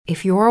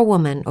If you're a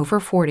woman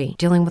over 40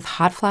 dealing with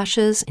hot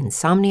flashes,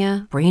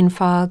 insomnia, brain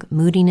fog,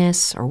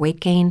 moodiness, or weight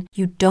gain,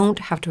 you don't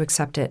have to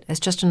accept it as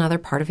just another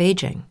part of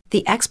aging.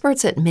 The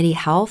experts at MIDI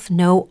Health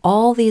know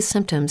all these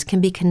symptoms can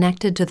be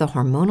connected to the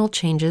hormonal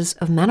changes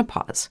of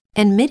menopause.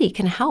 And MIDI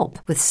can help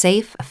with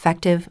safe,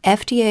 effective,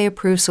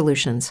 FDA-approved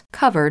solutions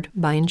covered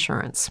by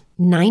insurance.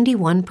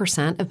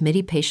 91% of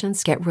MIDI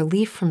patients get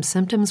relief from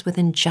symptoms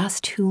within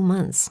just 2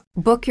 months.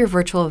 Book your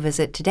virtual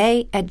visit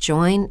today at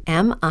joinmidi.com.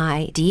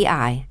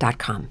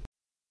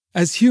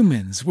 As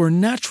humans, we're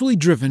naturally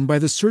driven by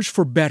the search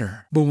for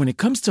better. But when it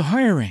comes to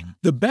hiring,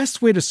 the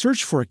best way to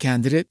search for a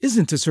candidate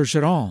isn't to search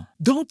at all.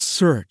 Don't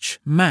search,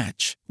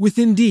 match with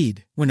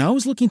Indeed. When I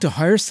was looking to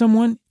hire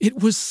someone,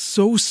 it was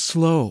so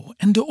slow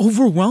and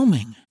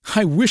overwhelming.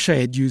 I wish I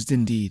had used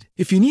Indeed.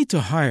 If you need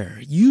to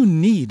hire, you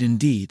need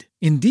Indeed.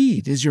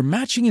 Indeed is your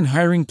matching and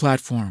hiring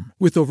platform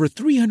with over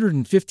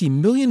 350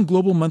 million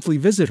global monthly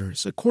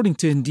visitors, according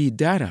to Indeed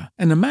data,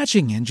 and a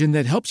matching engine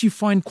that helps you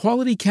find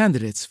quality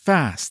candidates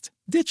fast.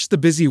 Ditch the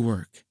busy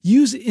work.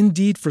 Use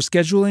Indeed for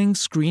scheduling,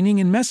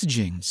 screening, and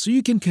messaging so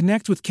you can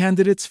connect with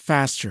candidates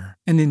faster.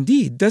 And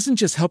Indeed doesn't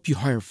just help you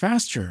hire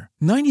faster.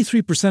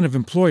 93% of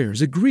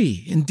employers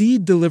agree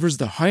Indeed delivers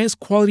the highest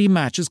quality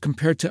matches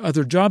compared to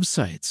other job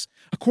sites,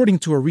 according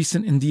to a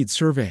recent Indeed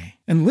survey.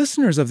 And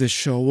listeners of this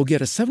show will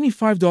get a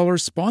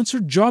 $75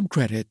 sponsored job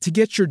credit to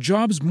get your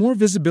jobs more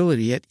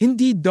visibility at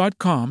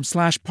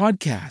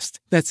Indeed.com/podcast.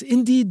 That's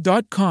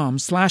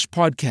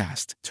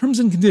Indeed.com/podcast. Terms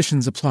and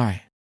conditions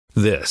apply.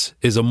 This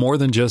is a More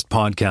Than Just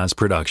Podcast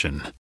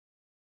production.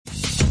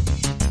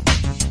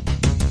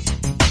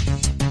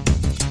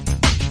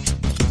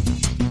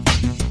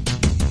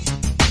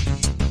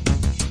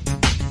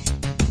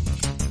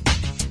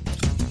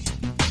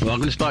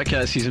 Welcome to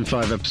Spotcast Season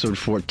 5, Episode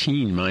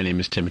 14. My name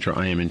is Tim Mitra.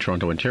 I am in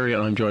Toronto, Ontario,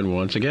 and I'm joined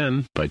once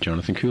again by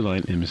Jonathan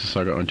Kuline in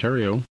Mississauga,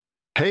 Ontario.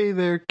 Hey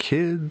there,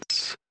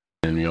 kids.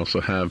 And we also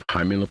have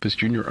Jaime Lopez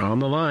Jr. on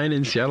the line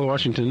in Seattle,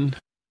 Washington.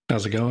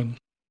 How's it going?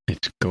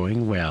 It's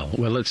going well.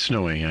 Well, it's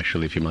snowing,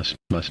 actually, if you must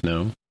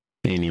know.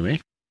 Anyway.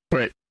 All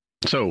right.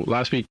 So,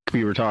 last week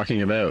we were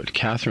talking about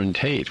Catherine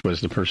Tate was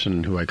the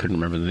person who I couldn't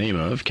remember the name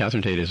of.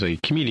 Catherine Tate is a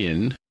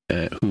comedian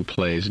who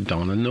plays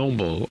Donna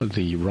Noble,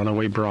 the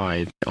runaway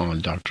bride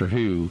on Doctor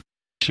Who.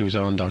 She was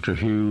on Doctor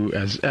Who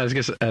as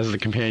the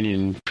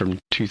companion from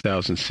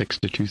 2006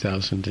 to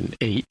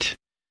 2008.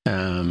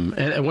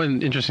 And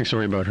one interesting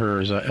story about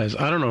her is,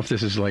 I don't know if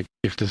this is like,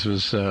 if this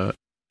was,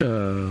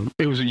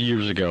 it was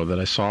years ago that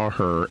I saw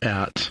her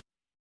at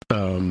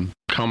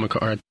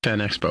Comic-Con, or at Fan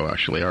Expo,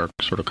 actually, our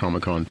sort of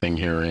Comic-Con thing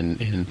here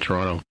in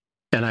Toronto.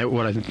 And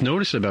what I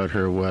noticed about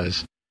her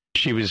was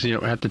she was,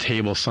 at the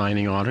table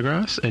signing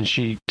autographs, and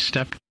she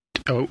stepped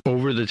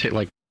over the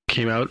table,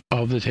 came out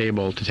of the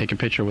table to take a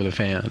picture with a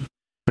fan,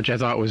 which I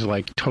thought was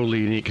totally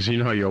unique, because you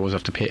know how you always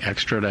have to pay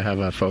extra to have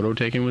a photo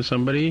taken with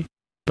somebody,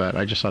 but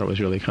I just thought it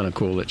was really kind of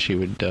cool that she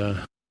would do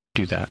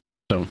that.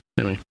 So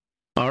anyway.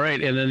 All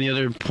right, and then the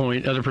other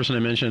person I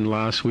mentioned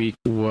last week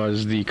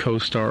was the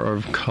co-star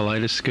of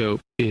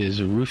Kaleidoscope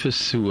is Rufus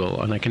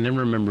Sewell, and I can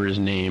never remember his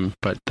name,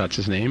 but that's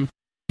his name.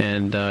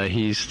 And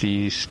he's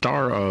the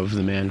star of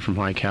The Man from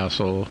High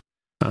Castle.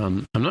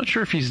 I'm not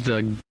sure if he's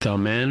the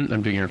man,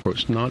 I'm doing air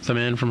quotes, not the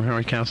man from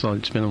High Castle.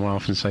 It's been a while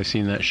since I've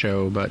seen that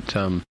show, but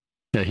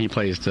yeah, he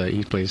plays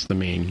the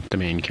main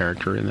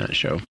character in that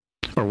show,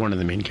 or one of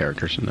the main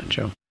characters in that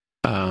show,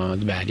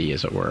 the baddie,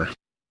 as it were.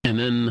 And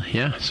then,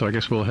 yeah, so I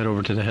guess we'll head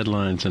over to the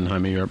headlines, and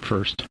Jaime, you're up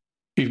first.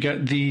 We've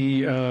got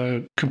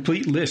the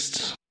complete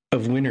list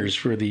of winners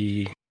for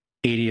the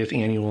 80th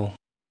Annual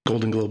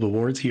Golden Globe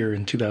Awards here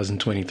in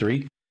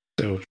 2023.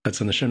 So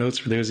that's in the show notes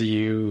for those of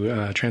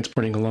you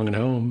transporting along at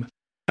home.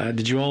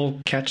 Did you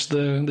all catch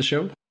the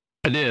show?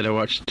 I did. I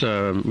watched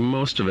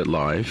most of it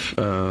live.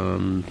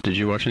 Did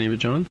you watch any of it,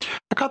 John?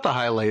 I caught the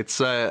highlights.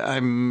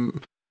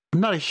 I'm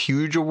not a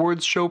huge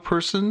awards show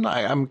person.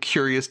 I'm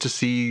curious to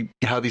see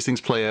how these things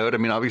play out. I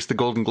mean, obviously the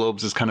Golden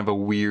Globes is kind of a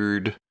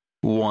weird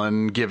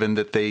one, given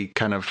that they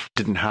kind of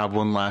didn't have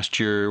one last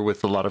year,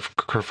 with a lot of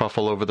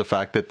kerfuffle over the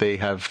fact that they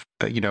have,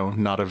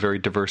 not a very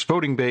diverse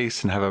voting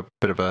base and have a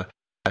bit of a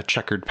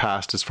checkered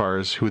past as far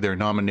as who they're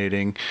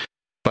nominating.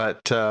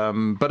 But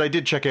I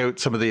did check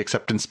out some of the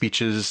acceptance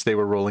speeches. They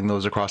were rolling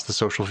those across the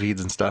social feeds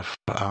and stuff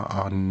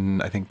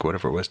on, I think,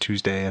 whatever it was,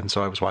 Tuesday, and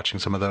so I was watching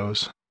some of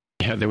those.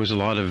 Yeah, there was a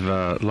lot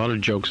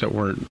of jokes that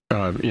weren't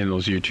in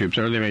those YouTubes,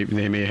 or they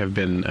may have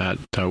been at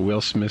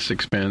Will Smith's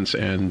expense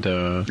and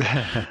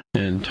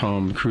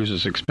Tom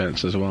Cruise's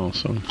expense as well.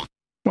 So,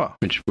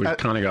 which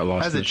kind of got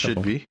lost as in the it shuffle.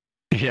 should be.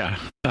 Yeah.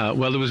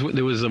 Well, there was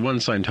one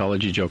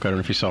Scientology joke. I don't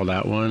know if you saw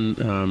that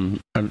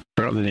one. I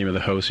forgot the name of the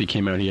host. He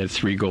came out. He had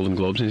 3 Golden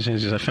Globes, and he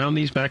says, "I found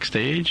these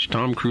backstage.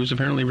 Tom Cruise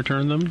apparently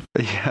returned them."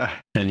 Yeah.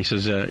 And he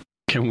says,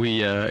 Can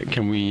we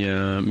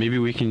maybe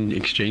we can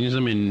exchange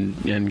them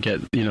and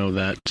get,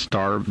 that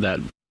star, that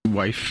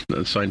wife, the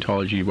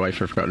Scientology wife,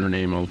 I've forgotten her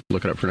name, I'll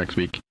look it up for next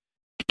week,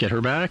 get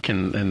her back?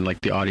 And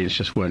the audience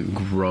just went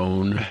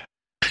groan.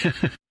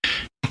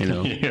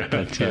 Yeah,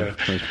 that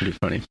was pretty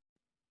funny.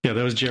 Yeah,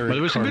 that was Jerry. But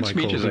there was some good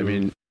Carmichael, speeches. I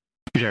mean,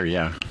 Jerry,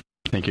 yeah.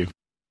 Thank you.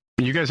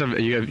 You guys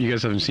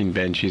haven't seen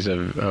Banshees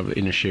of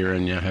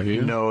Inisherin yet, have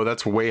you? No,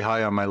 that's way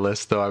high on my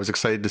list, though. I was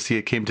excited to see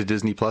it came to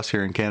Disney Plus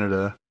here in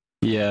Canada.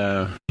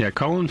 Yeah.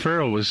 Colin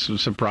Farrell was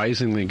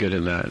surprisingly good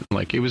in that.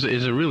 Like, it was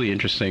a really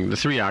interesting. The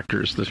three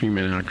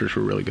main actors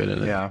were really good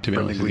in it. Yeah, to be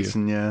honest with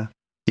you. Yeah.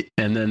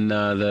 And then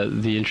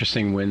the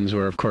interesting wins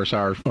were, of course,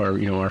 our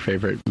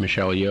favorite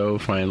Michelle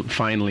Yeoh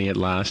finally at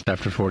last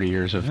after 40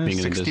 years of being in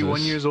the business.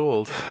 61 years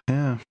old.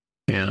 Yeah.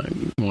 Yeah,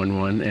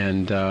 won,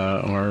 and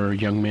our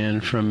young man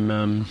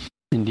from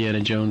Indiana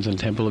Jones and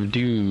Temple of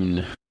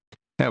Doom.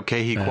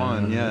 Okay, he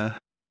won. Yeah.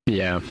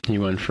 Yeah, he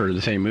won for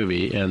the same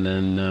movie, and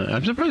then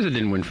I'm surprised it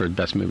didn't win for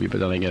best movie. But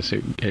then I guess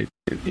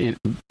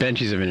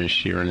Banshees of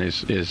Inisherin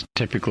is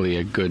typically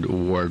a good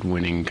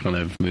award-winning kind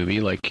of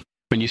movie. Like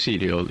when you see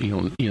it, you'll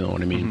know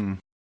what I mean.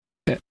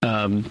 Mm-hmm.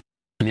 And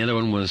the other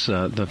one was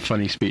the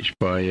funny speech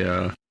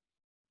by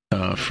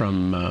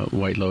from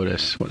White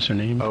Lotus. What's her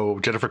name? Oh,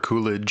 Jennifer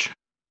Coolidge.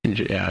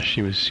 Yeah,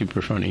 she was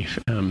super funny.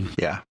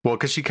 Yeah, well,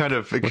 because she got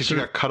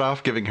cut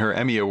off giving her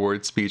Emmy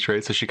Award speech,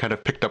 right? So she kind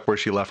of picked up where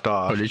she left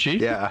off. Oh, did she?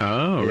 Yeah.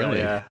 Oh, really?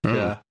 Yeah. Oh.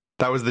 Yeah.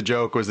 That was the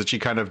joke, was that she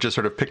kind of just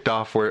sort of picked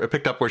up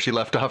where she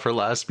left off her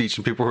last speech,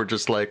 and people were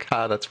just like,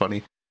 that's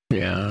funny.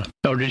 Yeah.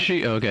 Oh, did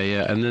she? Okay,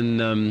 yeah. And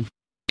then,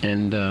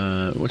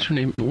 what's her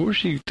name? What was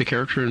she, the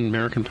character in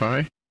American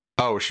Pie?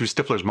 Oh, she was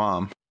Stifler's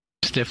mom.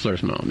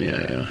 Stifler's mom,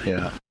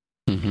 yeah.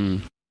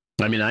 Mm-hmm.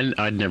 I mean,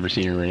 I'd never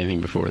seen her or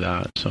anything before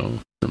that, so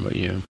what about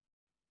you?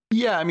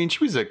 Yeah, I mean,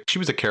 she was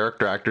a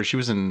character actor. She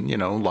was in,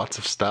 lots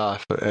of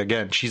stuff. But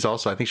again, she's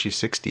also, I think she's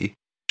 60.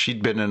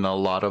 She'd been in a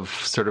lot of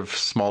sort of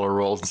smaller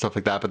roles and stuff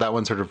like that, but that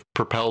one sort of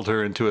propelled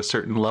her into a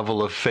certain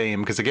level of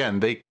fame because, again,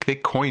 they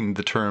coined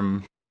the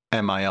term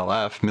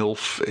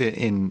MILF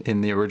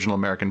in the original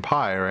American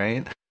Pie,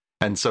 right?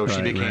 And so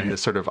she became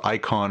this sort of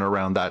icon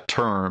around that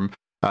term.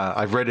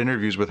 I've read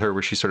interviews with her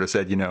where she sort of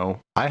said,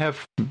 I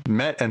have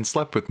met and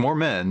slept with more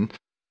men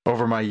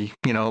over my,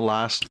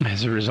 last...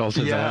 As a result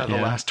of that, the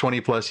last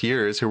 20 plus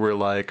years who were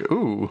like,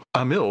 ooh, a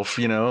MILF,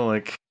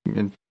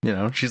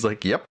 she's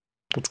like, yep,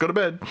 let's go to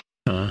bed.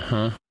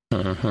 All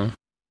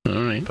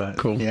right, but,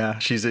 cool. Yeah,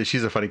 she's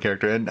a funny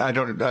character. And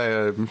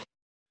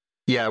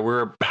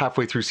we're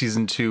halfway through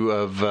season 2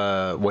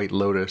 of White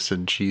Lotus,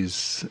 and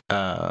she's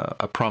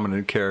a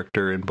prominent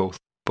character in both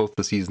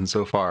the seasons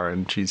so far,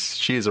 and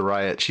she is a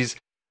riot. She's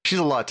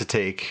a lot to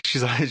take.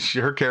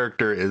 Her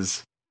character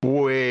is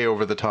way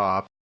over the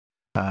top,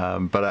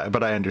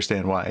 but I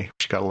understand why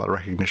she got a lot of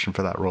recognition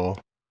for that role.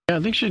 Yeah,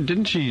 I think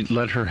didn't she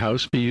let her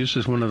house be used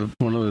as one of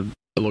the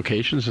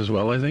locations as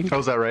well, I think. Oh,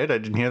 is that right? I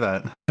didn't hear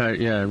that.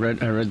 Yeah, I read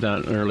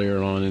that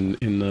earlier on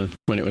in the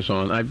when it was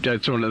on.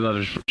 It's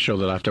another show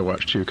that I have to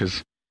watch too,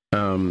 because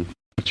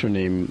what's her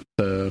name?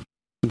 The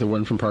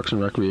one from Parks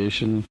and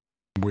Recreation.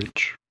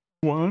 Which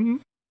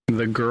one?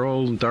 The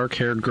girl,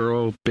 dark-haired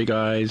girl, big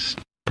eyes,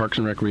 Parks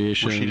and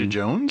Recreation. Rashida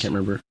Jones? Can't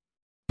remember.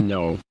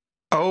 No.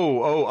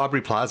 Oh,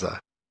 Aubrey Plaza.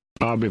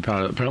 Aubrey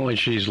Plaza. Apparently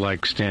she's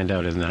like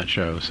standout in that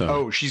show. So.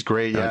 Oh, she's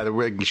great. Yeah,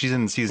 she's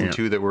in season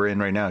 2 that we're in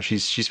right now.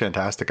 She's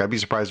fantastic. I'd be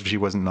surprised if she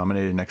wasn't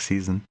nominated next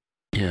season.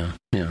 Yeah.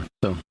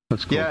 So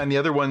that's cool. Yeah, and the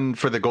other one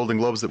for the Golden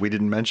Globes that we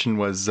didn't mention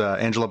was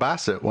Angela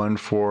Bassett won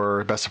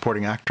for Best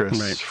Supporting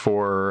Actress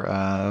for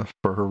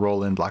her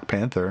role in Black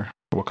Panther,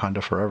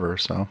 Wakanda Forever.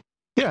 So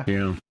yeah.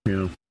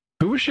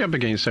 Who was she up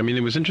against? I mean,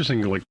 it was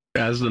interesting. Like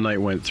as the night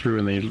went through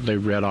and they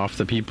read off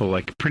the people,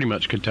 like pretty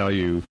much could tell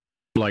you,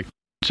 like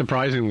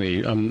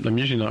surprisingly, I'm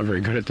usually not very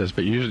good at this,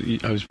 but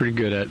usually I was pretty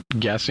good at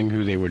guessing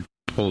who they would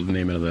pull the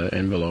name out of the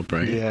envelope,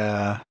 right?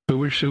 Yeah. Who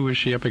was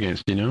she up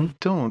against? Do you know?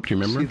 Do you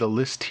remember? See the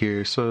list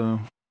here,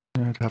 so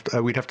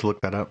we'd have to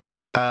look that up.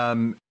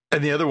 And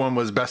the other one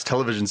was Best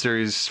Television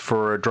Series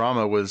for a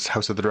Drama was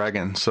House of the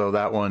Dragon. So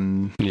that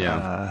one,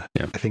 I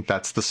think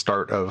that's the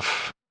start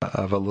of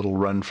a little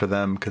run for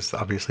them, because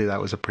obviously that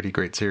was a pretty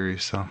great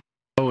series. So.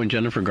 Oh, and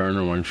Jennifer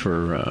Garner won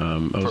for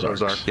Ozarks. For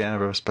Ozark, yeah,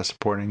 Best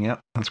Supporting. Yeah,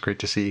 that's great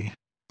to see.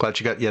 Glad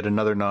she got yet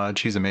another nod.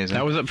 She's amazing.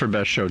 That was up for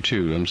Best Show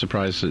too. I'm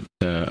surprised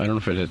that I don't know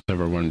if it had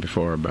ever won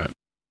before, but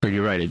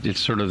you're right.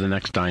 It's sort of the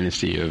next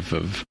dynasty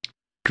of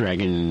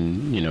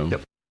Dragon.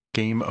 Yep.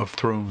 Game of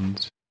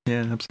Thrones.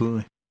 Yeah,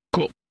 absolutely.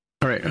 Cool.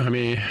 All right, what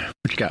you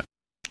got?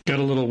 Got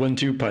a little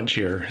 1-2 punch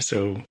here.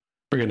 So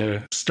we're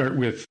gonna start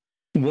with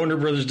Warner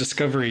Brothers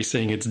Discovery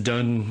saying it's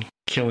done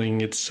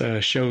killing its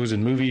shows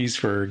and movies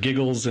for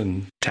giggles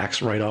and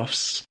tax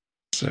write-offs.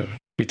 So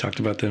we talked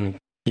about them,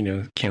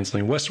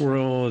 canceling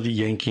Westworld,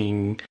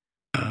 yanking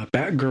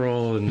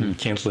Batgirl, and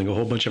canceling a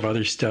whole bunch of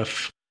other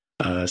stuff,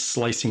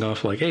 slicing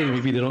off like, hey,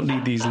 maybe they don't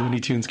need these Looney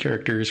Tunes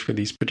characters for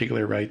these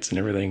particular rights and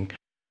everything.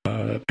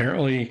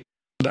 Apparently,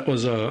 that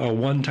was a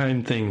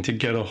one-time thing to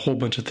get a whole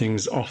bunch of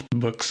things off the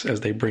books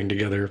as they bring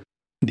together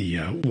the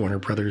Warner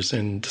Brothers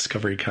and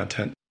Discovery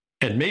content.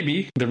 And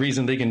maybe the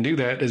reason they can do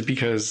that is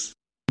because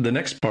the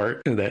next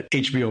part, that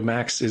HBO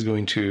Max is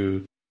going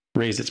to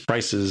raise its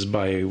prices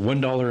by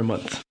 $1 a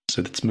month.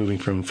 So that's moving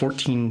from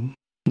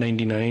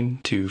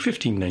 $14.99 to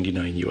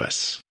 $15.99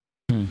 US.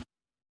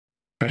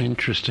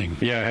 Interesting.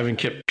 Yeah, I haven't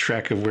kept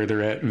track of where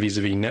they're at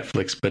vis-a-vis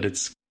Netflix, but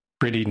it's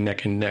pretty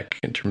neck and neck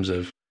in terms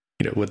of,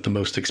 what the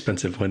most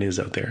expensive one is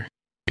out there.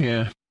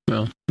 Yeah.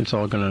 Well, it's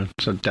all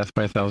so death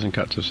by 1,000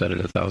 cuts. I've said it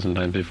 1,000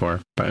 times before.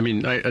 But I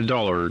mean,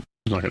 $1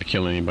 is not going to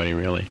kill anybody,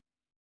 really.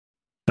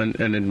 And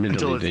admittedly,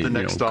 until it's the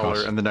next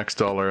dollar and the next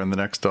dollar and the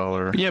next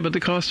dollar. Yeah, but the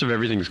cost of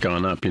everything's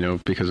gone up,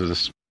 because of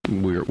this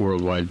weird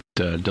worldwide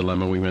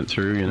dilemma we went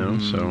through,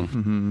 So,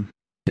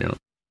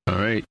 all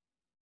right.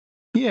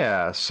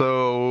 Yeah,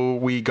 so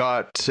we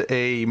got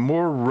a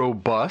more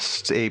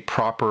robust, a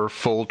proper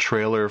full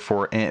trailer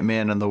for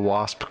Ant-Man and the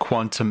Wasp: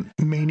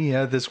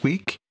 Quantumania this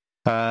week.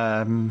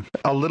 A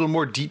little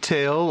more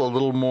detail, a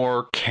little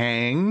more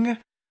Kang.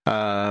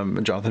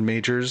 Jonathan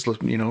Majors,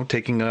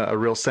 taking a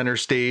real center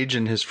stage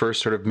in his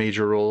first sort of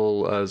major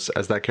role as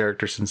that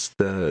character since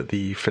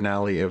the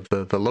finale of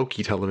the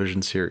Loki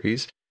television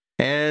series.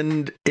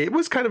 And it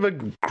was kind of a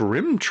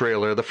grim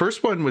trailer. The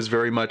first one was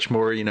very much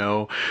more,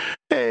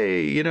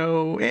 hey,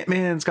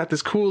 Ant-Man's got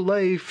this cool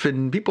life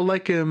and people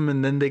like him,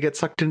 and then they get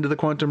sucked into the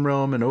quantum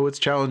realm and it's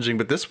challenging.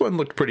 But this one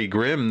looked pretty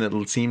grim.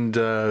 That seemed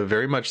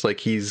very much like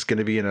he's going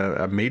to be in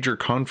a major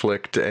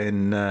conflict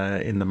in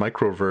the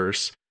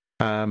microverse.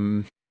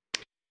 And,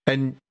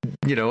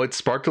 it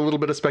sparked a little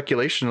bit of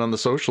speculation on the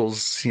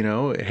socials,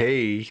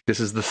 hey, this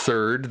is the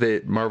third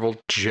that Marvel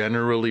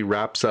generally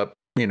wraps up,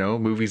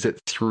 movies at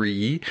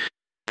 3.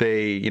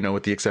 They,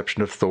 with the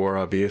exception of Thor,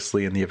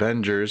 obviously, and the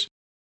Avengers,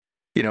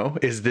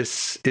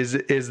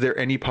 is there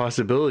any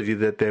possibility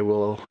that they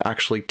will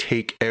actually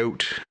take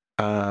out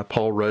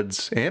Paul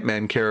Rudd's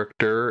Ant-Man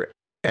character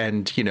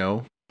and,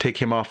 take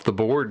him off the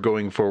board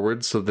going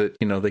forward so that,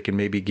 they can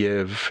maybe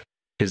give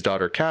his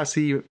daughter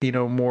Cassie,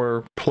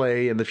 more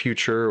play in the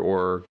future,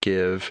 or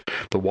give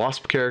the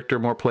Wasp character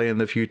more play in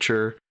the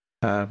future?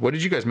 What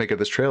did you guys make of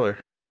this trailer?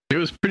 It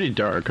was pretty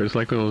dark. It was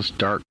like one of those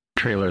dark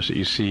trailers that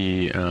you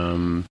see,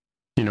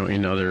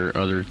 in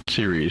other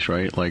series,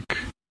 right? Like,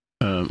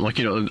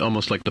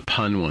 almost like the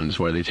pun ones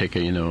where they take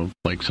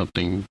like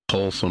something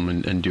wholesome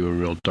and do a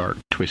real dark,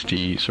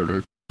 twisty sort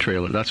of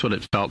trailer. That's what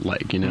it felt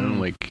like,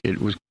 like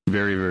it was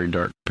very, very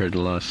dark compared to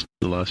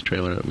the last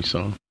trailer that we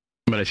saw.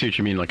 But I see what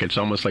you mean. Like, it's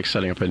almost like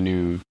setting up a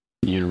new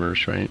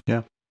universe, right?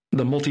 Yeah.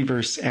 The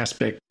multiverse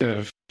aspect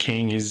of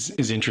Kang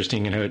is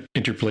interesting and how it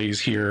interplays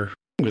here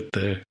with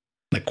the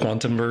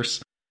quantum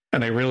verse.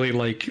 And I really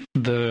like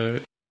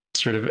the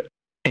sort of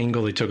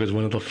angle they took as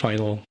one of the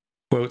final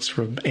quotes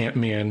from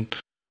Ant-Man,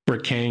 where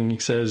Kang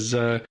says,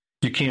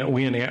 you can't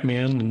win,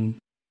 Ant-Man.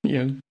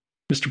 And,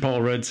 Mr.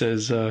 Paul Rudd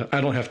says, I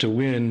don't have to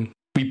win.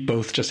 We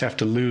both just have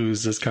to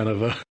lose, as kind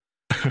of a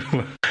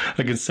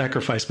I can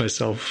sacrifice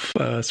myself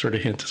sort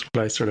of hint is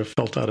what I sort of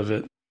felt out of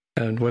it.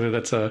 And whether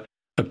that's a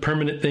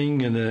permanent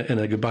thing and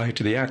a goodbye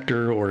to the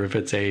actor, or if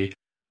it's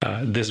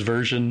this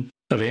version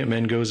of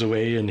Ant-Man goes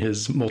away and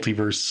his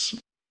multiverse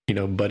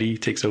buddy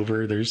takes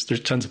over. There's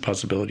tons of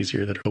possibilities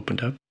here that are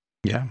opened up.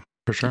 Yeah,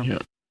 for sure. Yeah.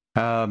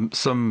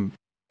 Some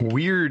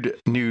weird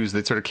news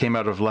that sort of came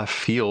out of left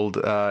field.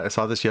 I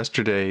saw this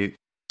yesterday.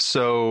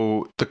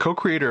 So the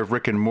co-creator of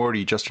Rick and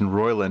Morty, Justin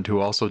Roiland, who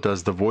also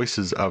does the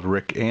voices of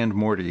Rick and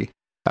Morty,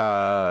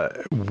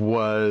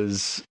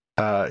 is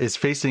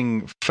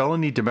facing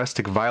felony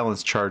domestic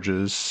violence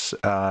charges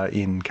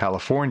in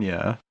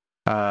California.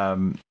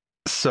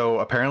 So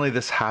apparently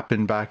this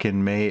happened back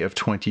in May of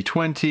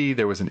 2020.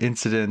 There was an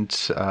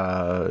incident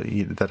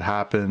that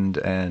happened,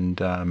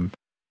 and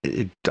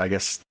it, I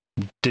guess,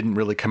 didn't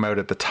really come out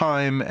at the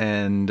time.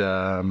 And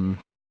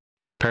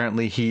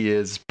apparently he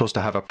is supposed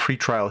to have a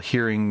pretrial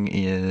hearing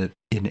in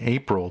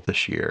April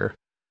this year.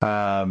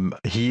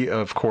 He,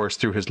 of course,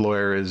 through his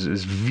lawyer,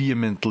 is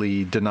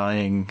vehemently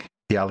denying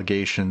the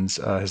allegations.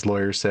 His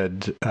lawyer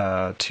said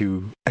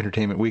to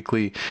Entertainment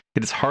Weekly,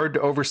 "It is hard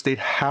to overstate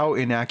how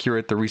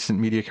inaccurate the recent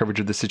media coverage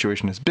of this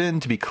situation has been.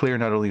 To be clear,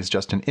 not only is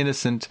Justin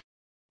innocent,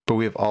 but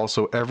we have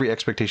also every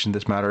expectation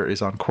this matter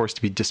is on course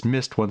to be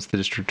dismissed once the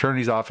district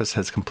attorney's office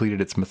has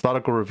completed its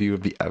methodical review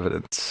of the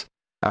evidence."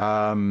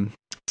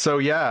 So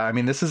yeah, I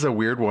mean, this is a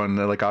weird one.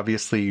 Like,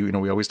 obviously,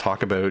 we always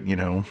talk about,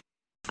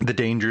 the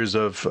dangers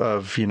of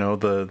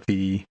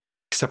the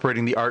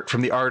separating the art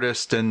from the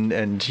artist, and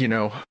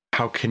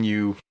how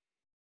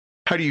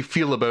do you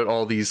feel about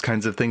all these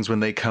kinds of things when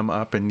they come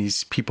up, and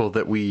these people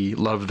that we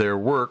love their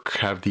work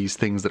have these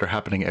things that are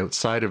happening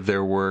outside of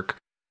their work.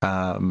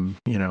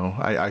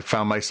 I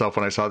found myself,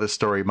 when I saw this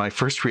story, my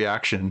first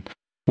reaction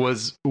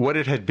was what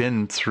it had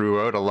been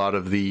throughout a lot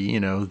of the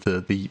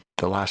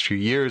last few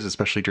years,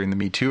 especially during the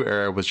Me Too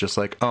era, was just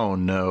like, oh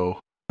no,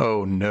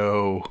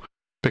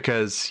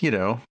 because,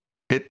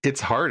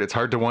 it's hard. It's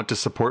hard to want to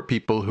support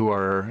people who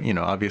are,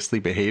 obviously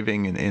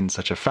behaving in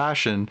such a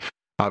fashion.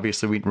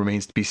 Obviously, it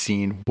remains to be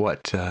seen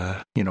what,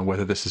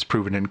 whether this is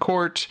proven in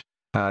court.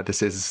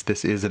 This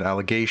is an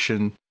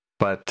allegation,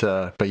 but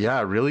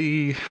yeah,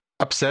 really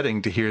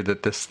upsetting to hear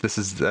that this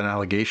is an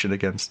allegation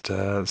against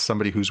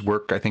somebody whose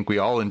work I think we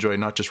all enjoy,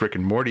 not just Rick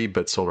and Morty,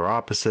 but Solar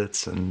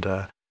Opposites, and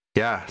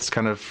yeah, it's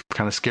kind of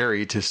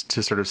scary to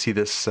sort of see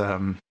this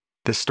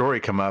this story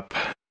come up.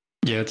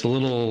 Yeah, it's a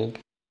little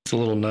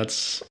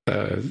nuts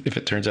if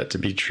it turns out to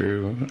be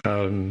true.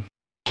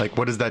 Like,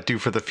 what does that do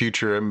for the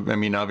future? I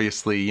mean,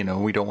 obviously, you know,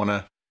 we don't want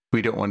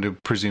to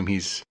presume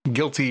he's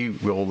guilty.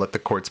 We'll let the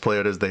courts play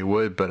out as they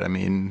would. But I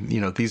mean, you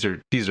know, these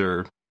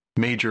are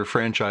major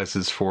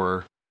franchises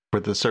for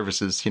the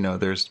services. You know,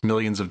 there's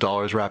millions of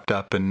dollars wrapped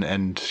up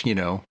and you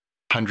know,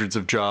 hundreds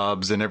of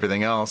jobs and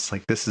everything else.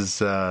 Like, this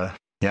is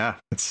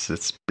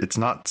it's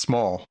not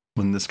small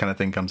when this kind of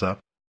thing comes up.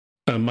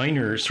 A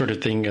minor sort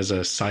of thing as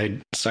a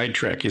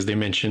sidetrack is they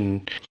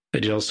mentioned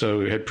that he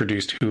also had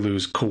produced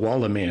Hulu's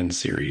Koala Man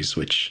series,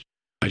 which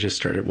I just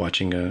started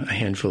watching a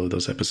handful of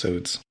those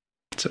episodes.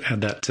 So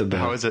add that to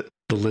How is it?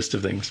 The list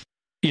of things.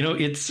 You know,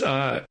 it's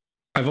I've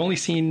only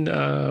seen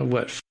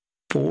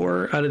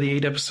 4 out of the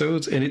 8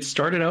 episodes, and it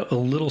started out a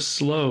little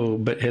slow,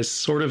 but has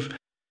sort of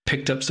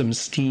picked up some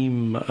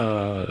steam,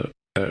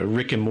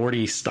 Rick and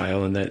Morty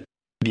style, in that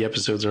the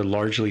episodes are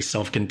largely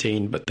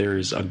self-contained, but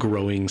there's a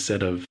growing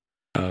set of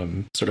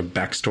sort of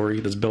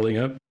backstory that's building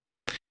up,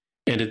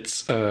 and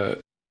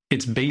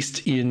it's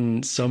based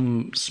in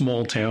some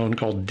small town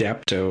called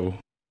Dapto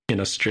in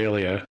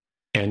Australia.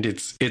 And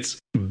it's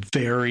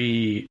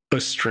very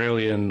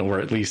Australian, or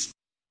at least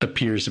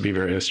appears to be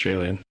very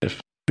Australian.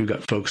 If we've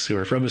got folks who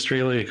are from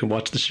Australia who can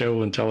watch the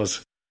show and tell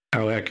us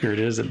how accurate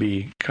it is, it'd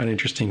be kind of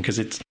interesting, because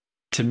it's,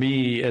 to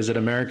me, as an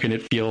American,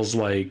 it feels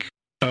like,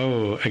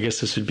 oh, I guess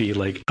this would be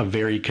like a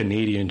very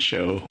Canadian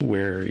show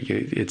where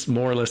it's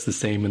more or less the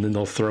same, and then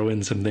they'll throw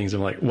in some things. I'm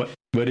like, what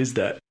is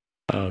that?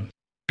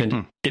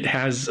 It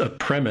has a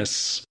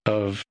premise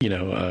of, you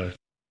know, a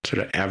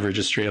sort of average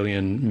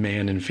Australian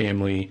man and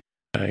family.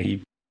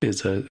 He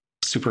is a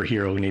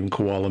superhero named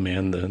Koala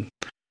Man, the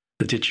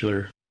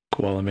titular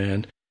Koala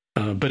Man.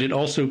 But it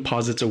also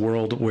posits a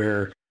world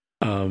where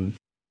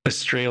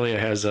Australia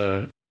has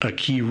a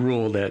key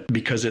rule that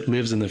because it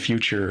lives in the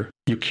future,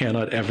 you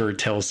cannot ever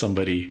tell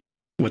somebody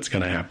what's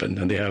going to happen.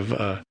 And they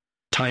have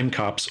time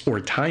cops,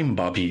 or time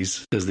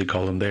bobbies, as they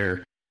call them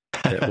there,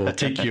 that will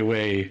take you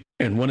away.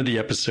 And one of the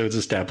episodes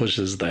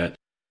establishes that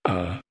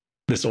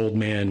this old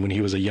man, when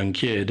he was a young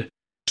kid,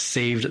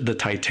 saved the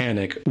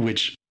Titanic,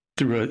 which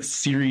through a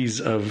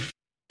series of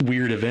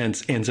weird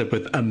events ends up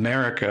with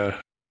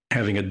America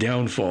having a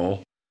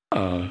downfall,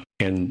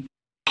 and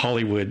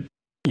Hollywood,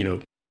 you know,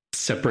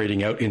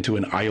 separating out into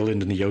an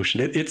island in the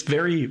ocean. It's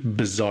very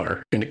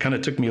bizarre, and it kind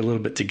of took me a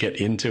little bit to get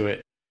into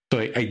it. So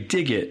I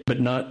dig it, but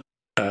not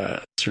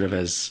sort of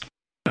as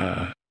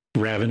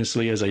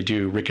ravenously as I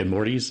do Rick and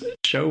Morty's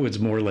show. It's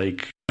more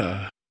like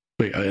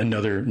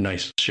another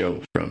nice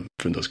show from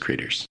those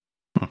creators.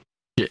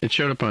 Yeah, it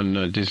showed up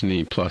on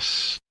Disney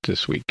Plus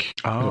this week.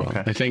 Oh,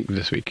 okay. I think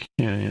this week.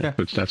 Yeah.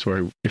 But that's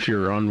where, if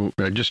you're on,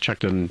 I just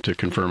checked in to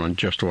confirm on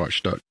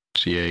justwatch.ca/ca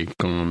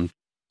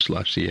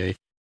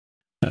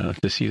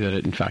to see that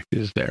it in fact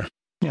is there.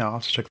 Yeah, I'll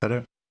have to check that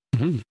out.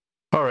 Mm-hmm.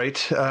 All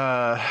right.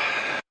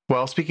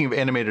 Well, speaking of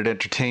animated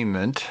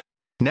entertainment,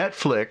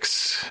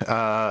 Netflix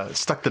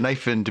stuck the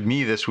knife into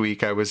me this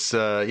week. I was,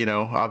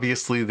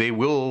 obviously they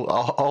will,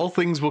 all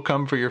things will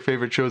come for your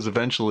favorite shows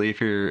eventually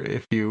if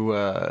you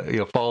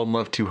fall in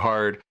love too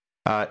hard.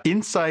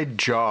 Inside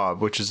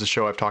Job, which is a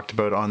show I've talked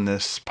about on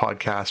this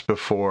podcast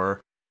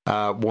before,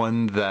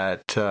 one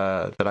that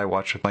I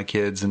watch with my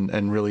kids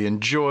and really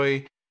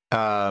enjoy.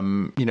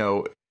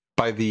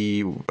 By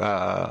the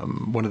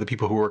one of the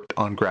people who worked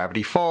on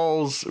Gravity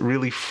Falls,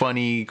 really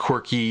funny,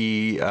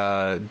 quirky,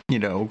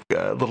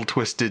 little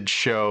twisted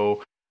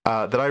show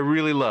that I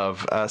really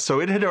love. So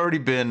it had already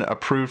been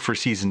approved for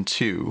season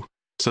 2.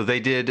 So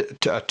they did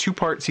a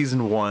 2-part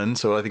season 1.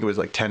 So I think it was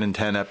like 10 and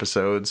 10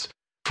 episodes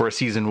for a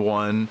season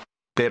 1.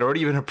 They had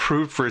already been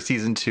approved for a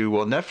season 2.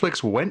 Well,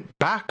 Netflix went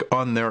back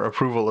on their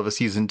approval of a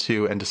season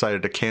 2 and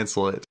decided to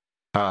cancel it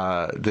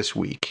this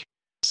week.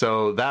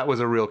 So that was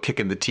a real kick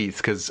in the teeth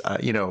because,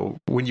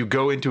 when you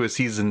go into a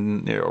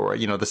season or,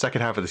 the second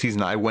half of the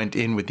season, I went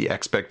in with the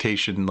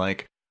expectation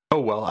like,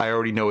 oh, well, I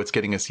already know it's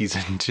getting a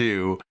season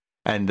 2.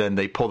 And then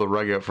they pull the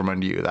rug out from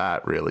under you.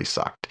 That really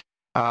sucked.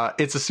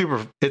 It's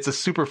a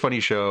super funny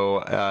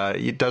show.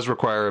 It does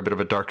require a bit of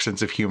a dark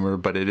sense of humor,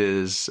 but it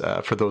is,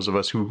 for those of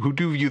us who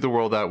do view the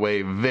world that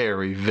way,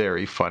 very,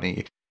 very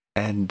funny.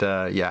 And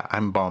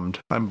I'm bummed.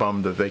 I'm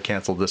bummed that they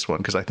canceled this one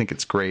because I think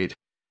it's great.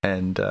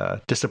 And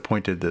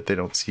disappointed that they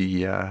don't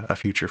see a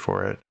future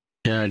for it.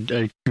 Yeah,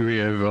 I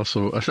agree. I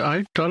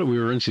thought we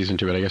were in season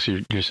 2, but I guess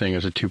you're saying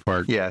it's a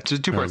 2-part. Yeah, it's a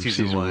 2-part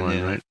season 1,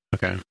 yeah. Right?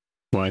 Okay.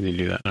 Why they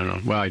do that? I don't know.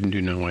 Well, I do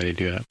know why they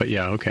do that, but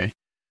yeah, okay.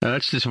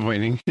 That's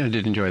disappointing. I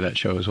did enjoy that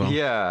show as well.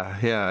 Yeah.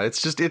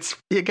 It's just, it's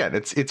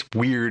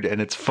weird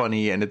and it's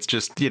funny and it's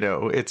just,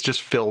 it's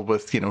just filled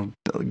with,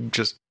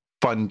 just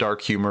fun, dark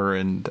humor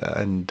and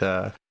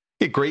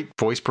great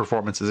voice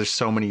performances. There's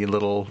so many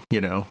little,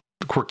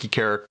 quirky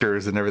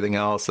characters and everything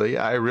else. So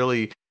yeah, I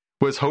really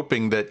was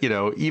hoping that,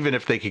 even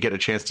if they could get a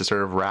chance to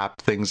sort of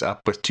wrap things up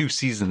with 2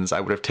 seasons,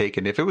 I would have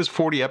taken. If it was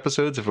 40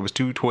 episodes, if it was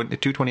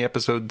 220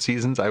 episode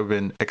seasons, I would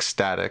have been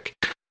ecstatic.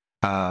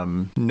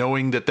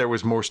 Knowing that there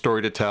was more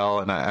story to tell.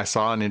 And I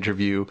saw an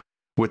interview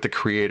with the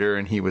creator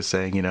and he was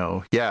saying,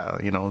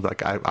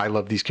 like I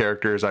love these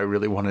characters. I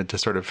really wanted to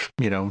sort of,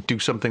 do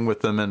something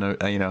with them. And,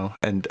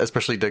 and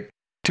especially to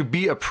to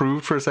be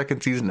approved for a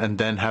second season and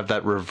then have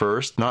that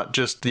reversed, not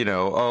just,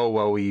 oh,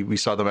 well, we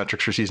saw the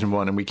metrics for season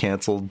 1 and we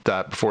canceled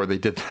that before they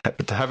did that,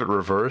 but to have it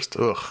reversed,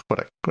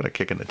 what a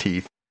kick in the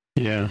teeth.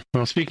 Yeah.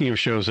 Well, speaking of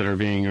shows that are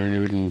being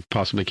renewed and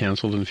possibly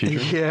canceled in the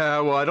future. Yeah,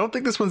 well, I don't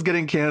think this one's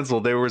getting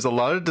canceled. There was a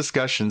lot of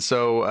discussion.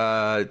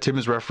 So Tim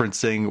is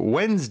referencing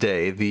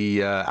Wednesday,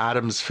 the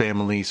Addams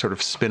Family sort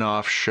of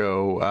spin-off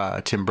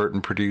show Tim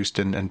Burton produced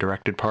and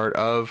directed part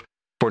of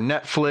for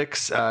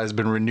Netflix, has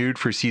been renewed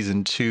for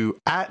season 2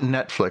 at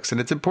Netflix.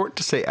 And it's important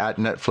to say at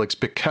Netflix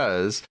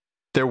because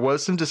there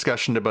was some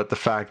discussion about the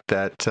fact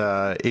that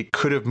it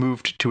could have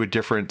moved to a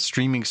different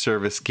streaming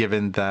service,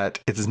 given that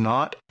it's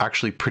not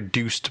actually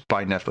produced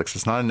by Netflix.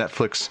 It's not a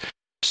Netflix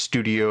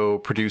studio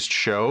produced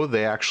show.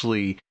 They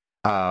actually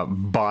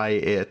buy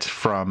it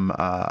from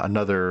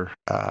another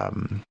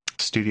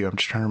studio. I'm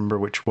just trying to remember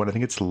which one. I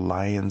think it's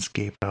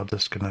Lionsgate. I'm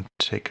just going to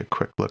take a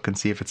quick look and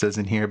see if it says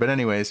in here. But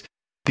anyways,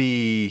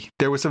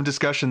 there was some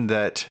discussion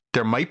that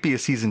there might be a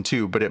season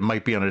 2, but it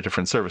might be on a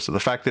different service. So the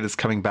fact that it's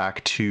coming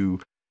back to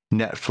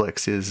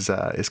Netflix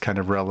is kind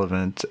of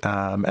relevant,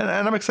 and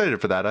I'm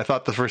excited for that. I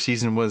thought the first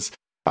season was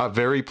a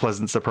very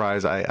pleasant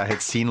surprise. I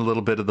had seen a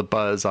little bit of the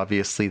buzz,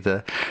 obviously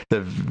the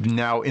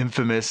now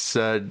infamous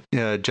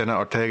Jenna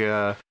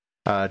Ortega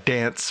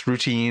dance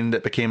routine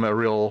that became a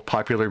real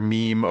popular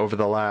meme over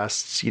the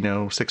last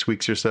 6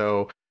 weeks or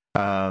so.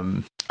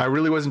 I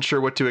really wasn't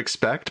sure what to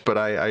expect, but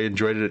I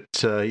enjoyed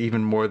it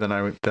even more than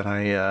I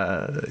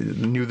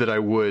knew that I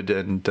would,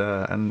 and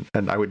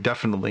I would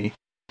definitely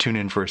tune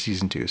in for a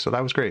season 2. So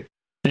that was great.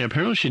 Yeah,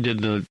 apparently she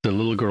did the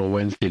Little Girl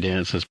Wednesday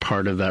dance as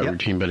part of that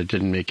routine, but it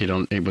didn't make it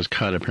on. It was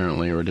cut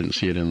apparently, or didn't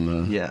see it in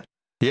the.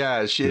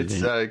 Yeah.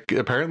 It's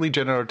apparently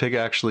Jenna Ortega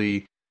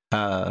actually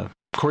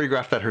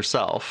choreographed that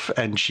herself,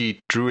 and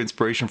she drew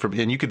inspiration from.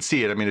 And you could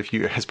see it. I mean,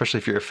 especially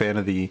if you're a fan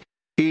of the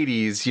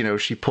 80s,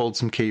 she pulled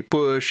some Kate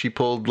Bush. She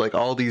pulled like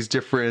all these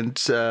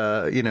different,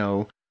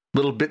 little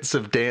bits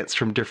of dance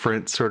from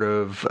different sort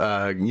of,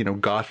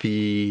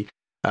 gothy.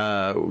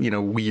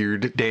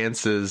 Weird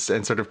dances,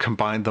 and sort of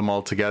combined them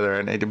all together,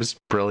 and it was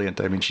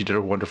brilliant. I mean, she did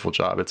a wonderful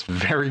job. It's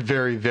very,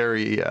 very,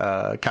 very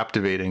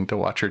captivating to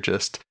watch her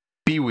just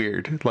be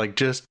weird, like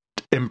just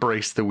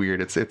embrace the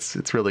weird.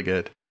 It's really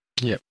good.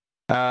 Yep.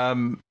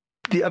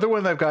 The other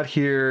one I've got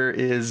here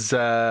is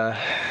there's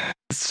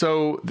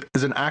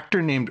an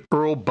actor named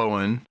Earl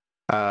Bowen,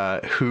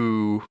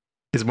 who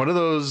is one of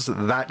those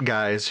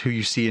guys who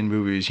you see in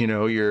movies.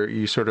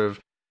 You sort of.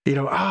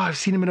 I've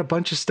seen him in a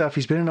bunch of stuff.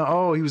 He's been in,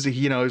 he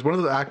was one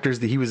of the actors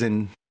that he was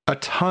in a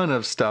ton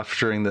of stuff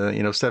during the,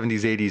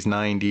 70s,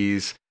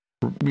 80s,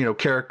 90s,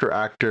 character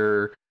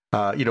actor,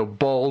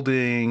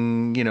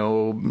 balding,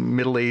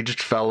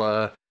 middle-aged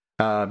fella,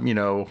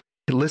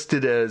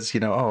 listed as,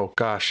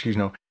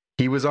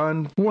 he was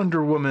on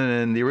Wonder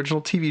Woman, the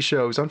original TV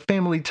show. He was on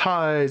Family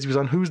Ties. He was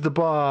on Who's the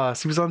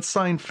Boss. He was on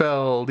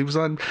Seinfeld. He was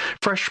on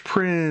Fresh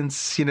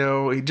Prince,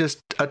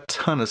 just a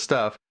ton of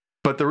stuff.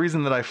 But the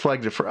reason that I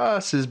flagged it for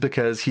us is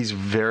because he's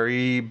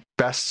very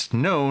best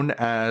known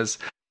as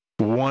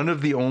one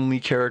of the only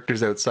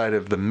characters outside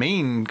of the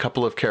main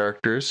couple of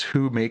characters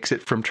who makes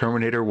it from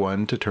Terminator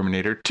 1 to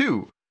Terminator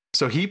 2.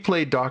 So he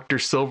played Dr.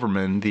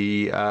 Silverman,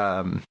 the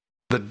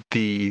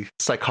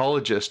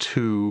psychologist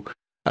who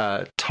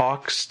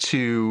talks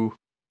to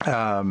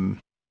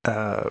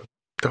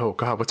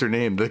what's her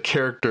name? The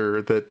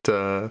character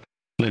that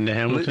Linda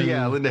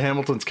Hamilton. Linda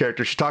Hamilton's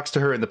character. She talks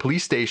to her in the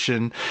police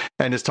station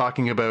and is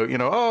talking about,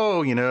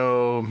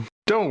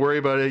 don't worry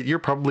about it. You're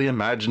probably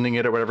imagining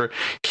it or whatever.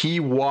 He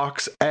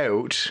walks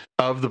out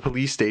of the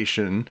police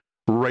station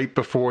right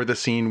before the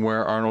scene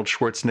where Arnold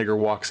Schwarzenegger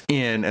walks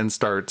in and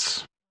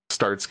starts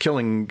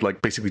killing,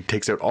 like basically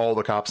takes out all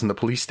the cops in the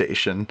police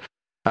station.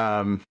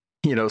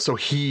 So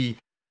he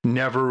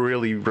never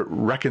really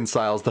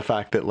reconciles the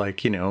fact that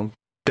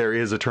there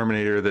is a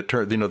Terminator the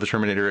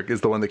Terminator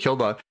is the one that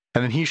killed on.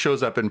 And then he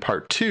shows up in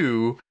part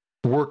 2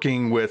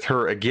 working with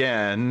her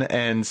again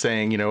and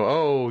saying,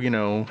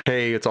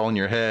 hey, it's all in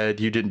your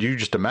head. You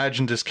just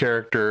imagined this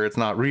character. It's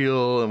not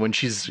real. And when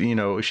she's in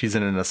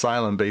an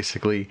asylum,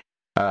 basically,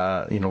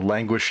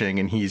 languishing,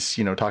 and he's,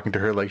 talking to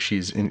her like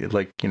she's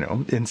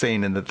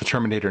insane and that the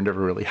Terminator never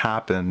really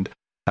happened.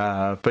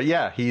 But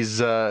yeah, he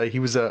was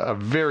a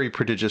very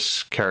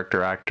prodigious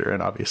character actor,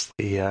 and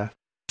obviously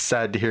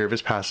sad to hear of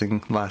his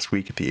passing last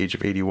week at the age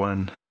of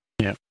 81.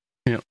 Yeah.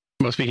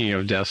 Well, speaking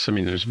of deaths, I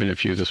mean, there's been a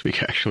few this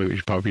week, actually, we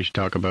should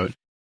talk about.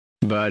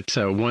 But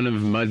one of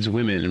Mudd's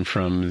women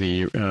from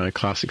the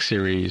classic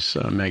series,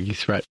 Maggie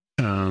Threat,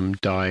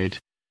 died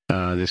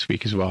this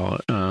week as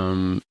well.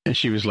 And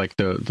she was like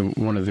the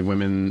one of the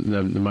women,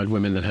 the Mudd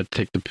women that had to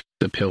take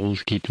the pill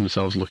to keep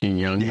themselves looking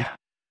young. Yeah.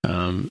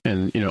 And,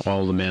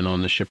 all the men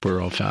on the ship were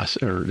all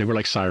they were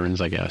like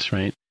sirens, I guess,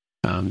 right?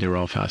 They were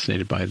all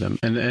fascinated by them.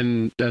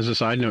 And as a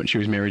side note, she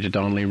was married to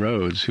Donnelly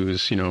Rhodes, who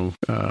is,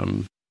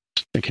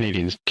 a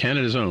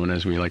Canada's own,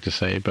 as we like to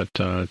say, but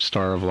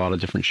star of a lot of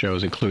different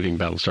shows, including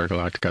Battlestar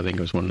Galactica. I think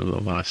it was one of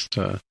the last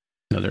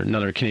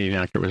Another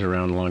Canadian actor was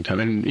around a long time.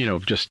 And,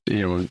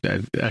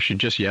 actually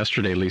just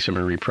yesterday, Lisa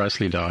Marie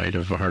Presley died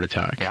of a heart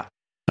attack. Yeah.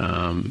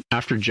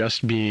 After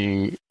just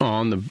being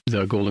on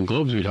the Golden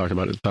Globes we talked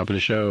about at the top of the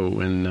show,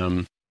 when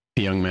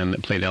the young man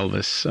that played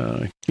Elvis,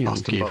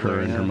 Austin gave Butler,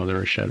 her and her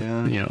mother a shout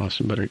out. Yeah,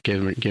 Austin Butler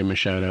gave him a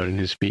shout out in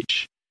his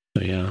speech.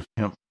 So, yeah.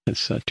 Yep.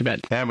 It's too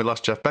bad. And we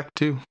lost Jeff Beck,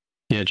 too.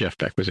 Yeah, Jeff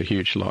Beck was a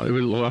huge loss. It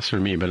was a loss for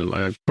me, but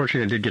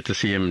fortunately I did get to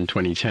see him in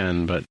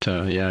 2010. But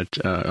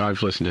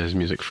I've listened to his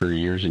music for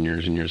years and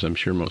years and years. I'm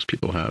sure most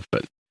people have.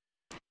 But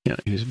yeah,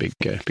 he was a big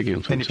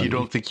influence. And if you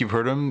don't think you've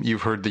heard him,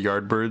 you've heard the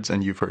Yardbirds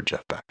and you've heard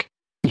Jeff Beck.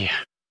 Yeah.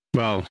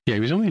 Well, yeah,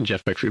 he was only in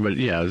Jeff Beck, but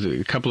yeah, there's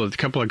a couple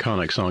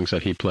iconic songs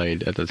that he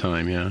played at the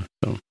time. Yeah.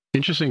 So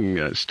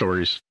interesting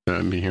stories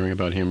I've been hearing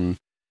about him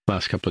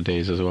last couple of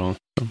days as well.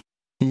 So.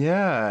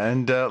 Yeah,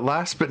 and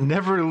last but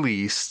never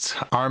least,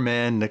 our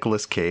man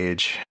Nicolas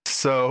Cage.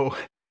 So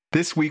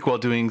this week, while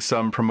doing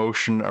some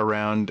promotion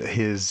around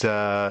his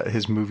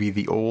movie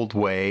The Old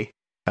Way,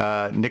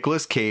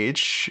 Nicolas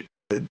Cage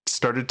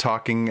started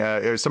talking.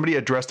 Somebody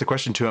addressed a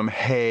question to him: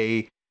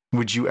 "Hey,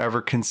 would you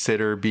ever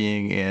consider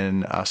being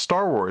in a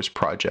Star Wars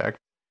project?"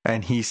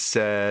 And he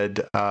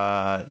said,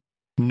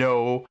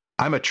 "No.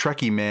 I'm a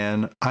Trekkie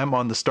man. I'm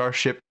on the Star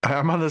Trek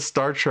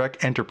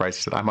Enterprise."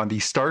 He said, "I'm on the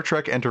Star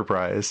Trek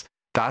Enterprise.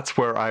 That's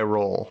where I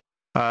roll."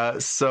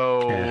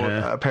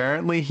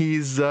 Apparently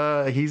he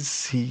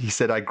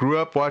said, "I grew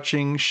up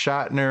watching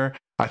Shatner.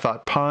 I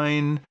thought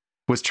Pine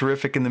was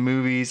terrific in the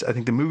movies. I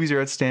think the movies are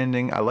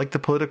outstanding. I like the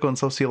political and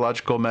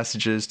sociological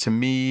messages. To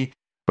me,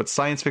 what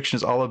science fiction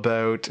is all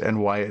about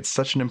and why it's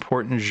such an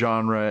important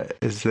genre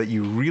is that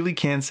you really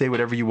can say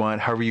whatever you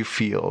want, however you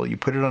feel. You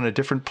put it on a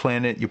different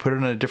planet, you put it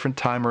on a different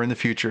time or in the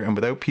future, and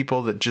without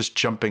people that just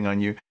jumping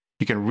on you.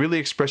 You can really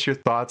express your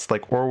thoughts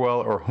like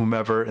Orwell or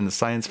whomever in the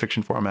science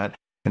fiction format,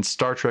 and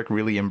Star Trek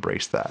really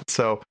embraced that."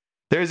 So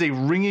there's a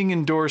ringing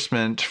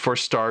endorsement for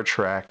Star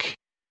Trek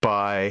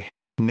by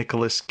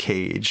Nicolas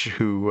Cage,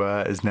 who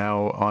is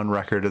now on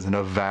record as an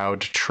avowed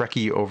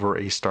Trekkie over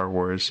a Star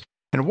Wars.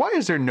 And why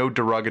is there no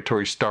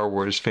derogatory Star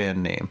Wars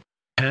fan name?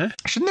 Huh?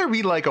 Shouldn't there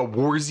be like a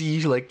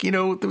Warsy, like,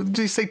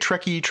 they say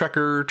Trekkie,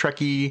 Trekker,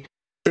 Trekkie?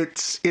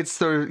 It's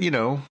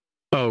the,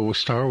 Oh,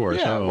 Star Wars.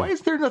 Yeah, oh. Why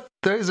is there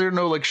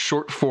no like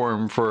short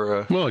form for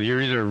a... Well,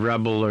 you're either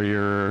rebel or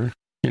you're,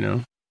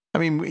 I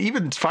mean,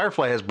 even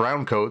Firefly has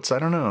brown coats. I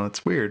don't know.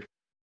 It's weird.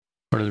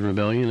 Part of the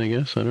rebellion, I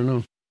guess. I don't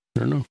know.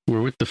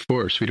 We're with the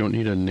Force. We don't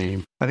need a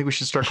name. I think we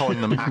should start calling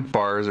them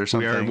Akbars or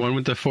something. We are one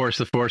with the Force.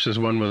 The Force is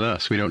one with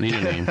us. We don't need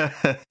a name.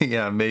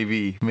 Yeah,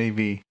 maybe.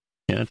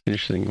 Yeah, it's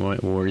interesting.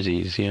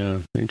 Warsies.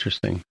 Yeah,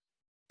 interesting.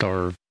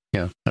 Or,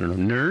 yeah, I don't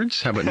know.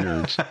 Nerds? How about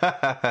nerds?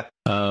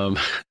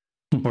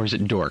 Or is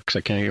it dorks?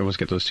 I always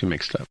get those two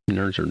mixed up.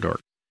 Nerds or dorks.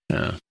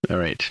 All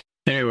right.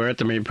 Anyway, we're at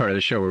the main part of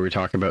the show where we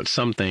talk about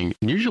something,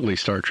 usually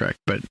Star Trek,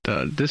 but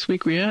this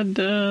week we had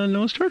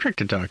no Star Trek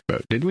to talk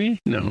about, did we?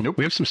 No. Nope.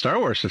 We have some Star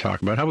Wars to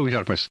talk about. How about we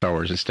talk about Star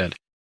Wars instead?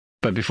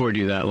 But before we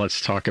do that,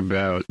 let's talk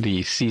about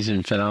the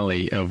season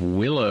finale of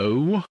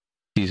Willow,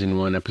 Season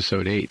 1,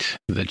 Episode 8,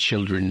 The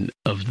Children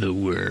of the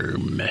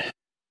Worm.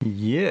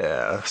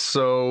 Yeah,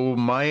 so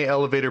my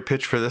elevator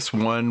pitch for this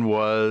one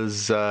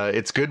was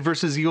it's good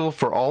versus evil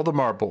for all the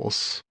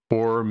marbles,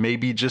 or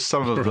maybe just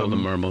some of them, all the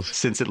marbles,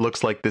 since it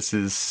looks like this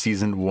is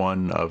season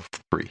 1 of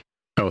 3.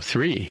 Oh,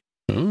 3.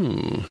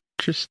 Oh,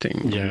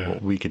 interesting. Yeah, well,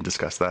 we can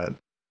discuss that.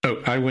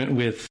 Oh, I went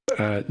with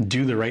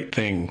do the right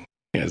thing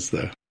as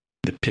the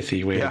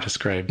pithy way to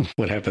describe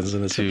what happens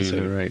in this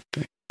episode. Do the right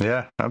thing.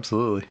 Yeah,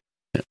 absolutely.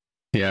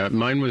 Yeah,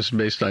 mine was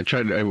based. I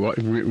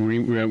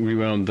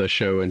rewound the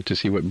show and to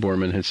see what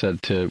Borman had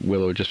said to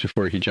Willow just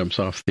before he jumps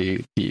off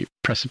the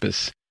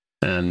precipice,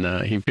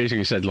 and he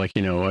basically said, like,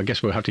 I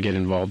guess we'll have to get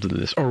involved in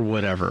this or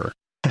whatever.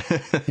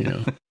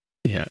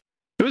 Yeah,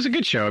 it was a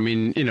good show. I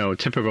mean,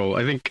 typical.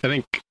 I think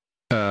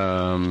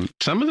some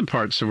of the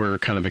parts were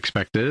kind of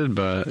expected,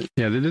 but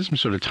yeah, there is some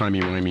sort of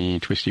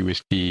timey-wimey,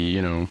 twisty-wisty,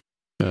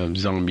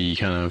 zombie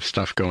kind of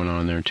stuff going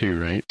on there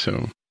too, right?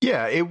 So.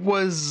 Yeah, it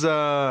was,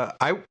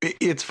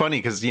 it's funny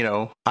because,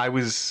 I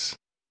was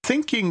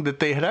thinking that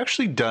they had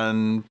actually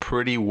done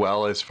pretty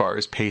well as far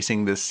as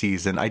pacing this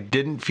season. I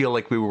didn't feel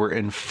like we were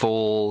in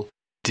full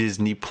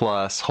Disney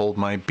Plus, hold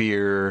my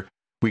beer.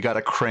 We got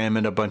to cram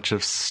in a bunch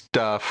of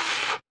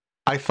stuff.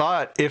 I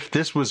thought if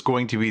this was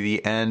going to be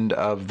the end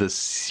of the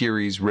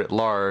series writ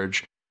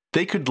large,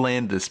 they could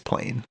land this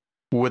plane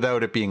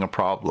without it being a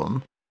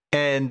problem.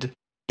 And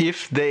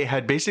if they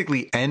had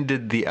basically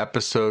ended the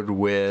episode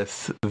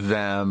with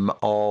them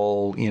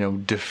all,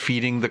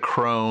 defeating the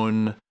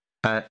crone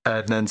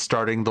and then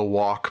starting the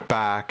walk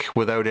back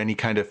without any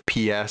kind of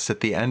PS at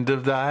the end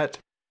of that,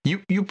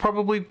 you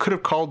probably could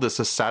have called this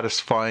a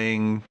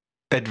satisfying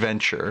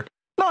adventure.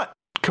 Not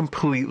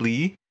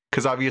completely,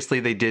 because obviously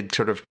they did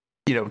sort of,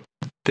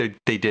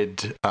 they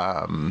did,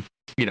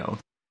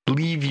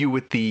 leave you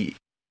with the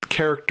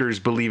characters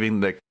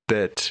believing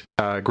that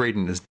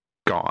Graydon is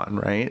gone,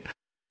 right?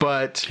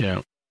 But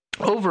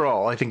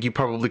overall, I think you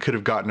probably could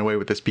have gotten away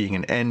with this being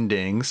an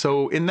ending.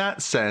 So in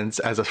that sense,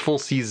 as a full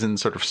season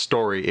sort of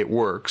story, it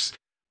works.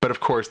 But of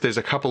course, there's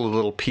a couple of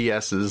little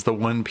PSs. The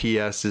one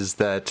PS is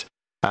that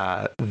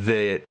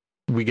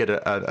we get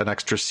an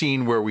extra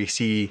scene where we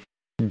see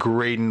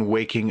Graydon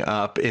waking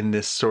up in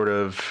this sort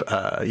of,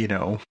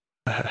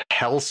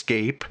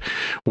 hellscape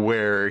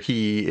where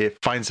he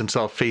finds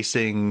himself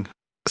facing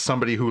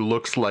somebody who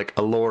looks like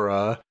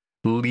Alora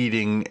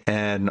leading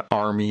an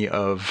army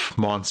of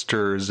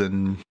monsters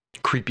and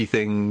creepy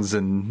things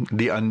and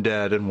the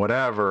undead and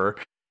whatever.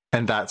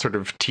 And that sort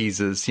of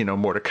teases,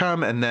 more to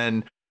come. And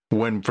then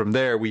when from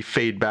there we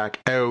fade back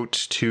out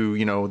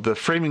to, the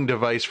framing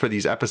device for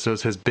these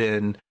episodes has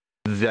been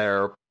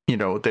their,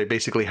 they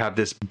basically have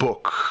this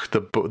book,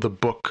 the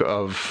book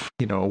of,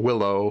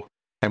 Willow.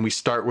 And we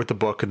start with the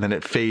book and then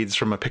it fades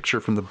from a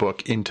picture from the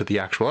book into the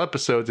actual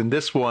episodes. In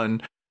this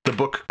one, the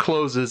book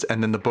closes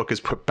and then the book is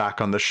put back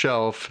on the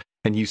shelf.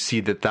 And you see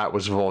that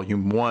was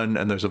volume 1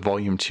 and there's a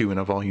volume 2 and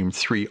a volume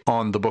 3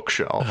 on the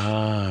bookshelf.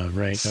 Ah,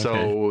 right.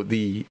 So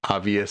the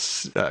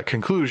obvious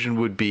conclusion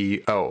would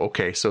be,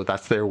 so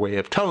that's their way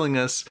of telling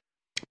us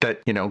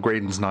that,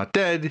 Graydon's not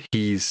dead.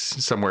 He's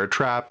somewhere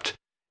trapped.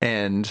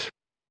 And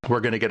we're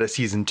going to get a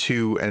season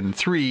 2 and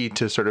 3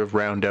 to sort of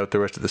round out the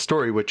rest of the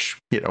story, which,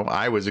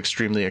 I was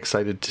extremely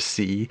excited to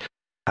see.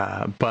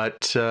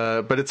 But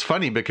it's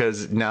funny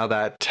because now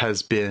that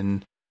has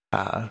been,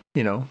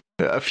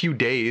 a few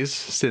days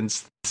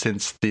since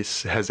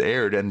this has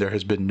aired, and there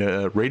has been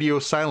radio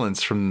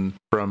silence from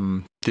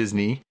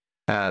Disney.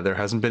 There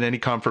hasn't been any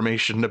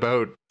confirmation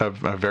about a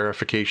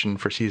verification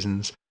for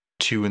seasons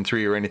 2 and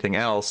 3 or anything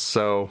else.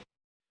 So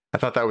I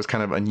thought that was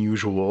kind of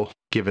unusual,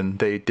 given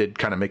they did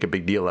kind of make a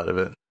big deal out of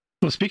it.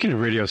 Well, speaking of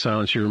radio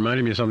silence, you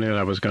reminded me of something that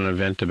I was going to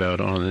vent about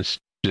on this,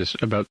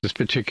 just about this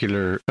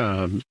particular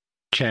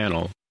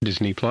channel,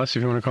 Disney Plus,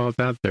 if you want to call it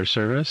that, their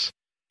service.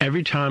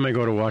 Every time I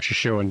go to watch a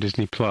show on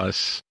Disney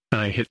Plus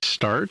and I hit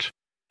start,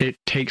 it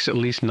takes at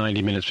least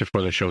 90 minutes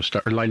before the show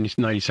starts, or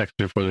 90 seconds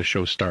before the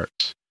show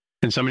starts.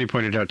 And somebody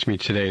pointed out to me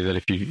today that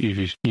if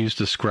you use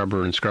the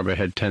scrubber and scrub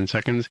ahead 10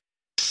 seconds,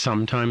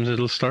 sometimes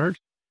it'll start.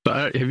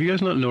 But have you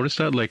guys not noticed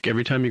that? Like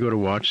every time you go to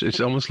watch,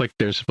 it's almost like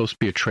there's supposed to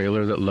be a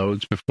trailer that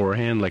loads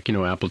beforehand. Like,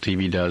 Apple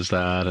TV does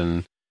that,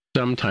 and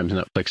sometimes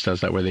Netflix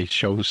does that, where they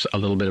show a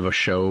little bit of a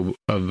show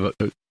of,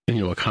 a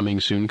coming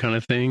soon kind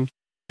of thing.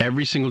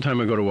 Every single time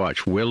I go to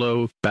watch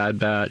Willow, Bad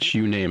Batch,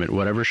 you name it,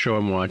 whatever show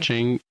I'm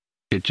watching,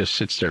 it just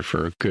sits there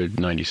for a good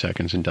 90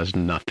 seconds and does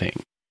nothing.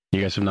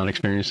 You guys have not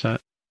experienced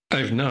that?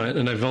 I've not,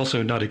 and I've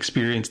also not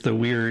experienced the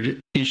weird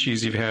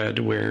issues you've had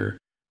where,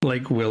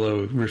 like,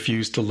 Willow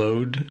refused to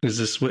load. Is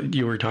this what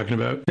you were talking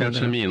about? That's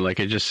what I mean. Like,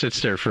 it just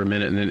sits there for a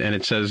minute, and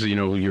it says,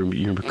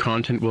 your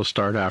content will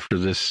start after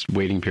this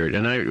waiting period.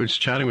 And I was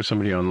chatting with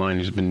somebody online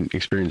who's been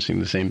experiencing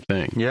the same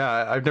thing. Yeah,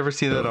 I've never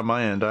seen that on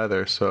my end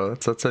either, so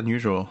that's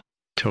unusual.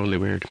 Totally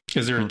weird.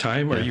 Is there a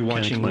time? Are you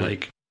watching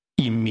like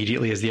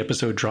immediately as the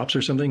episode drops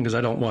or something? Because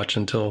I don't watch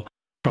until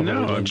probably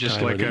I'm just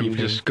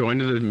going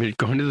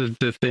to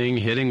the thing,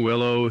 hitting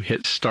Willow,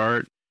 hit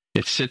start.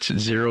 It sits at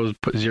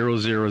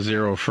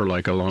 0.000 for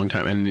like a long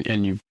time,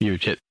 and you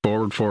hit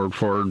forward,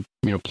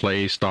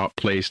 play, stop,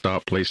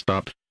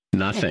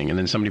 nothing. And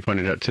then somebody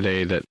pointed out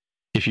today that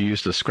if you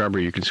use the scrubber,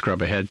 you can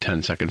scrub ahead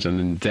 10 seconds,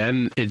 and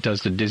then it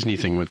does the Disney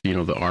thing with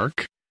the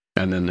arc,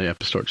 and then the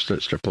episode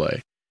starts to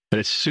play. But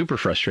it's super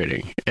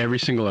frustrating. Every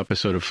single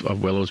episode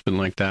of Willow's been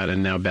like that,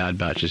 and now Bad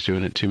Batch is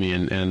doing it to me,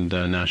 and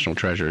National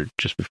Treasure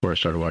just before I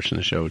started watching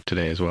the show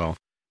today as well.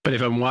 But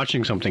if I'm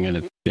watching something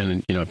and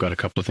I've got a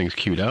couple of things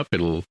queued up,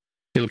 it'll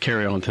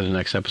carry on to the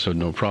next episode,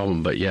 no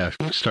problem. But yeah,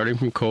 starting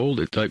from cold,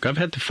 it's like I've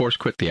had to force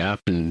quit the app,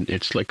 and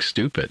it's like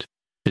stupid.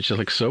 It's just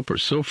like so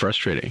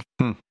frustrating.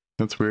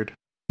 That's weird.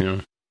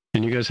 And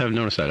you guys haven't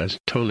noticed that. That's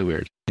totally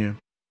weird. Yeah.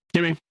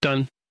 Anyway,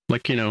 done.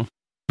 Like,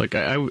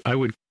 I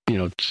would,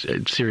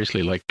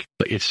 seriously, like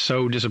it's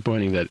so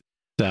disappointing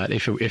that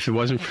if it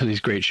wasn't for these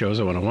great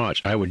shows I want to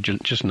watch, I would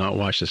just not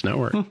watch this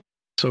network.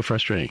 So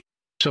frustrating.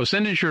 So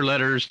send us your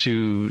letters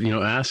to,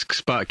 Ask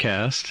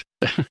Spotcast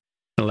and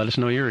let us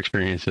know your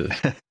experiences.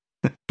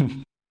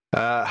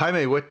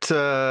 Jaime, what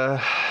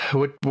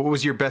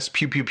was your best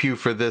pew pew pew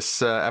for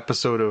this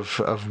episode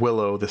of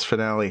Willow, this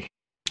finale?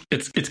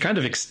 It's kind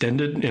of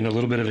extended in a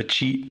little bit of a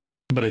cheat,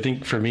 but I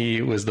think for me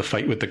it was the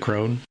fight with the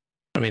crone.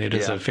 I mean, it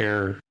is a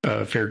fair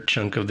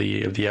chunk of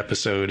the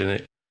episode, and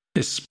it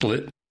is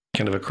split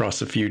kind of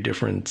across a few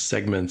different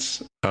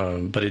segments.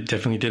 But it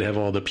definitely did have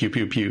all the pew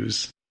pew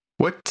pews.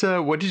 What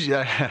did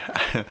you?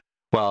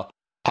 Well,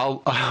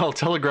 I'll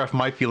telegraph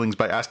my feelings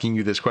by asking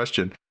you this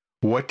question.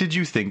 What did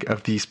you think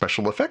of the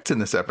special effects in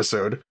this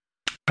episode?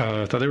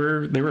 I thought they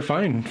were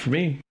fine for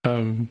me.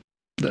 I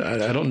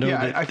don't know.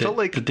 I felt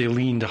like that they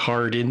leaned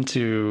hard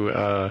into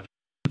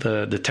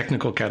the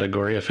technical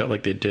category. I felt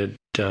like they did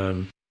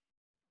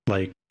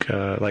like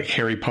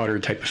Harry Potter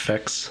type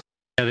effects.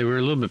 Yeah, they were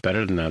a little bit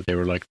better than that. They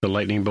were like the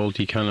lightning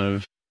bolty kind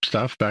of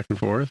stuff back and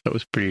forth. That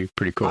was pretty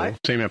cool.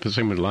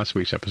 Same with last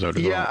week's episode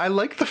as well. Yeah, I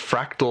like the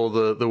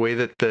fractal, the way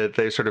that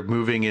they're sort of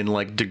moving in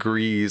like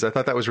degrees. I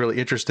thought that was really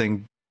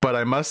interesting. But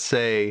I must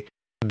say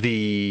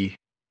the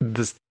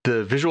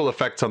visual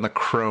effects on the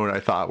crone I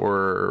thought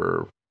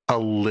were a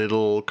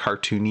little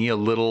cartoony, a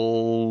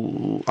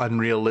little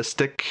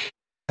unrealistic.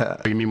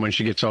 You mean when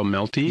she gets all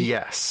melty?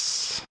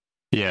 Yes.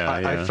 Yeah,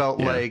 I felt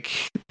like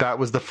that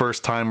was the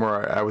first time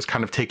where I was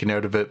kind of taken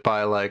out of it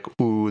by like,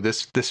 ooh,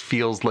 this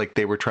feels like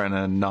they were trying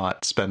to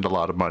not spend a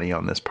lot of money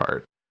on this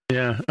part.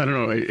 Yeah, I don't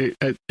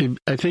know.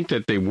 I think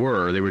that they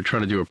were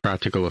trying to do a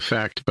practical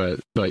effect,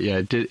 but yeah,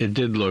 it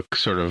did look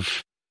sort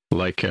of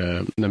like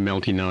the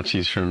melty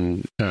Nazis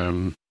from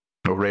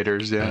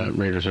Raiders,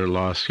 Raiders are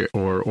Lost,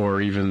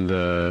 or even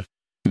the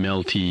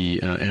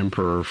melty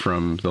Emperor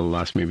from the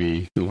last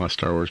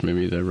Star Wars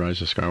movie, The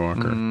Rise of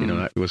Skywalker.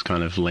 That was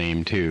kind of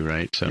lame too,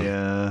 right? So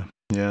yeah.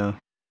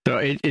 So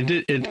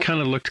it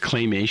kind of looked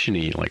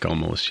claymation-y, like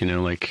almost,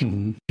 like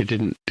it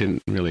didn't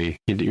really.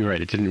 You're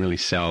right. It didn't really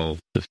sell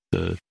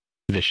the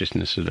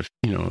viciousness of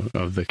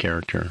of the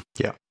character.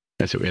 Yeah,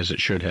 as it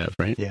should have,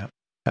 right? Yeah.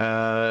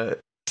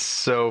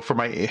 So for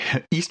my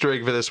Easter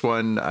egg for this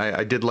one,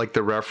 I did like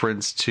the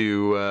reference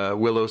to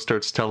Willow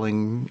starts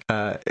telling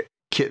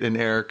Kit and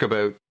Eric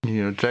about,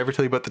 did I ever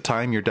tell you about the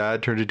time your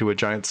dad turned into a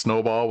giant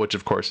snowball, which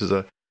of course is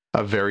a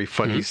very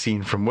funny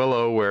scene from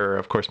Willow, where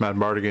of course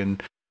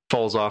Madmartigan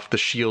falls off the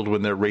shield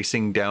when they're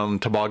racing down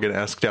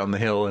toboggan-esque down the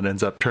hill and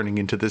ends up turning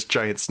into this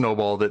giant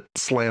snowball that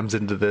slams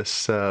into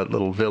this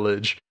little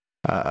village.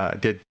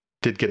 Did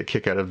get a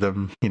kick out of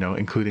them,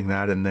 including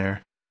that in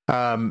there.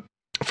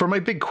 For my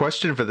big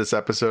question for this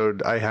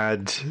episode, I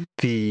had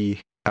the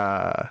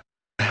one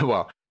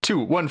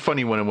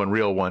funny one and one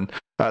real one.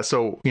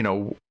 So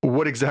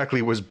what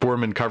exactly was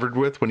Boorman covered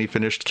with when he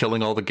finished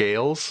killing all the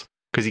Gales?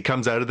 Because he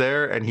comes out of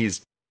there and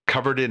he's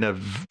covered in a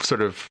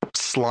sort of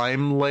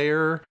slime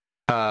layer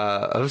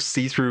of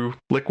see-through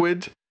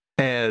liquid,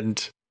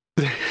 and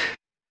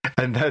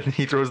then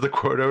he throws the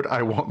quote out,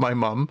 "I want my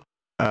mum."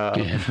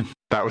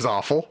 That was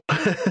awful.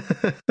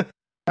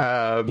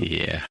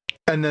 Yeah.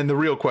 And then the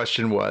real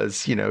question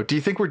was, do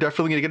you think we're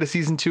definitely going to get a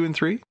season 2 and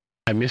 3?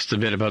 I missed a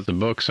bit about the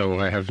book, so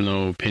I have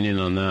no opinion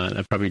on that.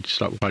 I probably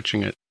stopped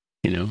watching it.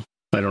 I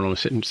don't know.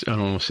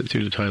 Sit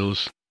through the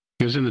titles.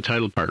 It was in the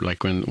title part,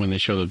 like when they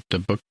show the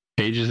book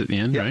pages at the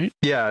end, right?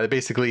 Yeah.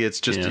 Basically,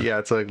 it's just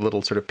it's like a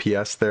little sort of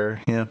PS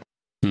there. Yeah.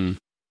 What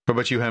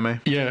about you, Jaime?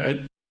 Yeah,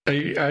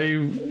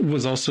 I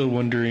was also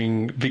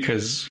wondering,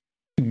 because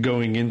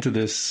going into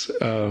this,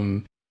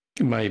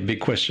 my big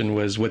question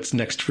was what's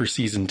next for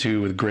season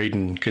 2 with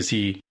Graydon, because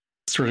he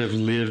sort of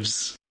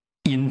lives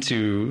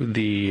into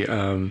the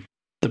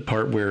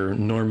part where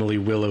normally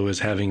Willow is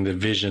having the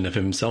vision of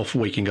himself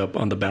waking up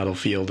on the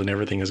battlefield and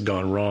everything has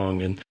gone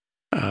wrong, and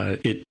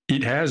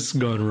it has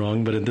gone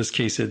wrong, but in this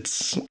case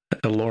it's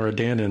Elora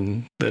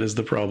Danan that is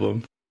the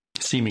problem,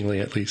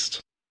 seemingly at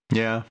least.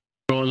 Yeah.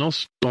 Well, and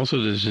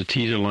also there's a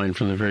teaser line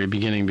from the very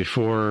beginning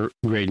before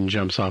Graydon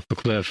jumps off the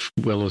cliff.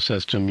 Willow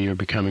says to him,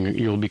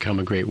 "You'll become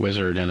a great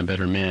wizard and a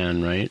better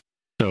man," right?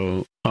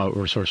 So,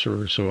 or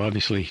sorcerer. So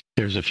obviously,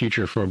 there's a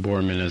future for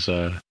Boorman as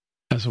a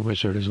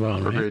wizard as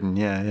well, right? Graydon,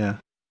 yeah.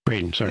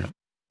 Graydon, sorry.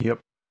 Yep.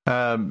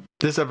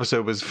 This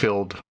episode was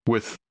filled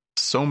with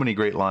so many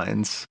great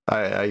lines.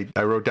 I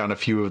wrote down a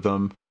few of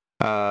them.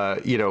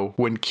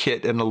 When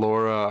Kit and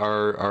Elora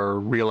are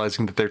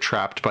realizing that they're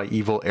trapped by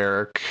evil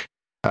Eric.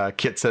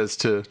 Kit says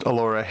to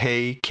Elora,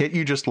 "Hey, can't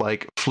you just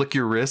flick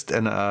your wrist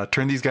and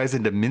turn these guys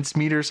into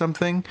mincemeat or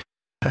something?"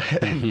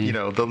 And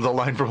the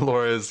line from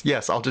Elora is,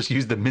 "Yes, I'll just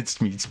use the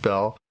mincemeat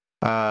spell."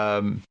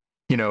 When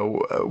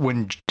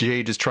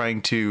Jade is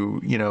trying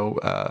to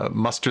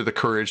muster the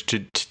courage to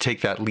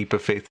take that leap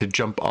of faith, to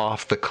jump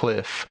off the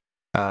cliff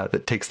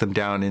that takes them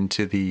down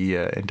into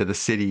the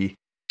city,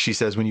 she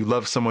says, "When you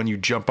love someone, you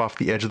jump off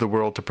the edge of the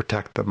world to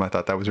protect them." I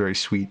thought that was very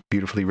sweet,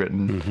 beautifully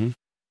written.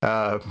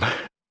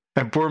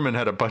 And Boorman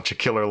had a bunch of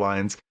killer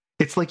lines.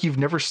 "It's like you've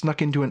never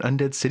snuck into an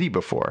undead city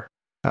before."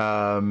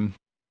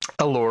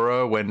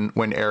 Elora,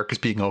 when Eric is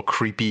being all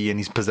creepy and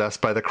he's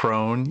possessed by the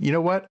crone, "You know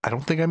what? I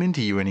don't think I'm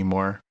into you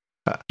anymore."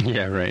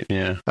 Yeah, right,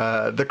 yeah.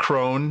 The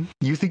crone,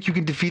 "You think you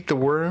can defeat the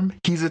worm?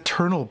 He's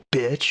eternal,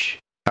 bitch."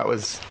 That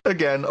was,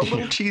 again, a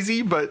little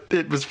cheesy, but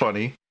it was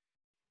funny.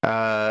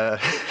 And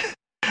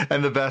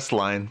the best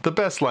line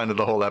of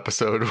the whole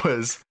episode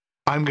was,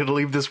 "I'm going to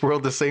leave this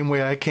world the same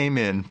way I came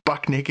in,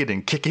 buck naked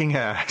and kicking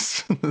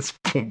ass." This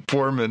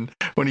Boorman,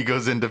 when he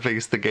goes in to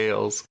face the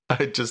Gales.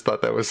 I just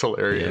thought that was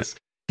hilarious.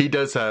 Yeah. He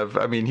does have,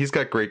 he's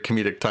got great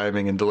comedic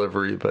timing and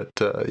delivery, but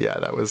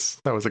that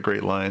was a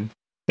great line.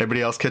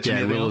 Everybody else catching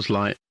anything?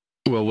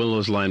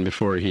 Willow's line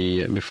before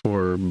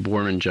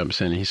Boorman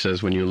jumps in, he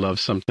says, "When you love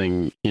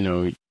something,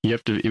 you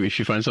have to, if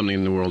you find something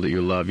in the world that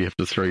you love, you have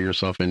to throw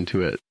yourself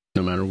into it,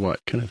 no matter what,"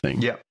 kind of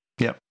thing. Yep.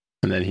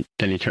 And then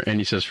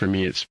he says, "For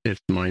me, it's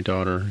my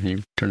daughter."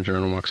 He turns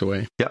around and walks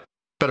away. Yep.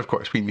 But of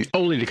course, we knew,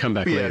 only to come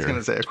back later. I was going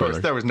to say, of course,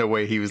 there was no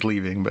way he was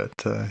leaving, but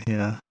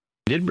yeah.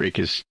 He did break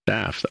his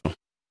staff, though.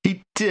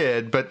 He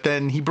did, but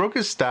then he broke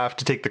his staff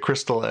to take the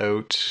crystal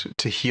out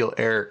to heal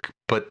Eric,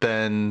 but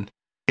then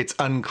it's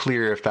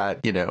unclear if that,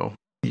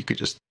 you could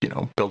just,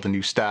 build a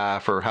new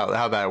staff or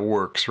how that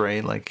works,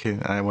 right? Like,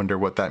 I wonder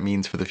what that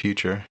means for the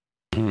future.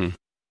 Mm.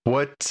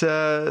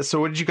 So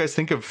what did you guys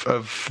think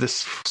of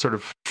this sort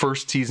of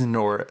first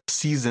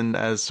season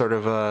as sort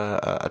of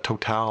a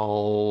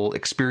total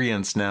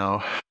experience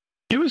now?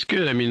 It was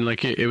good. I mean,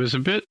 like it was a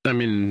bit, I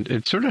mean,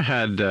 it sort of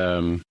had,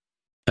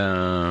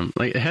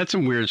 like it had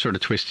some weird sort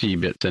of twisty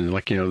bits, and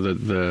like,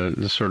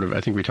 the sort of,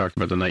 I think we talked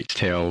about the Knight's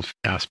Tale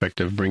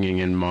aspect of bringing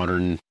in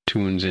modern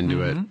tunes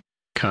into it.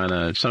 Kind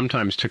of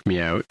sometimes took me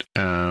out.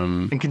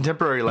 And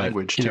contemporary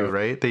language too,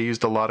 right? They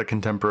used a lot of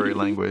contemporary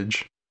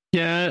language.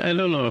 Yeah, I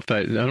don't know if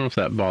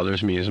that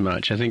bothers me as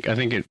much. I think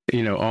it,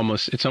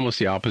 it's almost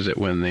the opposite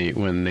when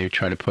they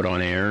try to put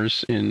on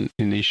airs in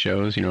these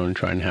shows, and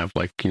try and have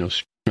like,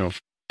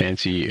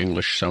 fancy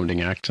English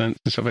sounding accents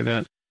and stuff like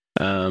that.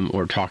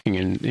 Or talking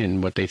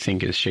in what they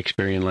think is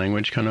Shakespearean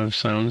language kind of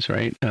sounds,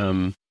 right?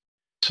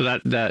 So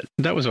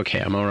that was okay.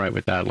 I'm all right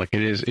with that. Like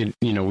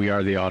we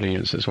are the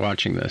audience that's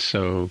watching this,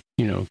 so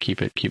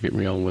keep it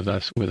real with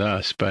us.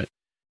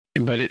 But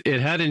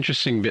it had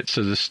interesting bits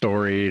of the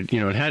story.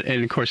 It had,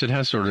 and of course, it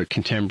has sort of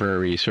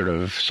contemporary sort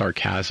of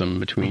sarcasm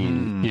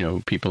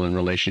between people in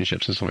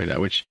relationships and stuff like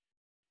that, which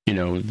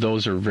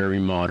those are very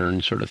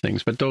modern sort of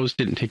things. But those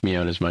didn't take me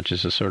out as much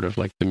as a sort of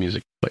like the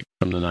music like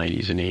from the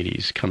 90s and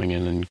 80s coming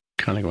in and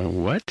kind of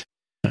going, what?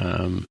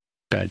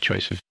 Bad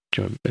choice of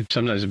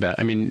sometimes bad.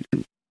 I mean,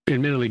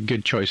 admittedly,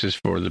 good choices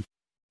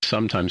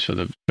sometimes for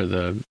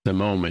the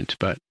moment,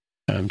 but.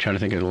 I'm trying to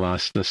think of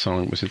the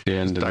song was at the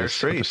end of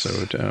this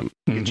episode.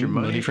 Get your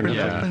money for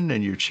nothing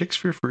and your chicks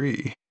for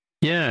free.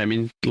 Yeah, I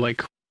mean,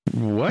 like,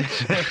 what?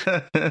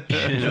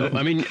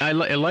 I mean, I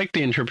like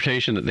the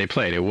interpretation that they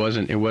played. It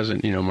wasn't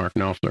Mark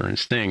Knopfler and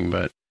Sting,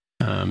 but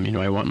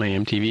I Want My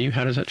MTV.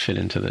 How does that fit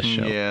into this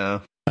show? Yeah.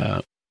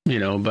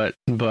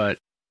 But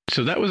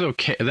so that was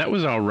okay. That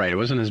was all right. It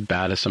wasn't as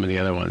bad as some of the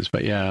other ones,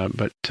 but yeah,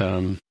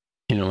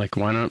 like,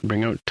 why not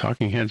bring out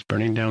Talking Heads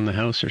burning down the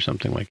house or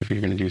something, like, if you're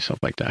going to do stuff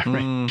like that,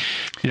 right?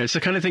 It's the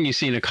kind of thing you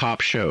see in a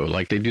cop show.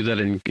 Like, they do that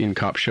in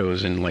cop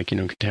shows and, like,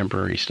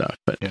 contemporary stuff.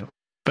 But yeah.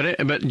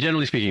 But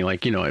generally speaking,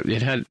 like,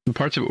 it had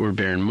parts of it were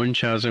Baron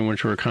Munchausen,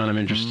 which were kind of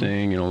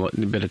interesting. A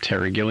bit of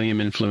Terry Gilliam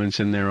influence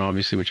in there,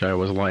 obviously, which I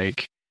always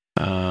like.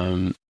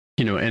 And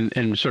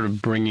sort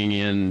of bringing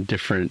in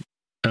different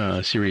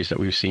series that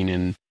we've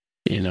seen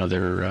in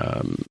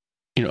other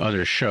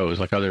other shows,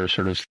 like other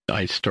sort of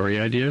story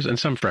ideas, and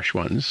some fresh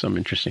ones, some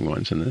interesting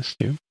ones in this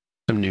too,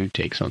 some new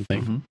takes on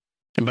things,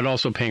 but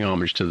also paying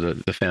homage to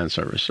the fan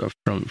service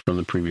from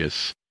the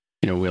previous,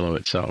 Willow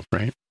itself,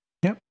 right?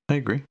 Yep, I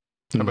agree.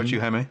 How about you,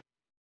 Jaime?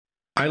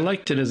 I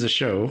liked it as a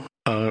show.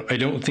 I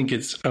don't think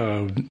it's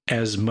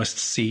as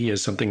must-see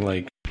as something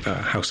like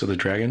House of the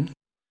Dragon,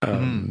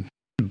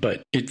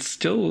 but it's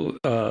still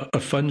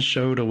a fun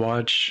show to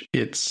watch.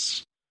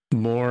 It's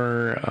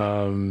more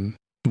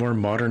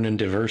modern and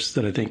diverse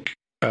than I think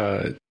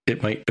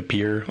it might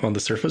appear on the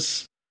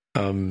surface.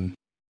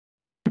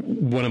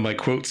 One of my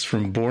quotes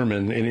from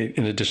Borman,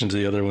 in addition to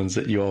the other ones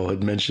that you all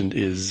had mentioned,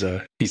 is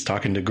he's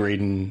talking to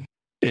Graydon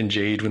and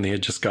Jade when they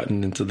had just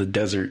gotten into the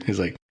desert. He's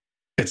like,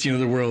 "It's the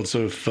end of the world,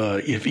 so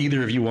if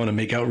either of you want to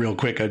make out real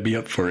quick, I'd be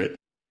up for it."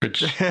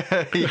 Which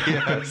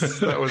yes,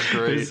 that was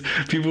great.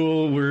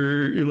 People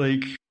were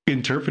like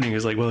interpreting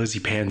as like, well, is he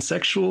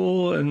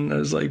pansexual? And I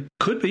was like,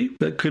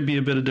 that could be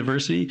a bit of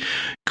diversity.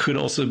 Could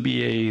also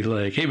be a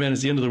like, hey man,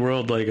 it's the end of the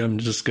world, like I'm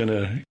just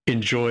gonna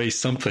enjoy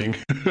something.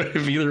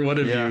 If either one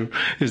of you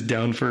is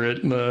down for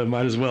it,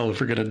 might as well, if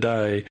we're gonna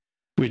die.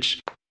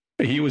 Which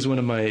he was one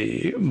of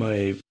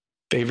my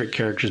favorite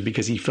characters,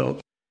 because he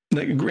felt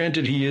like,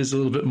 granted, he is a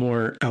little bit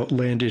more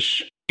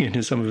outlandish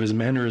in some of his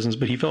mannerisms,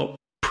 but he felt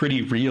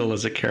pretty real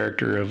as a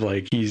character, of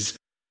like, he's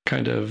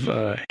kind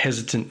of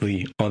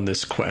hesitantly on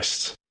this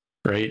quest.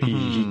 Right?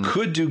 He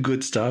could do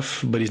good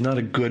stuff, but he's not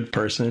a good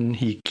person.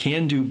 He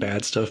can do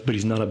bad stuff, but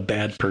he's not a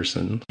bad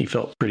person. He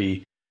felt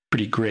pretty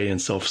gray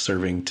and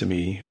self-serving to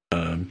me,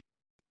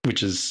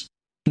 which is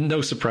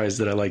no surprise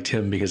that I liked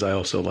him, because I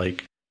also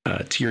like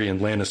Tyrion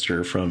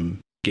Lannister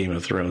from Game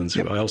of Thrones,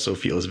 who I also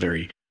feel is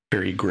very,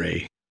 very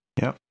gray.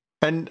 Yeah.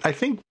 And I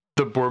think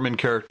the Borman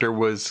character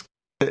was,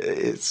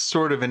 it's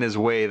sort of in his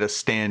way, the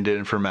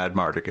stand-in for Mad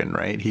Mardigan,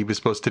 right? He was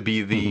supposed to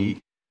be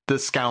the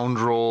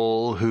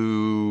scoundrel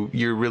who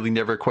you're really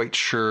never quite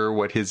sure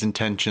what his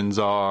intentions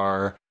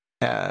are,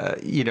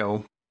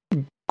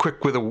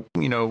 quick with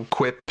a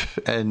quip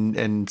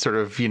and sort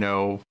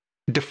of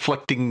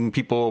deflecting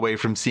people away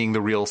from seeing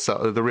the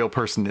real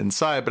person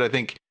inside. But I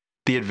think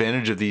the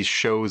advantage of these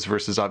shows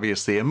versus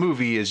obviously a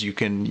movie is you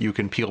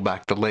can peel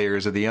back the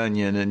layers of the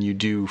onion, and you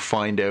do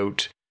find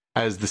out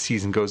as the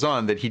season goes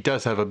on that he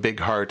does have a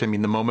big heart. I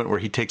mean, the moment where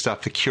he takes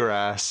off the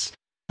cuirass,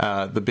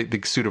 the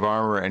big suit of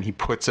armor, and he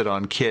puts it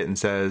on Kit and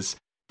says,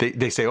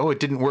 they say, "Oh, it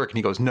didn't work." And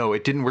he goes, "No,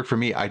 it didn't work for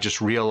me. I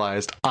just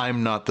realized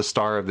I'm not the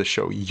star of the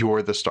show.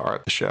 You're the star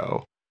of the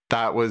show."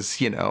 That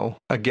was,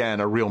 again,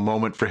 a real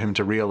moment for him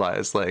to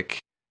realize, like,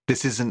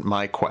 this isn't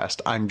my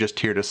quest. I'm just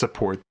here to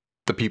support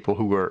the people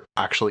who are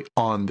actually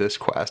on this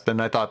quest.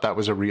 And I thought that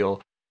was a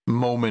real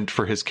moment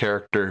for his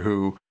character,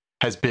 who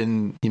has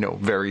been,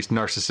 very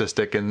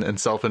narcissistic and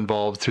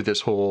self-involved through this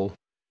whole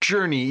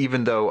journey,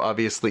 even though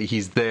obviously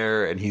he's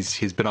there and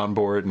he's been on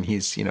board and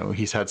he's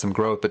had some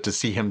growth. But to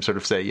see him sort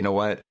of say, you know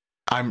what,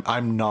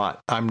 I'm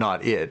not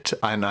it,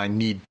 and I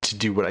need to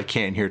do what I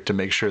can here to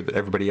make sure that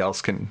everybody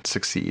else can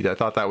succeed. I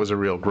thought that was a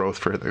real growth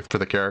for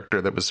the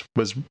character that was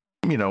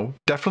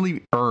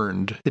definitely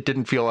earned. It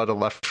didn't feel out of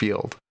left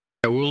field.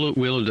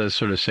 Willow does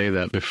sort of say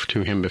that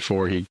to him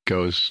before he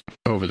goes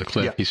over the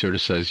cliff. Yeah. He sort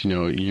of says,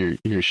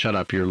 you're shut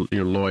up, you're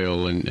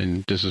loyal,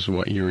 and this is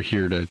what you're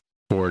here to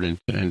support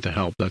and to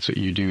help. That's what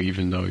you do,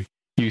 even though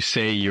you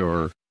say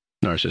you're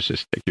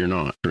narcissistic. You're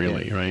not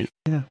really, right?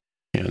 Yeah.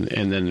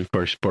 And then, of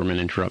course, Boorman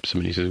interrupts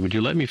him and he says, would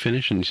you let me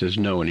finish? And he says,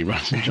 no, and he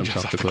runs and jumps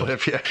off the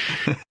cliff. Yeah.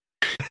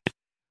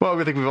 Well,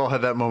 I think we've all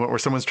had that moment where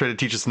someone's trying to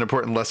teach us an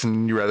important lesson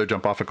and you'd rather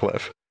jump off a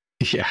cliff.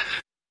 Yeah.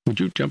 Would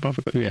you jump off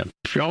a cliff? Yeah.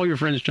 If all your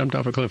friends jumped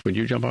off a cliff, would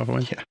you jump off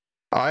one? Yeah.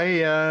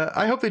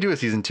 I hope they do a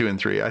season 2 and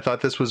 3. I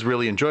thought this was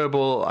really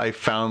enjoyable. I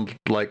found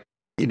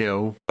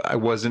I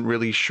wasn't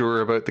really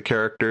sure about the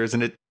characters,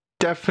 and it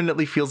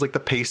definitely feels like the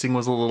pacing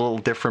was a little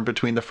different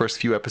between the first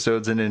few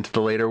episodes and into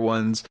the later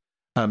ones.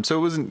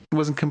 So it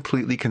wasn't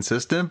completely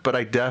consistent, but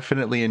I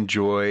definitely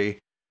enjoy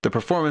the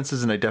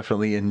performances, and I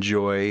definitely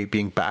enjoy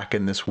being back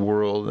in this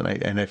world.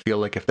 And I feel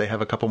like if they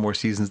have a couple more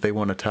seasons they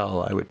want to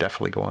tell, I would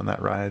definitely go on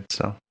that ride.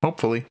 So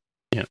hopefully.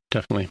 Yeah,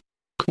 definitely.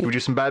 Cool. We do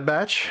some Bad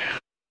Batch?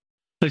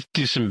 Let's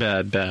do some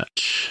Bad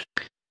Batch.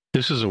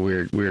 This is a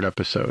weird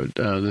episode.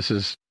 This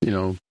is,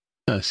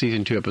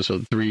 season 2,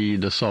 episode 3,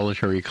 The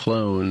Solitary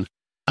Clone.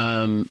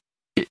 Were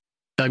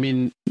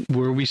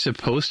we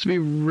supposed to be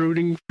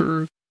rooting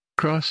for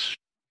Crosshair?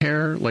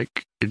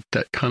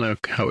 That kind of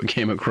how it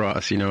came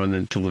across, and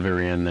then till the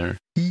very end there,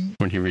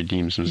 when he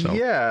redeems himself.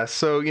 Yeah,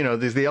 so,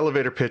 the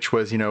elevator pitch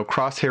was,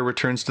 Crosshair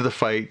returns to the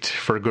fight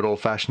for a good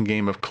old-fashioned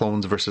game of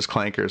clones versus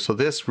clankers. So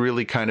this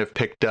really kind of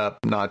picked up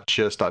not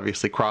just,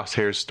 obviously,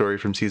 Crosshair's story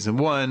from season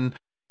 1.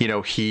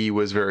 He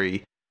was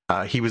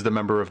he was the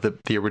member of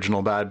the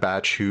original Bad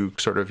Batch who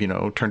sort of,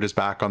 turned his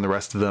back on the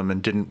rest of them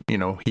and didn't,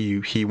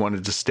 he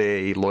wanted to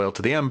stay loyal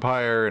to the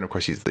Empire. And, of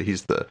course, he's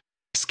the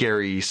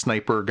scary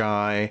sniper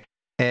guy.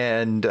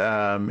 And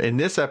in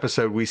this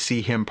episode, we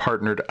see him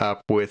partnered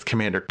up with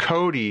Commander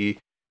Cody,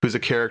 who's a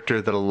character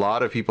that a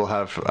lot of people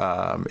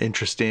have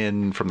interest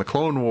in from the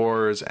Clone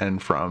Wars and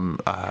from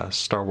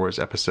Star Wars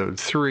Episode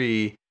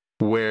 3,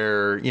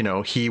 where,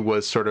 he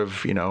was sort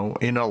of, in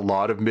a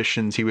lot of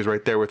missions. He was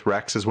right there with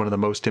Rex as one of the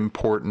most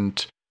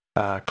important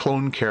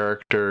clone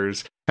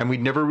characters. And we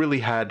never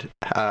really had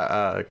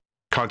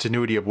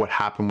continuity of what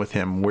happened with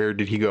him. Where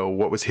did he go?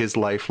 What was his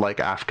life like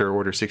after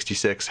Order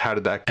 66? How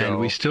did that go? And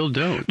we still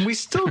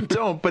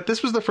don't. But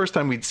this was the first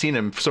time we'd seen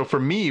him. So for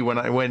me,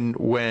 when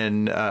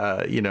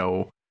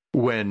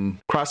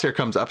Crosshair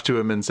comes up to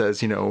him and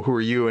says, who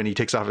are you? And he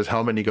takes off his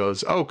helmet and he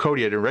goes, oh,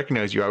 Cody, I didn't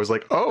recognize you. I was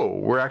like, oh,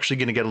 we're actually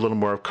going to get a little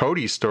more of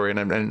Cody's story.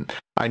 And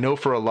I know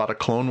for a lot of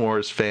Clone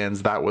Wars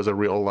fans, that was a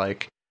real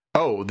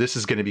oh, this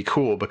is going to be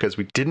cool, because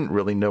we didn't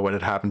really know what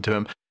had happened to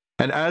him.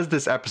 And as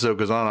this episode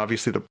goes on,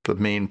 obviously the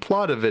main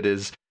plot of it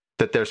is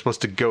that they're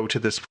supposed to go to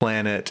this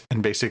planet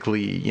and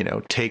basically,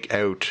 take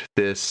out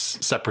this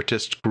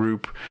separatist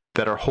group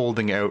that are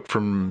holding out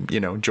from,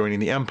 joining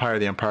the Empire.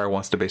 The Empire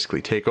wants to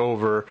basically take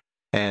over,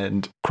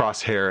 and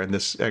Crosshair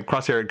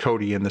and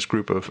Cody and this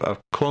group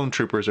of clone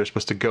troopers are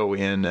supposed to go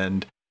in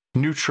and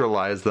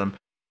neutralize them.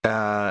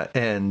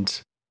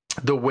 And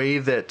the way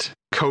that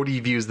Cody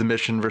views the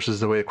mission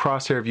versus the way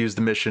Crosshair views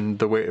the mission,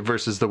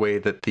 versus the way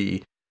that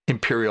the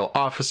Imperial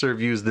officer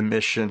views the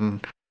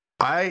mission.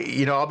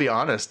 I'll be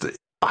honest,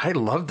 I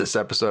loved this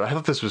episode. I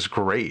thought this was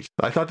great.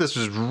 I thought this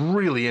was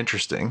really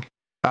interesting.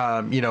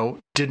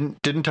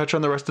 Didn't touch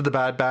on the rest of the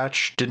Bad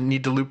Batch. Didn't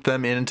need to loop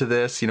them into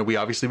this. We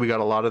got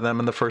a lot of them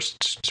in the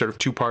first sort of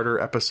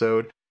 2-parter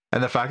episode.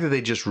 And the fact that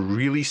they just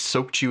really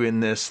soaked you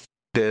in this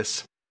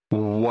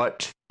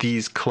what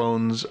these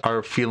clones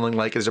are feeling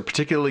like is a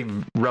particularly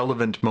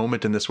relevant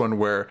moment in this one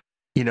where,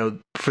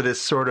 for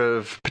this sort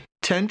of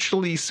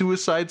potentially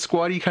Suicide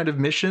Squad-y kind of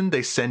mission,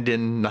 they send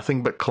in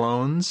nothing but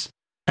clones.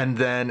 And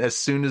then as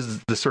soon as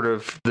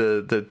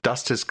the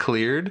dust has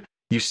cleared,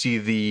 you see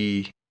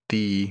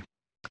the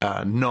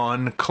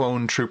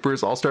non-clone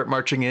troopers all start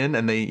marching in,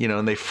 and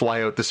they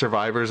fly out the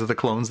survivors of the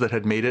clones that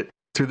had made it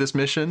through this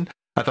mission.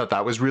 I thought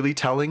that was really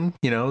telling,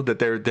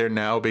 that they're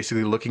now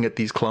basically looking at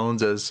these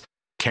clones as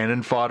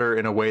cannon fodder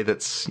in a way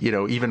that's,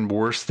 even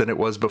worse than it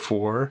was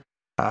before.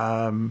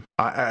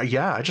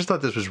 I just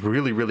thought this was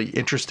really, really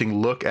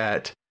interesting look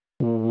at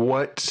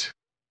what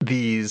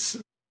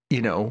these,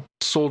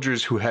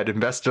 soldiers who had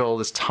invested all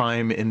this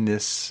time in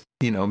this,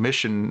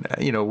 mission,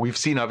 we've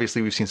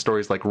seen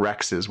stories like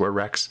Rex's, where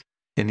Rex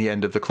in the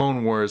end of the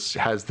Clone Wars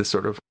has this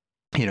sort of,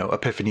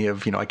 epiphany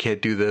of, I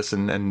can't do this.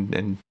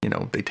 And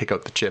they take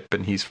out the chip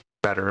and he's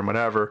better and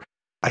whatever.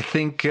 I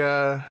think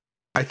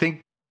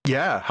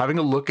Yeah, having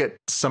a look at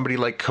somebody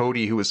like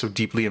Cody, who was so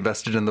deeply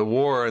invested in the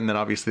war, and then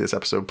obviously this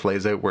episode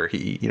plays out where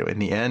he, in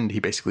the end, he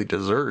basically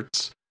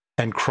deserts.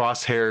 And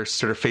Crosshair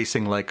sort of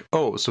facing like,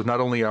 oh, so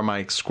not only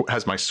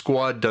has my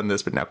squad done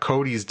this, but now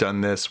Cody's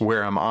done this.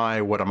 Where am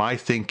I? What am I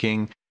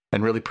thinking?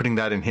 And really putting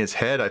that in his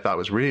head, I thought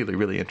was really,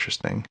 really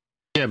interesting.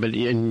 Yeah, but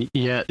and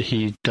yet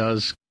he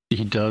does,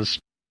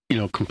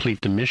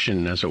 complete the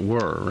mission, as it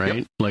were, right?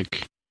 Yep.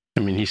 Like, I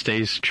mean, he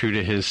stays true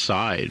to his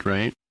side,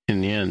 right?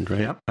 In the end,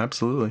 right? Yeah,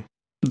 absolutely.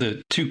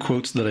 The two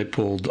quotes that I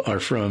pulled are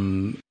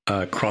from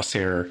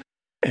Crosshair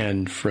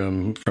and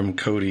from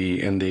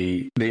Cody, and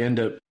they end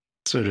up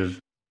sort of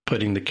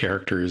putting the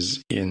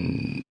characters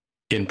in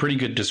pretty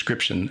good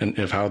description and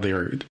of how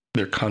they're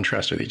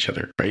contrast with each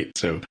other, right?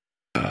 So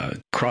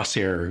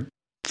Crosshair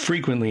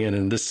frequently, and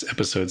in this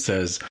episode,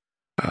 says,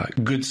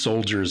 "Good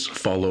soldiers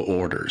follow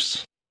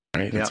orders,"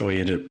 right? That's how he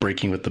ended up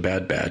breaking with the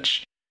Bad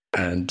Batch.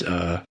 And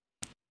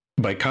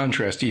by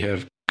contrast, you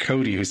have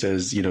Cody, who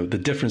says, the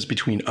difference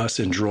between us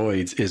and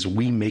droids is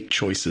we make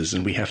choices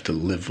and we have to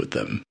live with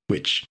them,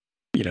 which,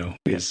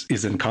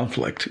 is in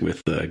conflict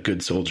with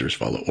good soldiers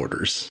follow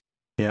orders.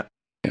 Yeah.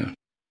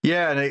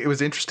 Yeah, and it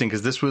was interesting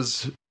because this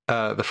was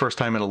the first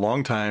time in a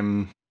long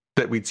time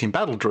that we'd seen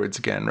battle droids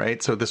again,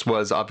 right? So this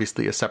was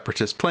obviously a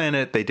separatist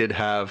planet. They did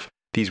have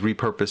these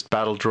repurposed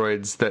battle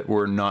droids that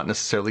were not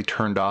necessarily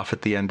turned off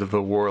at the end of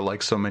the war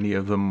like so many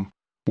of them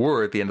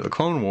were at the end of the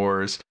Clone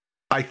Wars.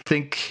 I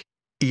think,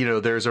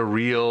 there's a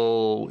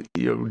real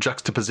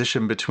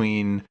juxtaposition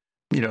between,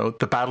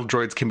 the battle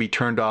droids can be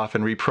turned off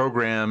and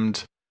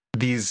reprogrammed.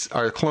 These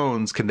are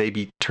clones. Can they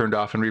be turned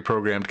off and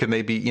reprogrammed? Can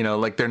they be,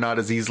 they're not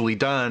as easily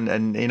done?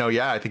 And,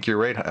 I think you're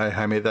right,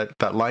 Jaime,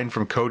 that line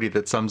from Cody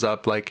that sums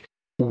up, like,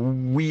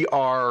 we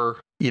are,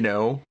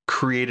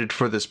 created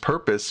for this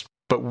purpose,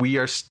 but we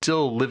are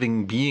still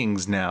living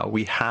beings now.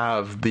 We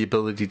have the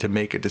ability to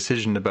make a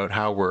decision about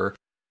how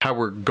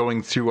we're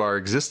going through our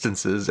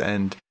existences.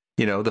 And,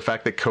 the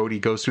fact that Cody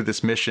goes through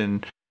this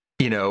mission,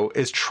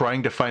 is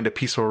trying to find a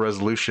peaceful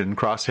resolution.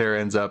 Crosshair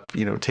ends up,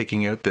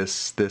 taking out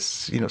this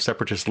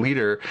separatist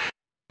leader,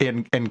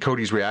 and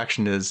Cody's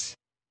reaction is,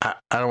 I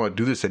don't want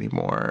to do this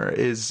anymore,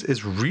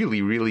 is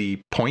really,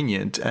 really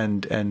poignant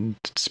and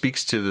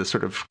speaks to the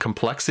sort of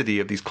complexity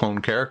of these clone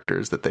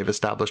characters that they've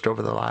established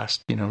over the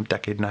last,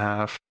 decade and a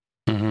half.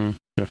 Mm-hmm,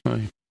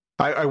 definitely.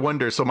 I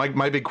wonder. So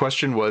my big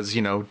question was, do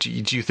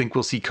you think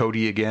we'll see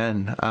Cody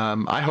again?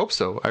 I hope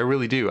so. I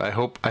really do. I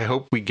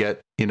hope we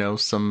get,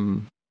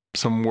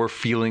 some more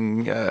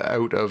feeling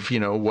out of,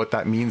 what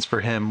that means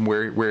for him,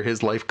 where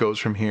his life goes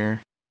from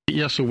here.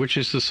 Yeah. So which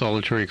is the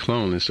solitary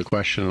clone is the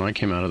question that I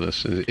came out of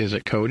this. Is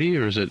it Cody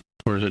or is it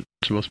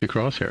supposed to be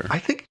Crosshair? I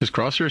think because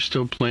Crosshair is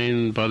still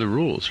playing by the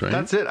rules, right?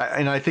 That's it.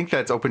 And I think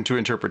that's open to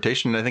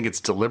interpretation. I think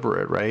it's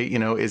deliberate, right?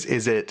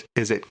 Is it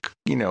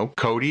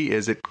Cody?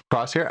 Is it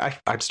Crosshair?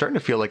 I'm starting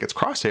to feel like it's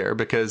Crosshair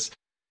because,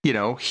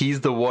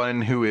 he's the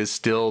one who is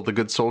still the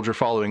good soldier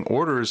following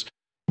orders,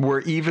 where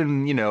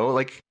even,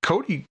 like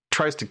Cody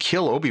tries to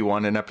kill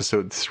Obi-Wan in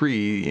episode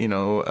 3,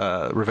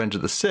 Revenge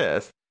of the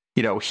Sith.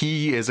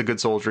 He is a good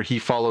soldier. He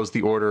follows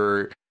the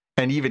order.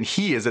 And even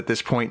he is at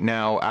this point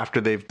now, after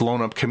they've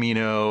blown up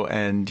Kamino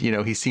and,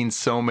 he's seen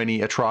so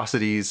many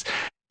atrocities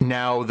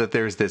now that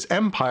there's this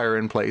empire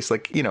in place.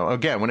 Like,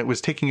 again, when it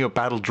was taking out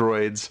battle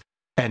droids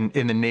and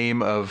in the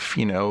name of,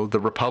 the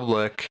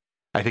Republic,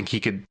 I think he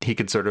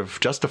could sort of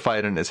justify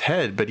it in his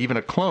head. But even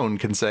a clone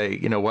can say,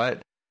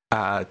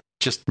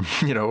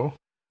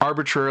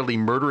 arbitrarily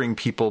murdering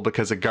people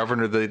because a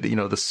governor,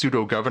 the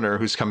pseudo governor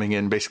who's coming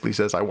in basically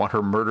says, I want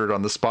her murdered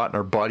on the spot and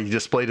her body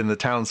displayed in the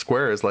town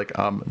square is like,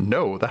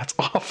 no, that's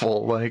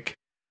awful. Like,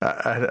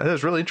 that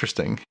was really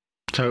interesting.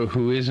 So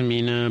who is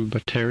Mina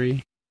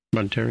Bonteri?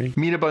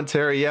 Mina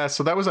Bonteri, yeah.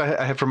 So that was,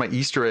 I had for my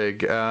Easter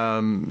egg.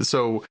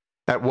 So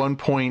at one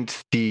point,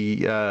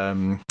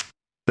 the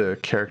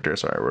character,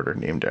 sorry, I wrote her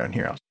name down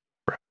here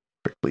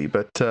quickly,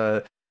 but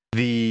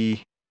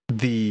the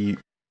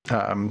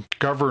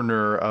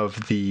governor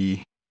of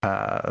the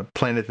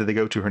planet that they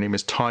go to, her name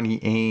is Tawny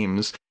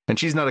Ames, and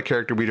she's not a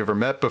character we'd ever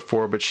met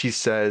before, but she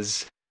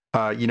says,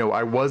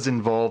 I was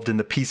involved in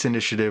the peace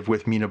initiative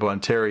with Mina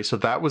Bonteri. So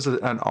that was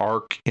an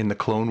arc in the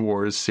Clone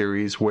Wars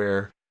series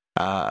where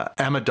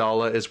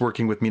Amidala is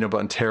working with Mina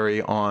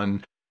Bonteri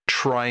on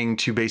trying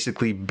to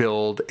basically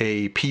build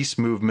a peace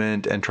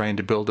movement and trying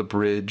to build a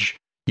bridge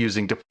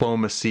using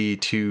diplomacy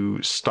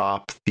to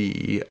stop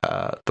the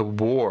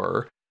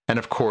war. And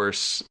of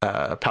course,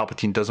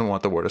 Palpatine doesn't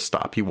want the war to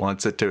stop. He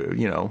wants it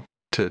to,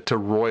 to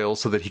roil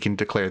so that he can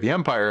declare the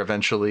Empire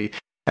eventually.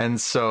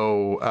 And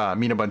so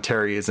Mina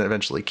Bonteri is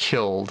eventually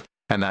killed,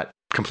 and that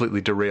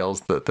completely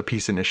derails the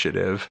peace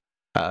initiative.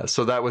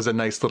 So that was a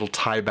nice little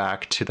tie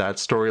back to that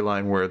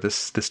storyline where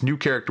this new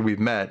character we've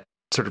met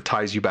sort of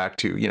ties you back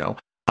to,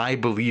 I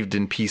believed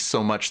in peace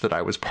so much that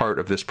I was part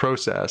of this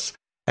process.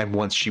 And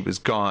once she was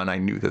gone, I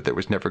knew that there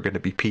was never going to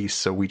be peace.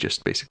 So we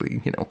just basically,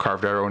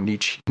 carved our own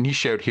niche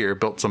out here,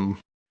 rebuilt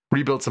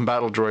some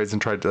battle droids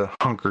and tried to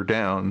hunker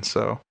down.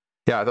 So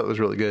yeah, I thought it was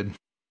really good.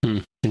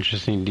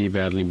 Interesting. Dee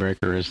Bradley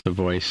Baker is the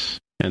voice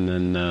And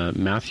then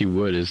Matthew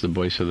Wood is the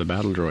voice of the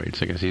battle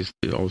droids. I guess he's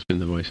always been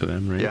the voice of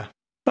them, right? Yeah.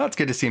 Well, it's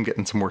good to see him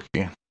getting some work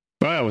again.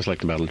 Well, I always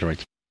liked the battle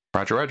droids.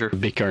 Roger. The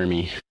big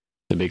army.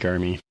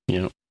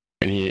 You know.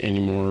 Any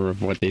more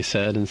of what they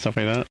said and stuff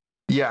like that?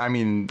 Yeah, I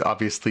mean,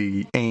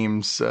 obviously,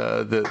 Ames,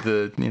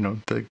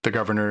 the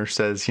governor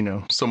says,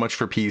 so much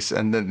for peace,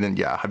 and then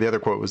the other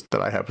quote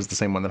that I have was the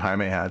same one that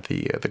Jaime had.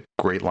 The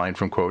great line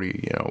from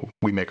Cody,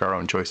 we make our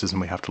own choices and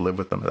we have to live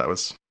with them. That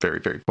was very,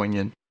 very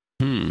poignant.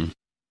 Cool.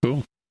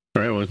 All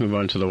right, well, let's move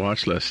on to the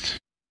watch list.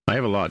 I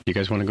have a lot. You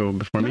guys want to go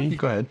before me?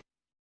 Go ahead.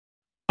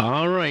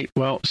 All right.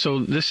 Well, so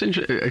these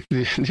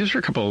are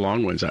a couple of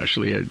long ones,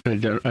 actually. I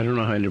don't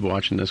know how I ended up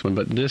watching this one,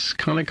 but this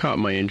kind of caught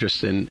my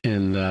interest in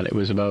that it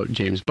was about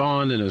James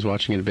Bond, and I was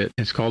watching it a bit.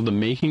 It's called The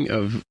Making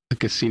of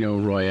Casino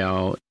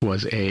Royale.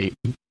 Was a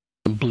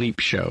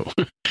bleep show.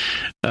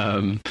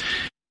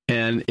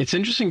 And it's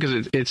interesting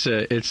because it's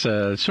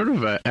a sort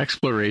of an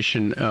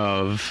exploration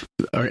of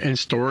and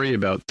story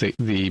about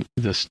the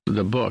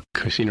book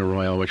Casino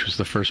Royale, which was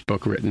the first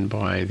book written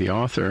by the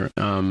author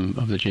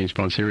of the James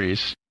Bond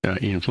series,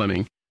 Ian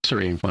Fleming,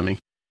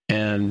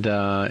 and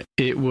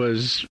it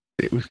was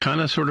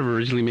kind of sort of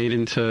originally made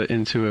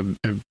into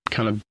a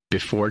kind of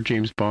before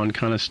James Bond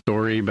kind of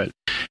story,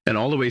 and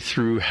all the way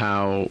through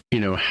how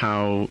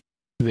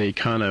they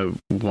kind of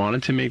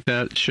wanted to make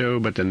that show,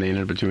 but then they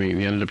ended up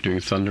doing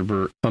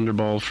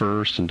Thunderball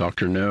first and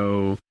Dr.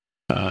 No,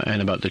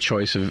 and about the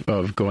choice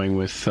of going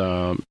with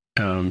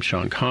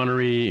Sean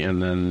Connery,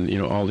 and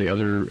then all the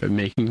other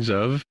makings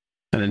of,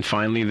 and then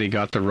finally they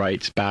got the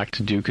rights back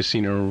to do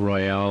Casino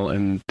Royale,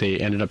 and they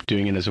ended up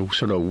doing it as a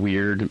sort of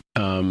weird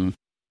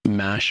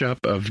mashup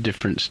of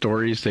different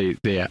stories.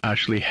 They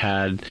actually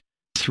had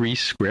 3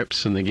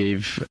 scripts, and they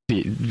gave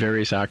the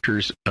various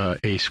actors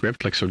a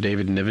script. Like, so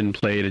David Niven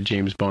played a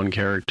James Bond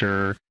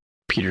character.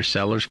 Peter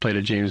Sellers played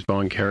a James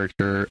Bond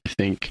character. I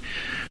think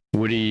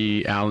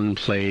Woody Allen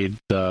played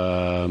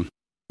the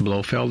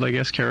Blofeld, I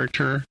guess,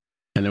 character.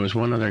 And there was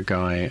one other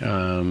guy.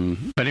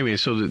 But anyway,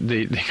 so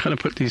they kind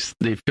of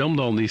they filmed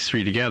all these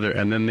 3 together,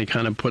 and then they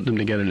kind of put them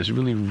together in this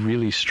really,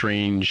 really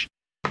strange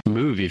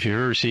movie. If you've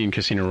ever seen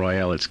Casino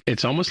Royale,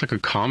 it's almost like a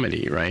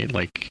comedy, right?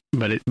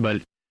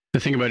 But the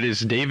thing about it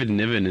is David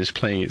Niven is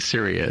playing it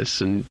serious,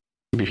 and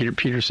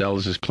Peter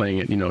Sellers is playing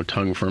it,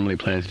 tongue firmly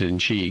planted in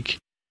cheek.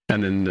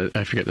 And then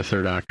I forget the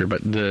third actor,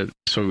 but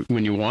so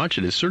when you watch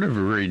it, it's sort of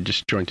a very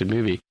disjointed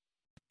movie.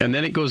 And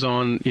then it goes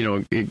on,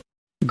 it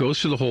goes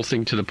through the whole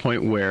thing to the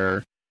point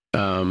where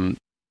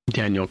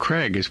Daniel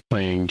Craig is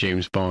playing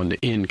James Bond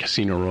in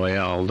Casino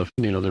Royale, the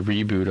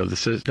reboot of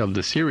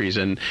the series,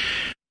 and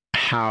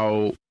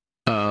how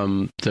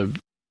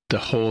the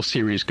whole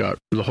series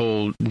the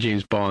whole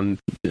James Bond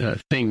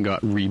thing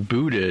got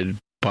rebooted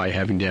by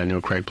having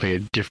Daniel Craig play a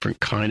different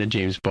kind of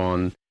James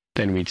Bond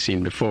than we'd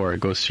seen before.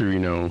 It goes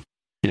through,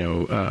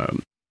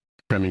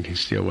 Remington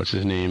Steele, what's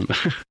his name?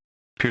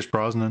 Pierce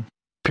Brosnan,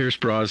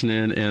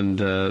 and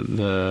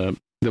the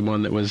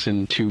one that was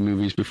in 2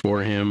 movies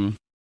before him.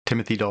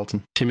 Timothy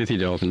Dalton,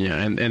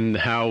 yeah, and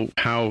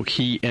how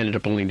he ended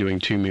up only doing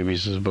 2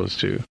 movies as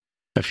opposed to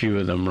a few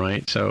of them,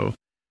 right? So.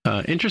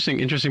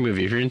 Interesting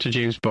movie. If you're into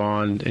James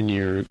Bond and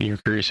you're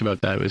curious about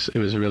that, it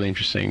was a really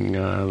interesting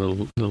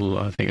little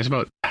thing. It's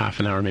about half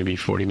an hour, maybe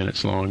 40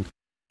 minutes long.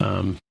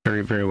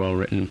 Very, very well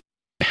written.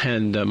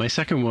 And my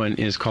second one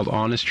is called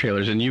Honest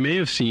Trailers, and you may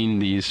have seen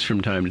these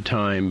from time to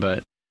time,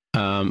 but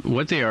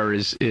what they are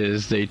is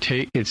they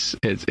take it's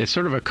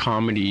sort of a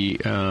comedy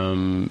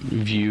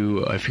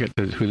view. I forget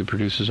who the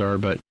producers are,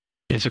 but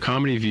it's a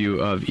comedy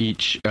view of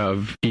each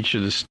of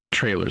the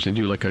trailers. They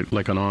do like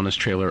an honest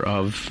trailer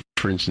of,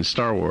 for instance,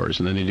 Star Wars,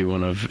 and then they do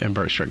one of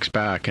Empire Strikes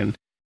Back.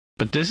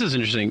 But this is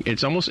interesting.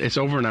 It's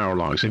over an hour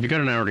long. So if you've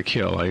got an hour to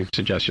kill, I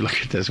suggest you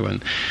look at this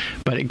one.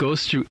 But it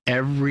goes through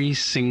every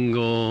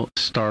single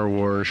Star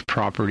Wars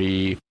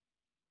property,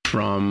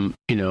 from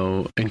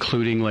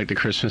including like the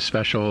Christmas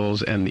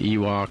specials and the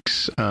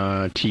Ewoks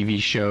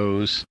TV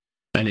shows,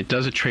 and it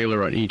does a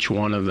trailer on each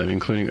one of them,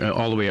 including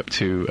all the way up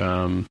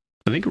to.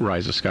 I think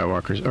Rise of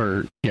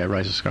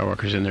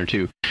Skywalker's in there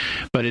too.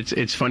 But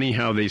it's funny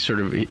how they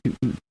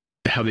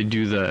how they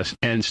do the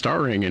end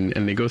starring,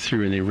 and they go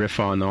through and they riff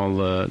on all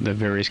the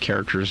various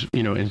characters,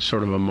 in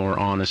sort of a more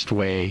honest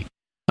way,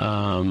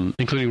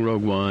 including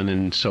Rogue One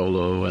and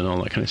Solo and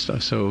all that kind of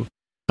stuff. So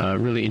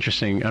really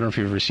interesting. I don't know if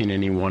you've ever seen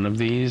any one of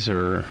these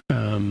or.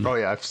 Oh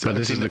yeah, I've seen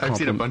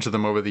a bunch of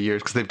them over the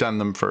years because they've done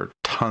them for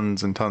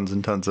tons and tons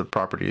and tons of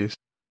properties.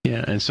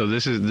 Yeah, and so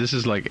this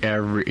is like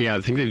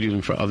I think they do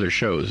them for other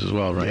shows as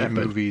well, right? Yeah,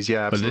 movies,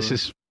 yeah, absolutely.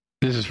 But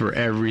this is for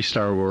every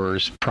Star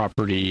Wars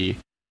property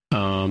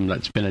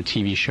that's been a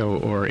TV show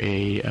or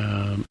a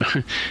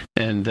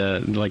and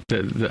like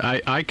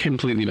I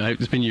completely.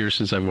 It's been years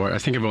since I've watched. I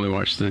think I've only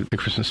watched the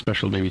Christmas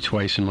special maybe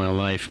twice in my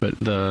life, but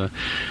the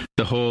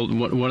whole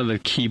one of the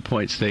key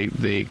points they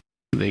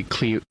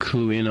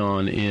clue in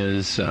on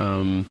is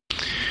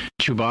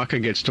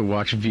Chewbacca gets to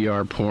watch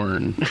VR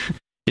porn.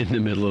 In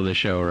the middle of the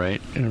show,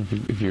 right? I don't know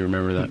if you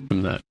remember that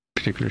from that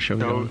particular show.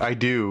 No, I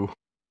do.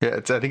 Yeah,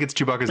 I think it's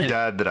Chewbacca's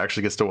dad that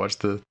actually gets to watch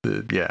the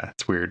yeah,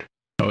 it's weird.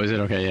 Oh, is it?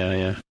 Okay,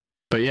 yeah.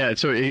 But yeah,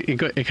 so it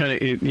kind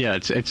of yeah,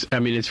 I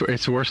mean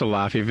it's worth a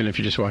laugh even if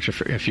you just watch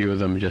a few of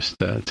them just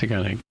to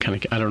kind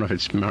of I don't know if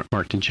it's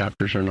marked in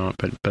chapters or not,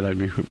 but that'd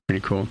be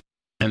pretty cool.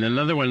 And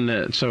another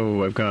one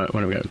so I've got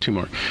two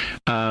more.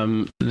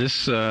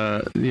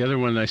 The other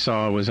one I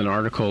saw was an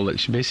article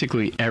that's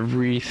basically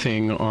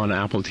everything on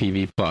Apple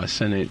TV Plus,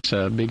 and it's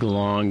a big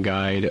long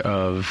guide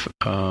of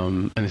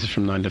and this is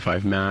from 9 to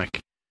 5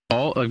 Mac.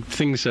 All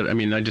things that, I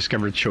mean, I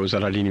discovered shows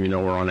that I didn't even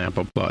know were on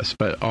Apple Plus,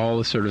 but all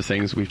the sort of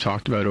things we've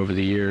talked about over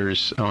the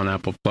years on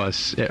Apple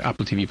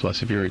TV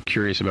Plus, if you're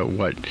curious about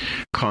what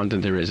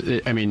content there is.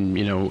 I mean,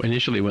 you know,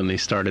 initially when they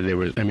started,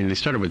 they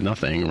started with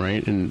nothing,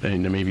 right? And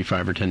maybe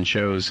 5 or 10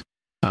 shows.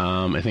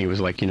 I think it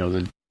was like, you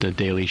know, the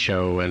Daily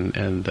Show and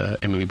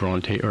Emily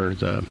Bronte,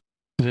 is it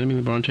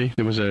Emily Bronte?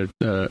 There was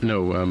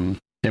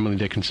Emily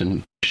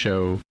Dickinson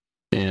show.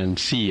 And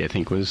C, I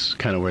think, was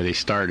kind of where they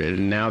started.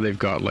 And now they've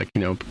got, like,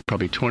 you know,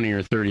 probably 20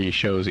 or 30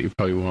 shows that you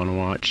probably want to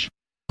watch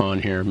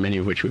on here, many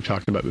of which we've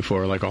talked about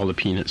before, like all the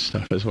Peanuts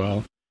stuff as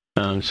well.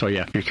 So,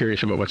 yeah, if you're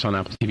curious about what's on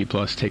Apple TV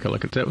Plus, take a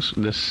look at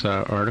this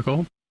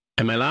article.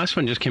 And my last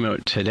one just came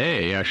out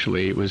today,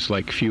 actually. It was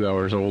like a few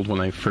hours old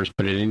when I first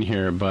put it in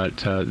here.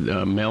 But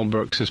Mel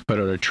Brooks has put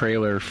out a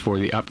trailer for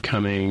the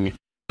upcoming, I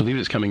believe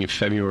it's coming in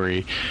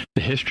February,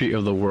 The History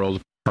of the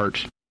World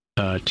Part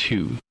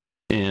 2.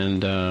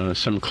 And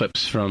some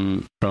clips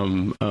from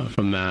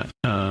that,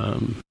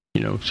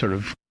 you know, sort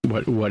of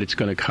what it's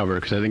going to cover.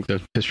 Because I think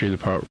the History of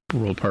the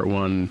World Part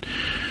 1,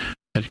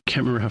 I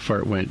can't remember how far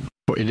it went.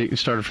 It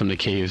started from the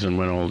caves and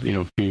went all, you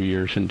know, a few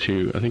years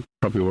into, I think,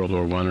 probably World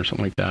War I or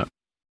something like that.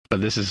 But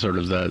this is sort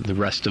of the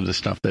rest of the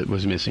stuff that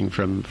was missing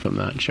from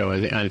that show.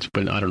 I think it's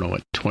been, I don't know,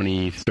 what,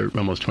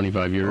 almost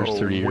 25 years,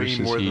 30 years way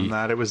since more than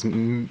that. It was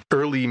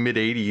early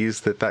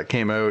mid-'80s that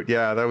came out.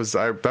 Yeah, that was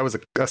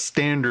a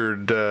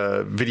standard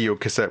video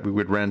cassette we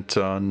would rent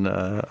on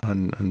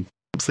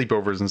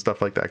sleepovers and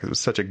stuff like that, because it was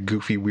such a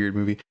goofy, weird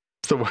movie.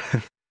 So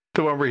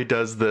the one where he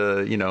does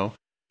the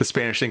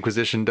Spanish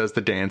Inquisition, does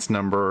the dance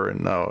number,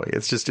 and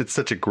it's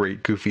such a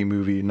great, goofy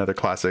movie. Another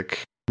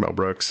classic Mel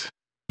Brooks.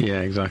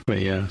 Yeah,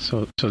 exactly. Yeah.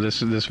 So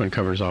this one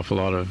covers off a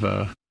lot of.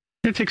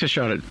 It takes a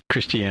shot at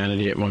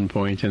Christianity at one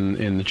point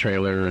in the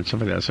trailer and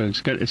stuff like that. So it's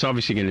good. It's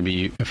obviously going to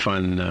be a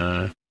fun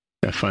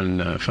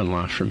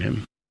laugh from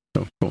him.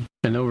 So cool.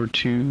 And over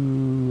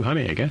to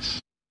Jaime, I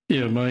guess.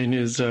 Yeah, mine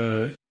is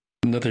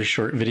another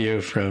short video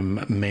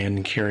from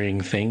Man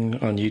Carrying Thing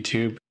on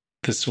YouTube.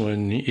 This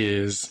one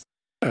is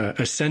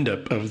a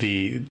send-up of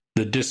the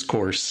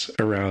discourse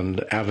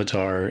around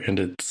Avatar and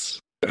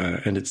its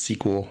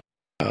sequel.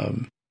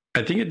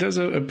 I think it does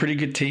a pretty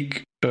good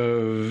take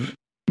of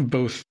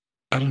both.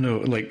 I don't know,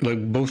 like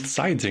both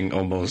sidesing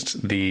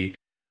almost. The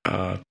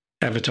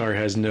Avatar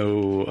has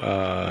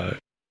no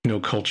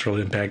cultural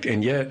impact,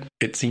 and yet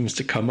it seems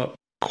to come up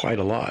quite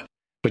a lot,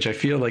 which I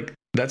feel like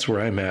that's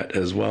where I'm at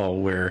as well.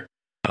 Where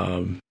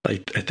I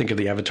think of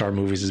the Avatar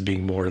movies as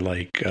being more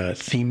like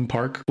theme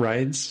park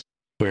rides,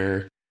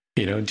 where,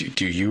 you know,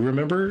 do you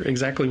remember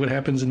exactly what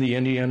happens in the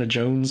Indiana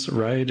Jones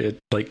ride at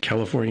like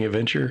California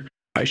Adventure?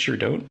 I sure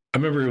don't. I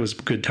remember it was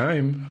a good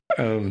time.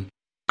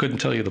 Couldn't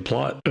tell you the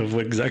plot of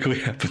what exactly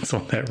happens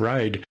on that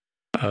ride.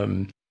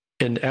 And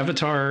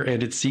Avatar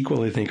and its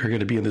sequel, I think, are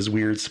going to be in this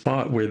weird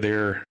spot where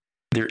they're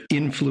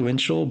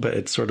influential, but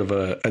it's sort of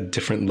a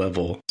different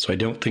level. So I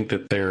don't think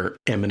that they're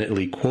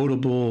eminently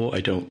quotable.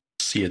 I don't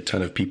see a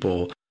ton of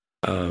people,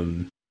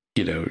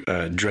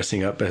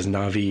 dressing up as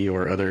Na'vi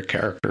or other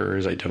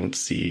characters. I don't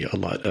see a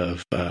lot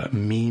of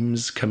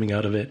memes coming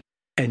out of it.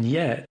 And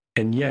yet,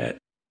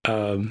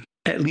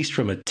 at least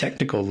from a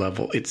technical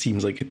level, it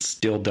seems like it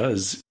still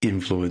does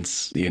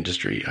influence the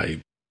industry. I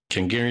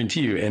can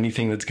guarantee you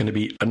anything that's going to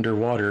be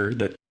underwater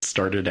that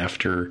started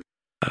after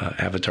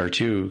Avatar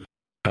 2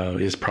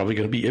 is probably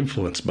going to be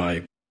influenced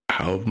by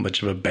how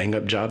much of a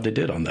bang-up job they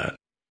did on that.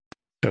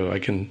 So I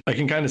can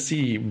kind of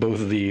see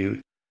both the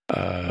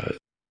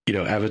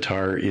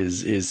Avatar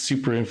is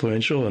super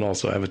influential, and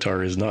also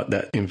Avatar is not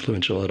that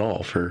influential at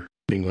all for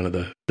being one of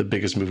the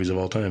biggest movies of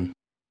all time.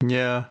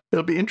 Yeah,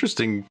 it'll be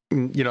interesting,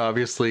 you know,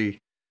 obviously,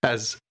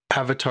 as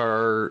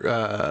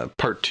Avatar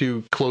Part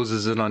 2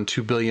 closes in on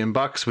 $2 billion,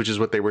 which is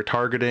what they were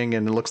targeting,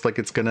 and it looks like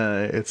it's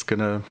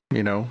gonna,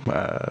 you know,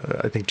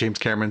 I think James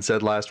Cameron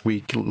said last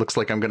week, it looks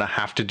like I'm gonna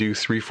have to do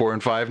 3, 4,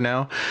 and 5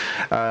 now.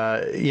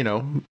 You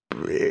know,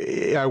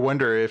 I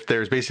wonder if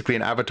there's basically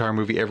an Avatar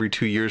movie every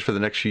 2 years for the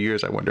next few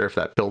years. I wonder if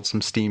that builds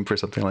some steam for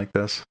something like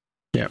this.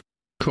 Yeah,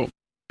 cool.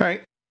 All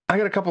right. I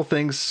got a couple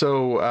things.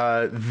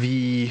 So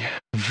the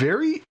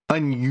very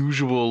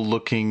unusual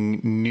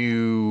looking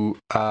new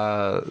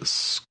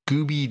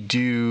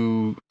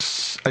Scooby-Doo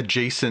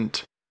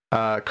adjacent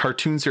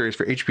cartoon series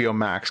for HBO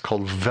Max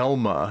called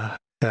Velma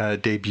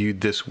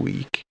debuted this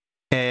week.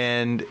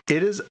 And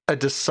it is a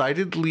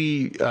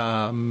decidedly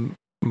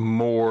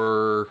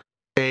more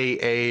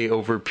AA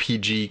over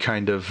PG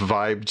kind of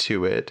vibe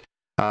to it.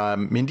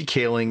 Mindy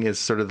Kaling is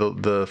sort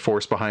of the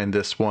force behind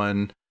this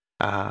one.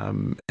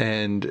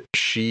 and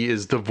she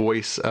is the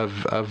voice of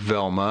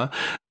Velma.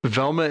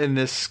 Velma in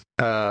this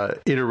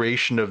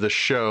iteration of the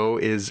show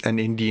is an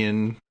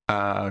Indian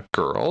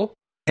girl,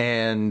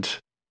 and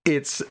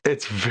it's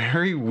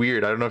very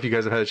weird. I don't know if you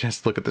guys have had a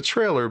chance to look at the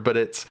trailer, but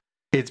it's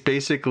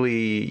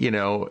basically, you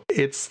know,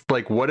 it's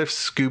like, what if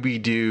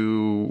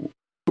Scooby-Doo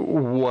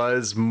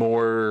was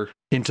more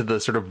into the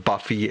sort of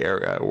Buffy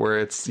era, where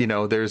it's, you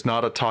know, there's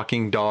not a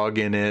talking dog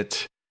in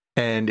it,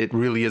 and it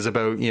really is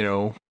about, you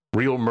know,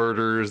 real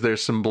murders.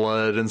 There's some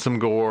blood and some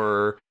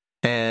gore,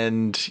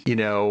 and, you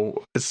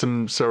know,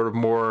 some sort of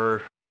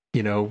more,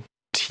 you know,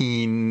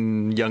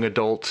 teen, young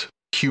adult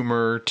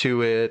humor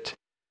to it.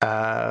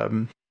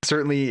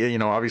 Certainly, you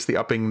know, obviously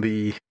upping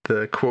the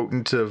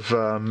quotient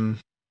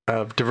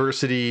of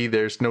diversity.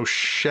 There's no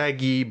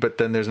Shaggy, but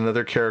then there's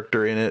another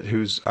character in it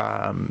who's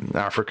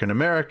African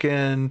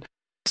American.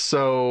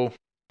 So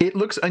it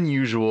looks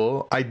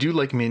unusual. I do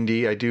like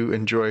Mindy. I do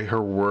enjoy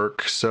her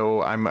work.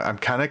 So I'm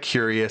kind of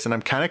curious, and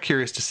I'm kind of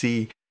curious to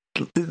see.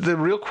 The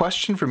real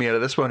question for me out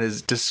of this one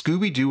is, does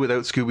Scooby-Doo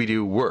without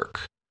Scooby-Doo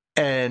work?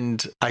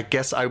 And I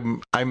guess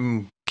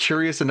I'm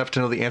curious enough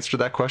to know the answer to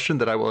that question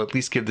that I will at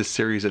least give this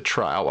series a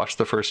try. I'll watch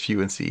the first few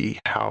and see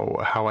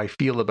how I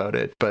feel about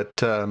it. But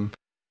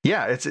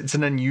yeah, it's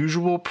an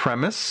unusual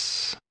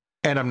premise,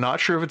 and I'm not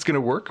sure if it's going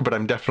to work, but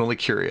I'm definitely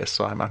curious.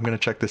 So I'm going to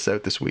check this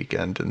out this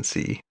weekend and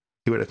see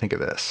what I think of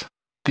this.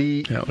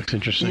 That looks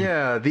interesting.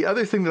 Yeah, the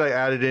other thing that I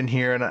added in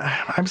here, and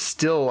I'm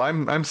still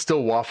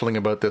waffling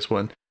about this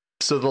one.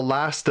 So The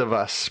Last of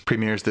Us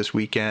premieres this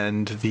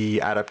weekend,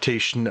 the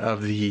adaptation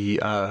of the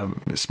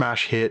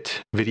smash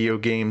hit video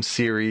game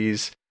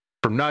series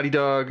from Naughty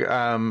Dog.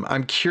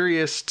 I'm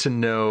curious to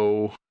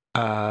know,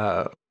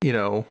 you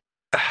know,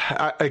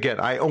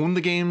 I own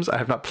the games. I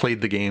have not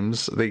played the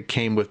games. They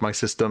came with my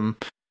system.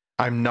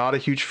 I'm not a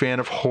huge fan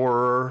of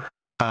horror.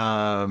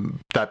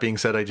 That being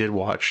said, I did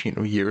watch, you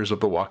know, years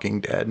of The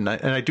Walking Dead, and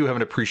I do have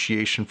an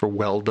appreciation for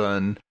well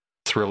done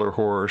thriller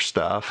horror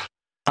stuff.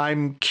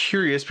 I'm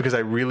curious because I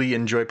really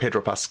enjoy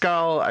Pedro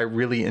Pascal. I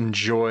really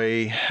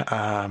enjoy,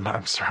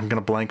 I'm sorry, I'm going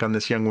to blank on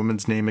this young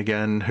woman's name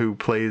again, who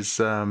plays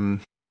the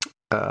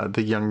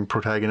young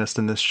protagonist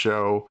in this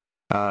show,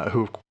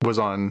 who was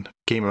on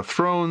Game of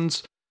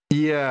Thrones.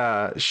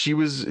 Yeah, she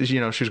was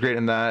great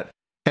in that.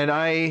 And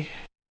I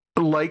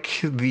like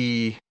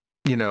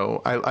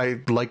I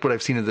like what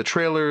I've seen in the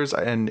trailers,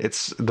 and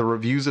the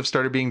reviews have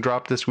started being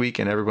dropped this week,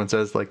 and everyone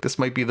says, like, this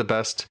might be the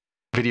best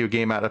video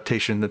game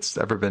adaptation that's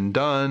ever been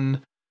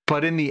done.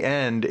 But in the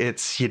end,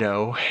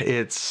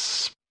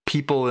 it's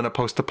people in a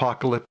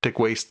post-apocalyptic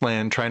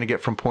wasteland trying to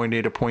get from point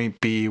A to point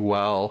B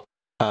while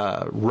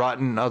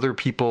rotten other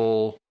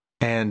people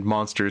and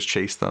monsters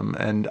chase them.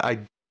 And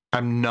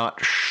I'm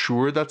not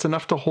sure that's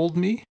enough to hold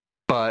me,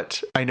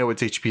 but I know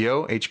it's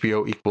HBO.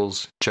 HBO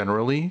equals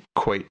generally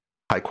quite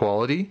high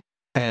quality.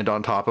 And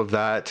on top of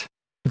that,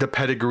 the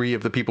pedigree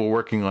of the people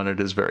working on it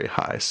is very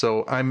high.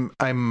 So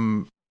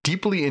I'm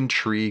deeply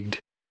intrigued,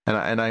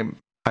 and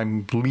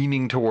I'm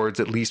leaning towards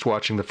at least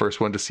watching the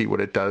first one to see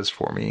what it does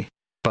for me.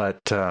 But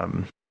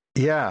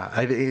yeah,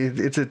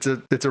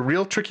 it's a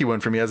real tricky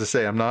one for me. As I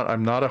say, I'm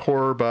not a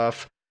horror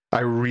buff. I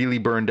really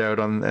burned out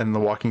on The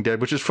Walking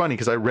Dead, which is funny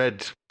because I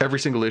read every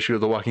single issue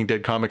of the Walking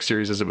Dead comic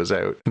series as it was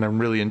out, and I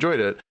really enjoyed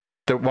it.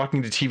 The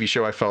Walking Dead TV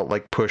show, I felt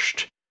like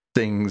pushed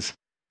things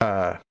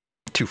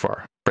too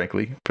far,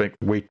 frankly,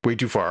 way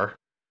too far.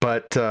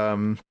 But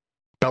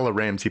Bella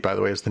Ramsey, by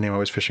the way, is the name I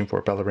was fishing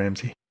for. Bella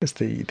Ramsey is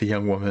the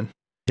young woman.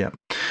 Yeah.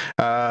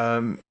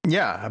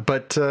 Yeah,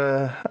 but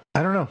I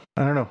don't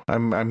know.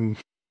 I'm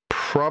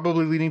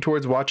probably leaning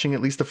towards watching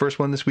at least the first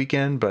one this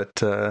weekend,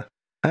 but I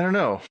don't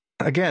know.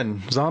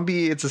 Again,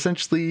 zombie, it's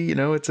essentially,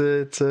 it's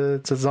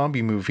a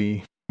zombie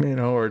movie,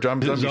 or a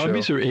zombie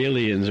zombies show. Or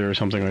aliens or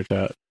something like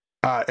that.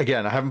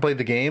 Again, I haven't played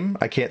the game.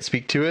 I can't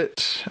speak to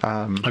it.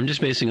 I'm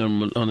just basing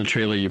on the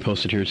trailer you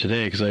posted here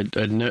today, because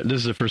this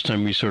is the first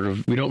time we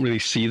don't really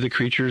see the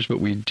creatures, but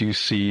we do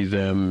see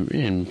them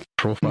in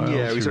profiles.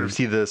 Yeah, we sort of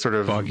see the sort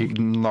of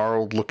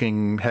gnarled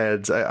looking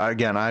heads.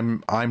 Again,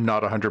 I'm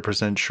not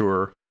 100%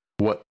 sure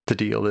what the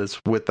deal is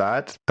with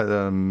that.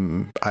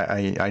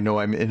 I know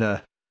I'm in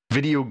a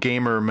video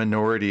gamer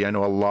minority. I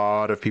know a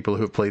lot of people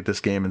who have played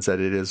this game and said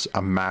it is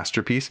a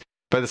masterpiece.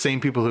 By the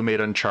same people who made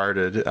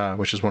Uncharted,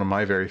 which is one of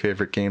my very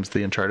favorite games,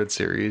 the Uncharted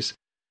series.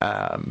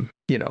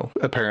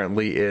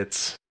 Apparently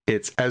it's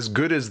as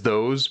good as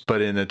those,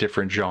 but in a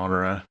different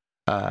genre,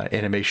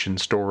 animation,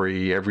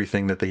 story,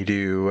 everything that they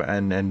do,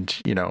 and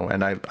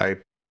I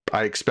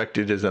expect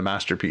it as a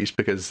masterpiece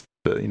because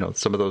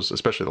some of those,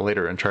 especially the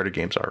later Uncharted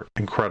games, are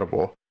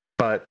incredible.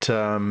 But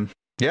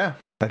yeah,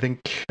 I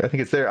think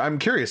it's there. I'm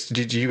curious.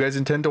 Did you guys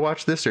intend to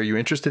watch this? Are you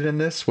interested in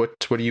this? What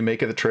do you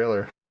make of the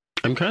trailer?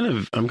 I'm kind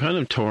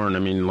of torn. I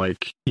mean,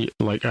 like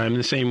I'm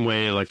the same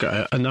way. Like,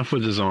 enough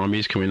with the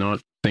zombies. Can we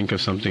not think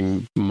of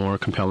something more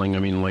compelling? I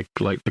mean, like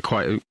the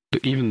quiet.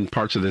 Even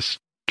parts of this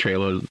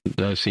trailer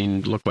that I've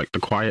seen look like The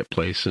Quiet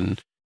Place, and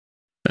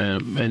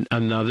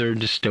another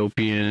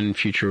dystopian,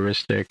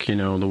 futuristic.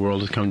 The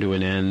world has come to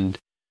an end.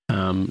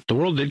 The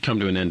world did come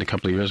to an end a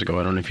couple of years ago.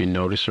 I don't know if you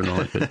noticed or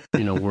not, but,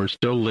 we're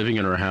still living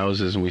in our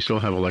houses and we still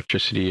have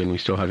electricity and we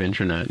still have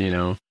internet,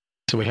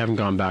 So we haven't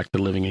gone back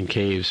to living in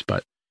caves,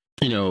 but,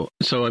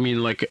 so I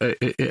mean, like,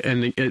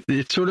 and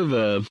it's sort of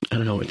I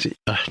don't know,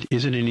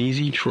 is it an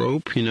easy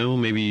trope?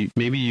 Maybe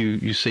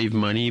you save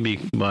money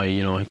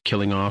by,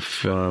 killing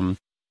off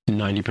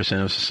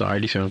 90% of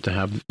society, so you don't have to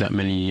have that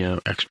many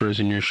extras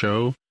in your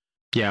show.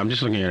 Yeah, I'm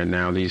just looking at it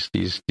now. These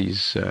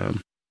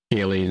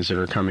aliens that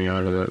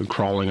are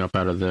crawling up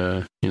out of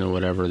the,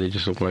 whatever. They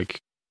just look like,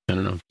 I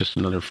don't know, just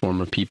another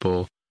form of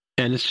people.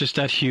 And it's just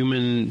that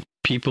human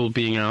people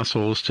being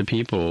assholes to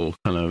people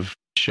kind of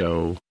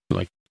show.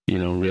 Like,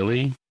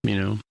 really, we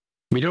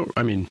don't.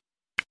 I mean,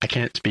 I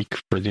can't speak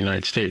for the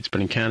United States,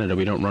 but in Canada,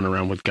 we don't run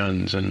around with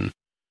guns and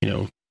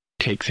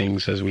take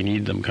things as we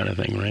need them, kind of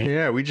thing, right?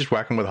 Yeah, we just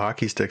whack them with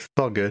hockey sticks.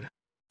 It's all good.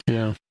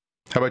 Yeah.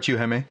 How about you,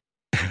 Jaime?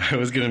 I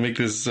was going to make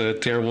this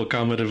terrible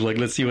comment of like,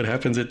 let's see what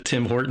happens at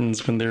Tim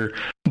Hortons when they're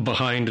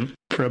behind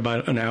for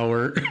about an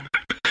hour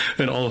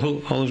and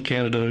all of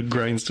Canada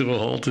grinds to a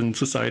halt and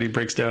society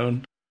breaks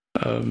down.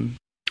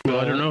 Well,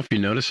 I don't know if you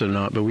noticed it or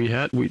not, but we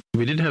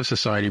did have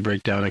society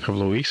break down a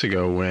couple of weeks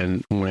ago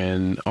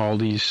when all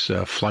these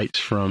flights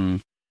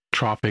from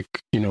tropic,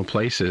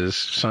 places,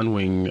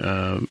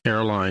 Sunwing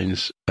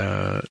Airlines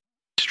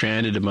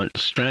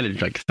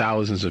stranded like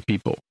thousands of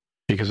people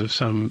because of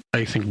some,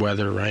 I think,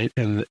 weather, right?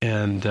 And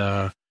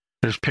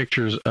there's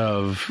pictures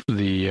of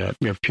the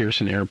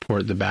Pearson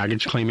Airport, the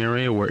baggage claim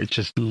area, where it's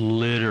just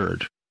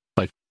littered,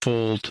 like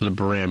full to the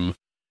brim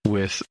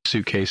with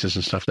suitcases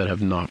and stuff that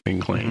have not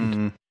been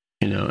claimed.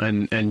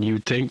 And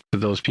you'd think that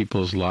those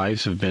people's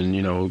lives have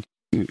been,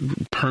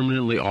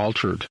 permanently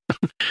altered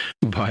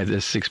by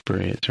this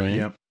experience, right?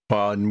 Yeah.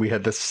 Well, and we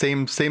had the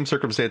same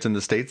circumstance in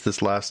the States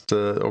this last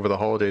over the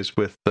holidays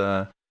with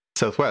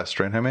Southwest,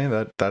 right, Jaime?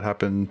 That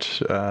happened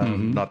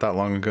not that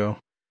long ago.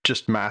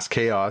 Just mass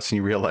chaos, and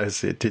you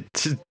realize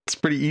it's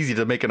pretty easy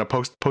to make a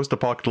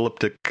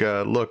post-apocalyptic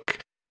look.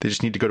 They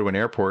just need to go to an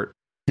airport.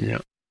 Yeah.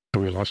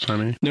 Have we lost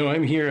Jaime? No,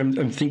 I'm here.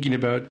 I'm thinking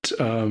about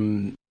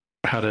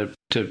how to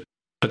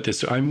put this.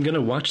 So I'm going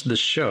to watch the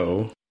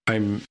show.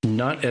 I'm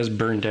not as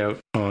burned out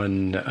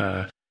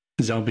on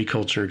zombie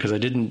culture because I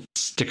didn't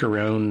stick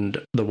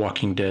around The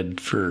Walking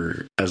Dead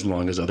for as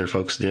long as other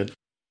folks did.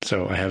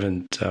 So I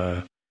haven't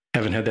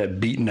had that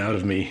beaten out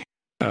of me.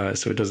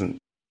 So it doesn't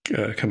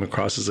come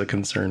across as a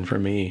concern for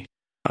me.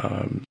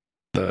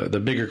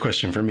 The bigger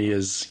question for me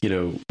is,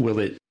 will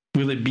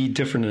it be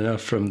different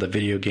enough from the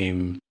video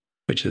game,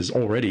 which is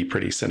already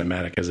pretty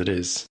cinematic as it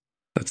is?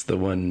 That's the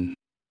one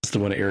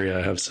area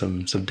I have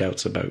some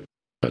doubts about.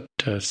 But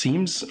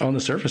seems on the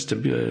surface to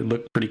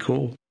look pretty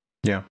cool.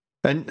 Yeah.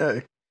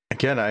 And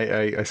again,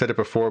 I said it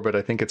before, but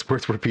I think it's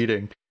worth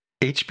repeating.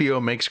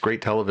 HBO makes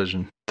great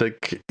television.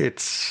 Like,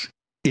 it's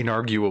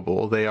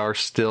inarguable. They are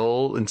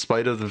still, in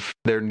spite of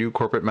their new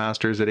corporate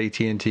masters at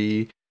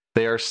AT&T,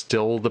 they are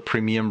still the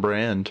premium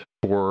brand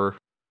for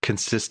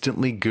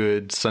consistently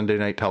good Sunday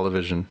night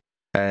television.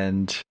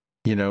 And,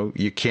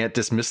 you can't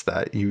dismiss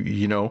that.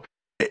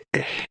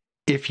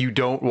 If you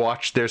don't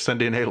watch their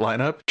Sunday night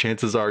lineup,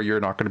 chances are you're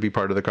not going to be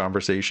part of the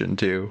conversation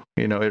too.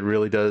 It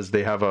really does.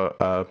 They have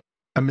a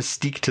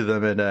mystique to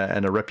them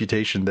and a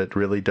reputation that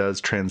really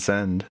does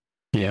transcend.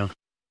 Yeah. I'm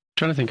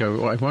trying to think.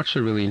 I watched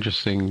a really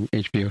interesting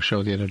HBO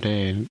show the other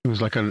day, and it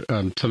was like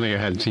something I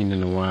hadn't seen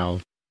in a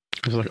while.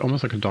 It was like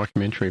almost like a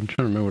documentary. I'm trying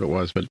to remember what it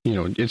was, but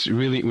it's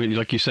really,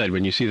 like you said,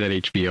 when you see that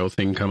HBO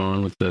thing come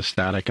on with the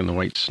static and the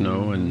white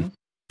snow, and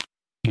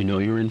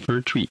you're in for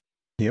a treat.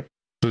 Yep.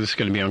 So this is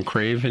going to be on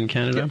Crave in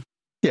Canada. Yep.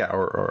 Yeah,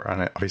 or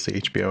on obviously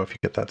HBO if you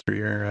get that through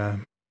your.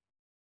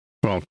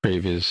 Well,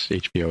 Crave is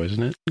HBO,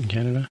 isn't it, in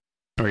Canada?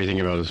 Or are you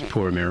thinking about those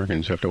poor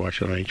Americans who have to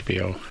watch it on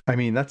HBO? I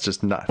mean, that's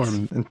just nuts.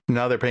 Or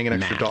now they're paying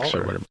an extra $1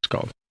 or whatever it's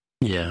called.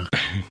 Yeah.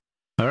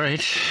 All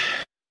right.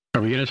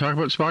 Are we going to talk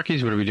about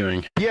Spockies? What are we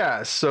doing?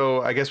 Yeah,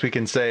 so I guess we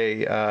can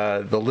say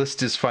the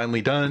list is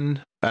finally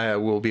done.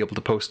 We'll be able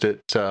to post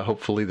it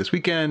hopefully this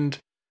weekend.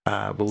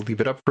 We'll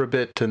leave it up for a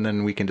bit, and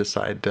then we can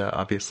decide,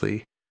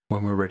 obviously,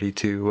 when we're ready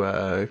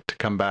to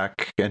come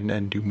back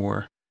and do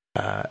more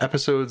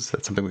episodes.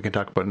 That's something we can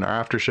talk about in our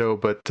after show.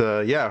 But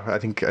yeah, I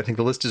think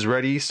the list is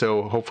ready.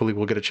 So hopefully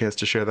we'll get a chance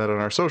to share that on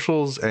our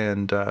socials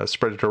and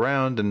spread it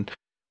around. And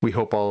we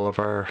hope all of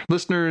our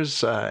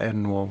listeners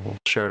and we'll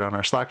share it on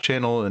our Slack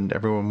channel, and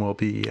everyone will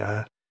be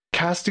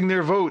casting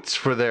their votes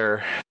for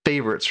their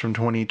favorites from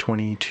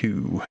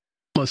 2022.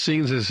 Well,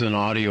 seeing this is an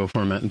audio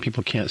format and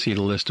people can't see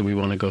the list, do we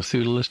want to go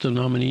through the list of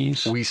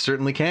nominees? We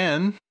certainly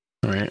can.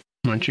 All right.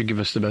 Why don't you give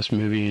us the best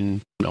movie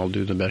and I'll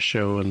do the best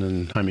show, and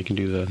then Jaime can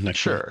do the next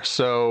Sure. one.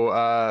 So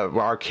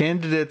our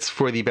candidates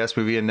for the best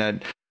movie, and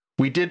that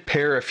we did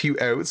pair a few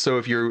out. So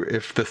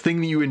if the thing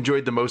that you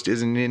enjoyed the most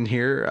isn't in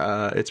here,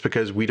 it's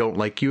because we don't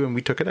like you and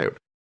we took it out.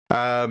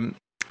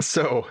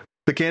 So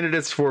the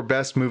candidates for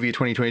best movie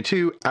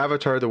 2022: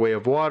 Avatar: The Way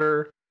of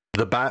Water,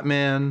 The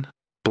Batman,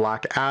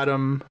 Black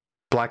Adam,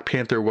 Black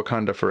Panther: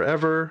 Wakanda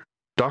Forever,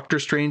 Doctor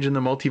Strange in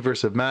the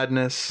Multiverse of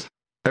Madness,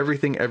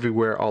 Everything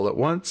Everywhere All at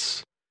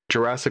Once,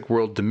 Jurassic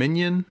World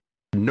Dominion,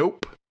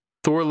 Nope,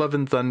 Thor Love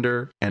and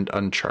Thunder, and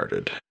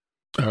Uncharted.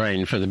 All right,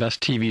 and for the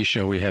best TV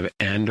show, we have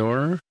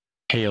Andor,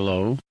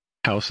 Halo,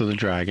 House of the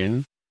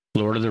Dragon,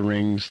 Lord of the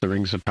Rings, The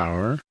Rings of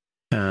Power,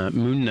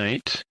 Moon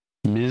Knight,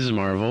 Ms.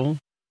 Marvel,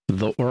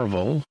 The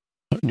Orville,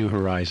 New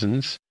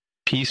Horizons,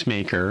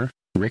 Peacemaker,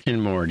 Rick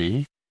and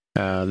Morty,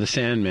 The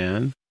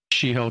Sandman,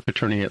 She-Hulk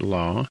Attorney at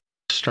Law,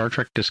 Star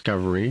Trek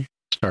Discovery,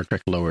 Star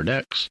Trek Lower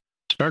Decks,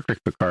 Star Trek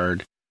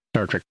Picard,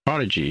 Star Trek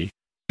Prodigy,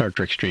 Star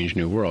Trek Strange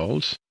New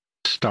Worlds,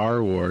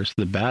 Star Wars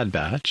The Bad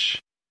Batch,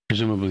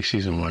 presumably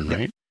season 1,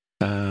 right?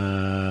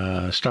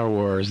 Star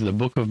Wars The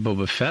Book of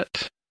Boba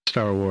Fett,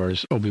 Star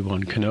Wars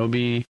Obi-Wan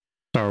Kenobi,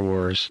 Star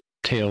Wars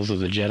Tales of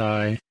the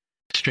Jedi,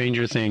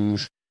 Stranger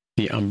Things,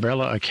 The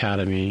Umbrella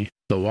Academy,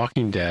 The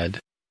Walking Dead,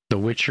 The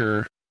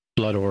Witcher,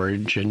 Blood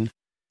Origin,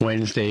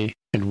 Wednesday,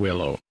 and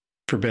Willow.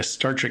 For best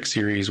Star Trek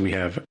series, we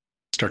have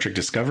Star Trek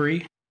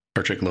Discovery,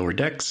 Star Trek Lower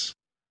Decks,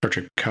 Star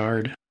Trek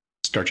Picard,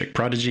 Star Trek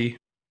Prodigy,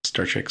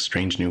 Star Trek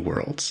Strange New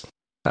Worlds.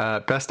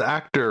 Best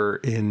actor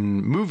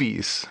in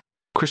movies,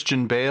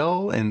 Christian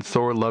Bale in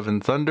Thor Love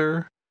and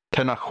Thunder,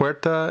 Tenoch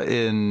Huerta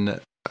in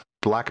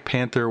Black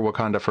Panther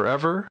Wakanda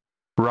Forever,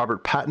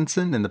 Robert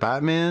Pattinson in The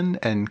Batman,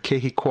 and Ke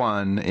Huy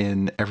Quan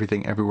in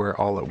Everything Everywhere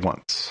All at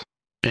Once.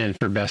 And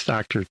for best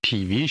actor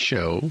TV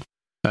show,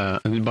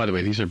 and by the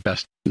way, these are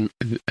best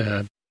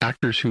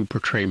actors who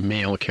portray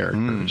male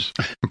characters.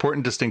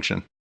 Important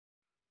distinction.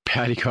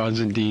 Paddy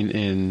Considine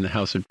in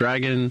House of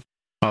Dragon,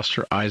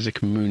 Oscar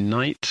Isaac Moon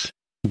Knight,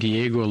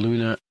 Diego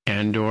Luna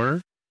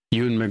Andor,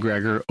 Ewan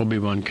McGregor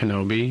Obi-Wan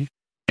Kenobi,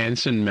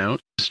 Anson Mount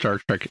Star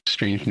Trek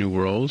Strange New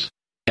Worlds,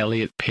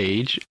 Elliot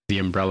Page The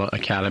Umbrella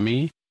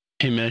Academy,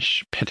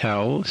 Himesh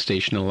Patel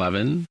Station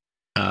 11,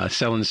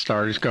 Stellan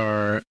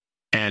Skarsgård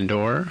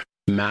Andor,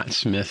 Matt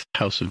Smith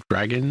House of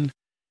Dragon,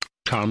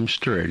 Tom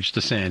Sturridge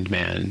The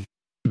Sandman.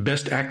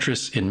 Best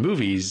actress in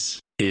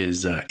movies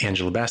is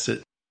Angela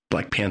Bassett,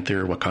 Black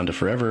Panther Wakanda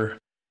Forever,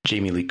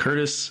 Jamie Lee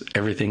Curtis,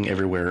 Everything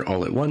Everywhere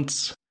All at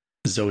Once,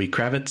 Zoe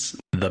Kravitz,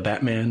 The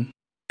Batman,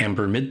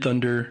 Amber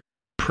Midthunder,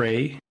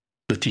 Prey,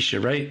 Letitia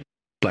Wright,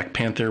 Black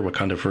Panther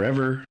Wakanda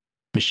Forever,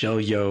 Michelle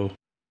Yeoh,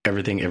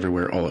 Everything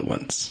Everywhere All at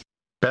Once.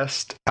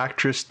 Best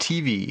Actress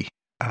TV,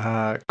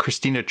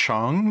 Christina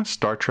Chong,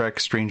 Star Trek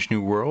Strange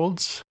New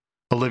Worlds,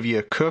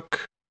 Olivia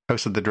Cooke,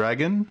 House of the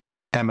Dragon,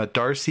 Emma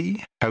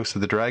Darcy, House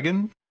of the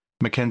Dragon,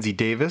 Mackenzie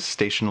Davis,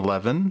 Station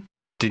 11,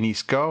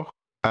 Denise Goh,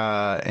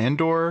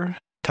 Andor,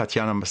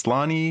 Tatiana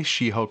Maslany,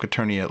 She-Hulk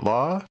Attorney at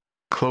Law,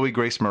 Chloe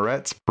Grace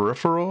Moretz,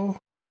 Peripheral,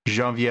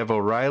 Genevieve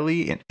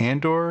O'Reilly in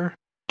Andor,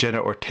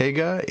 Jenna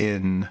Ortega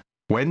in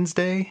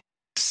Wednesday,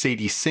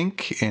 Sadie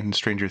Sink in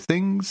Stranger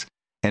Things,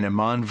 and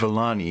Iman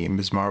Vellani in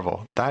Ms.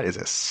 Marvel. That is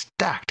a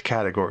stacked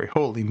category.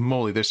 Holy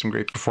moly, there's some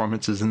great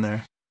performances in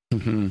there.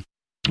 Mm-hmm.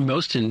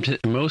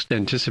 Most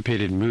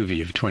anticipated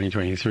movie of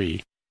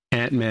 2023,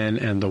 Ant-Man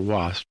and the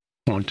Wasp,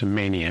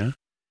 Quantumania,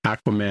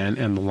 Aquaman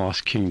and the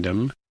Lost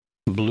Kingdom,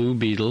 Blue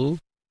Beetle,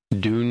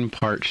 Dune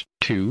Part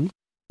 2,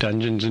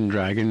 Dungeons &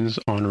 Dragons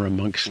Honor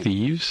Amongst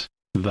Thieves,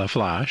 The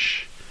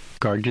Flash,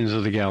 Guardians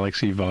of the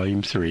Galaxy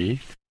Volume 3,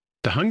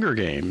 The Hunger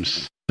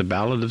Games, The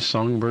Ballad of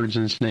Songbirds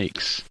and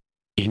Snakes,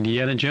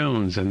 Indiana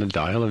Jones and the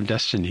Dial of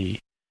Destiny,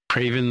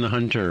 Kraven the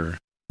Hunter,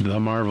 The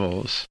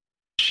Marvels,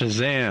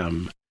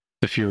 Shazam,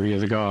 The Fury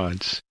of the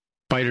Gods,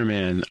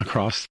 Spider-Man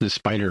Across the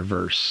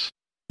Spider-Verse,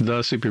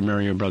 The Super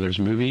Mario Bros.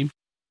 Movie,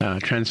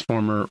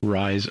 Transformer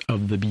Rise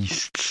of the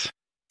Beasts.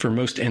 For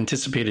most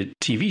anticipated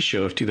TV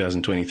show of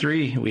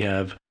 2023, we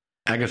have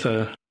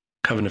Agatha,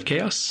 Coven of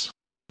Chaos,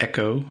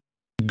 Echo,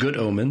 Good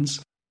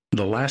Omens,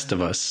 The Last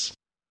of Us,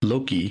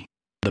 Loki,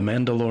 The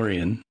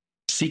Mandalorian,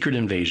 Secret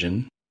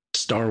Invasion,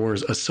 Star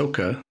Wars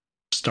Ahsoka,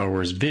 Star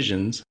Wars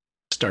Visions,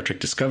 Star Trek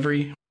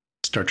Discovery,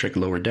 Star Trek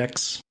Lower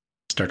Decks,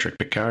 Star Trek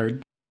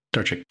Picard,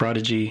 Star Trek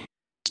Prodigy,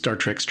 Star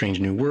Trek Strange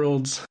New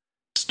Worlds,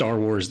 Star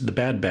Wars The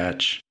Bad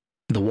Batch,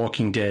 The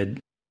Walking Dead,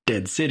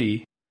 Dead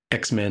City,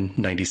 X-Men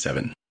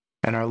 97.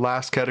 And our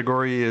last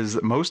category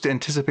is most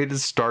anticipated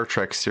Star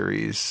Trek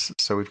series.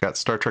 So we've got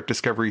Star Trek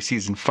Discovery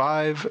Season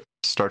 5,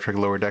 Star Trek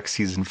Lower Decks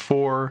Season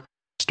 4,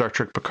 Star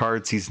Trek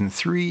Picard Season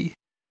 3,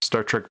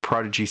 Star Trek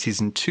Prodigy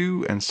Season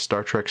 2, and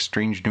Star Trek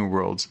Strange New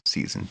Worlds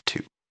Season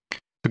 2.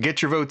 So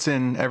get your votes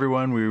in,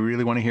 everyone. We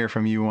really want to hear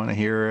from you. We want to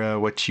hear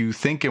what you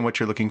think and what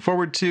you're looking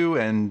forward to.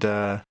 And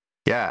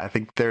I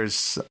think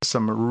there's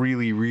some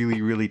really,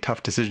 really, really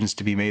tough decisions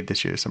to be made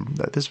this year.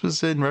 This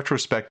was, in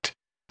retrospect,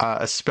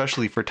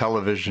 especially for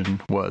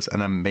television, was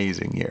an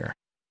amazing year.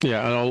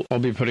 Yeah, and I'll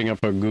be putting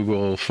up a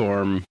Google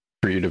form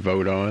for you to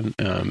vote on.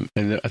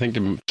 And I think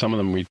some of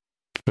them we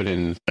put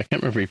in, I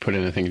can't remember if we put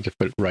in anything to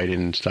put right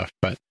in stuff,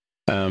 but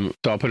so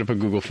I'll put up a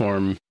Google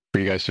form for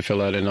you guys to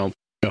fill out, and I'll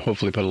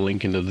hopefully put a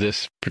link into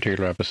this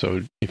particular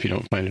episode if you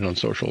don't find it on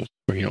socials,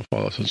 or you don't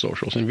follow us on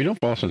socials. And if you don't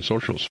follow us on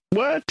socials,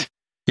 what?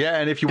 Yeah,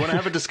 and if you want to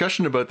have a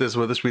discussion about this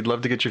with us, we'd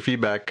love to get your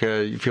feedback.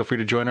 Feel free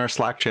to join our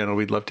Slack channel.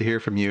 We'd love to hear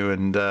from you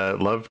and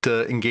love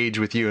to engage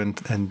with you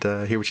and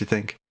hear what you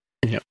think.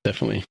 Yeah,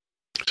 definitely.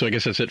 So I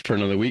guess that's it for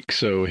another week.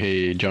 So,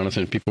 hey,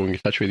 Jonathan, people can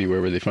get in touch with you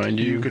wherever they find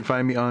you. You can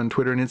find me on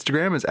Twitter and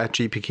Instagram as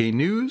 @JPK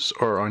News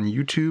or on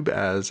YouTube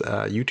as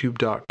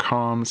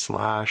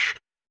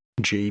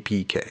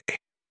youtube.com/JPK.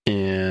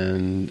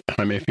 And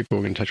how many people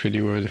can get in touch with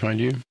you wherever they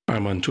find you?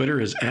 I'm on Twitter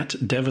as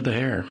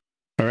 @DevOfTheHair.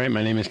 All right,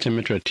 my name is Tim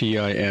Mitra,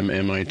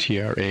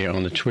 TIMMITRA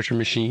on the Twitter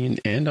machine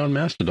and on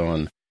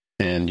Mastodon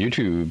and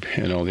YouTube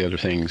and all the other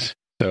things.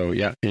 So,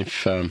 yeah, if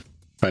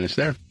find us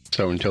there.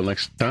 So until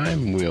next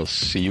time, we'll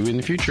see you in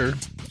the future.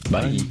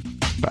 Bye.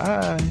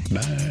 Bye.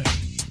 Bye.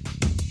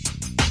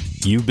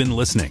 You've been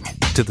listening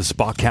to the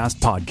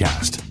Spockcast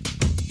podcast.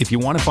 If you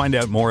want to find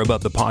out more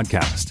about the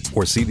podcast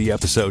or see the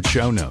episode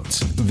show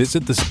notes,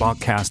 visit the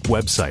Spockcast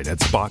website at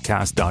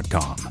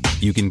spockcast.com.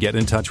 You can get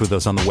in touch with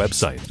us on the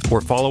website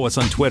or follow us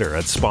on Twitter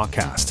at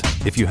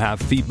Spockcast. If you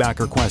have feedback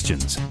or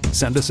questions,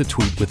 send us a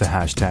tweet with the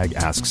hashtag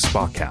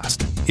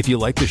AskSpockcast. If you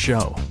like the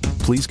show,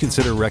 please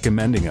consider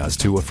recommending us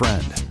to a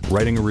friend,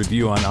 writing a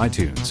review on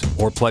iTunes,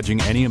 or pledging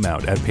any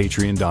amount at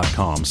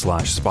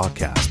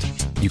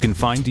patreon.com/Spockcast. You can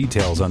find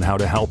details on how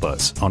to help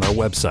us on our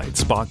website,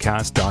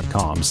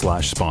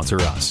 spockcast.com/sponsor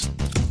us.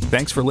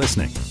 Thanks for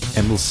listening,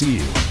 and we'll see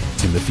you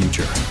in the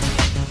future.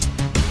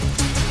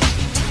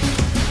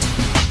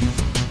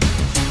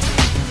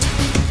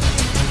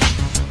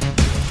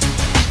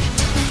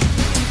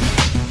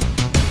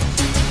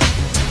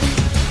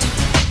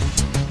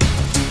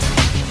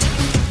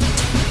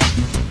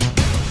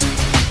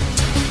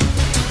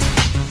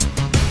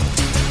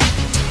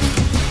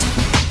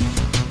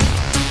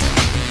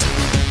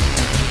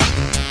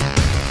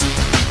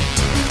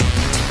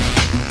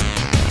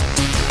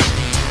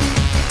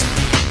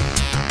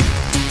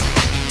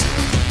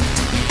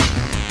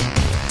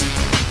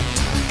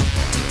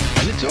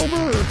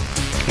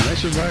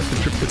 Survived the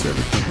trip with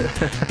everything.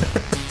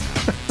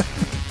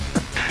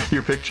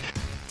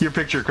 Your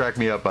picture cracked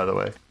me up, by the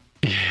way.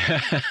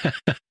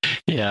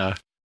 Yeah.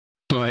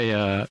 We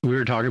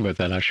were talking about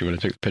that actually when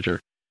I took the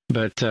picture.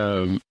 But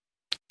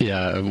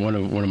yeah, one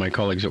of my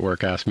colleagues at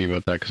work asked me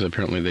about that because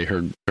apparently they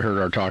heard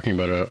our talking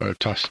about it on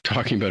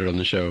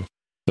the show.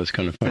 That's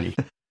kind of funny.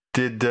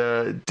 Did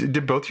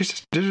both your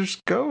sisters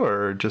go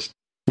or just?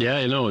 Yeah,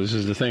 I know. This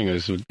is the thing.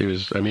 It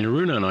was. I mean,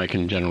 Aruna and I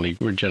generally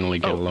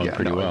get along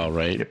pretty well,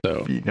 right?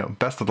 So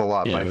best of the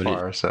lot by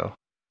far. So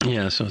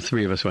yeah, so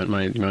three of us went.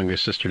 My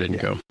youngest sister didn't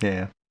go.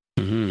 Yeah.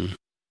 Mm-hmm.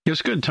 It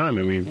was a good time,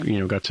 and we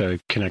got to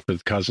connect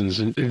with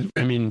cousins. And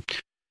I mean,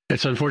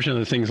 it's unfortunate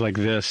that things like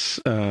this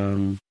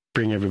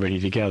bring everybody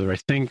together. I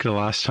think the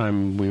last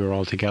time we were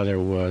all together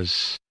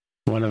was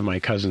one of my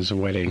cousins'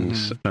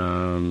 weddings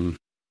a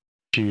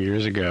few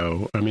years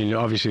ago. I mean,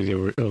 obviously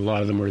a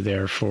lot of them were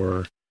there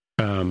for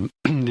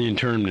the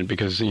internment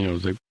because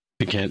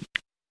they can't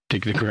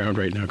dig the ground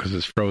right now because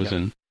it's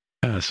frozen.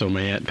 So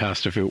my aunt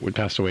passed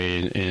away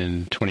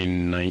in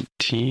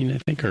 2019, I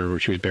think, or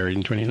she was buried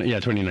in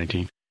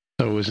 2019.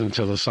 So it was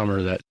until the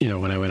summer that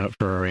when I went up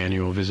for our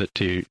annual visit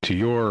to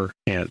your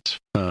aunt's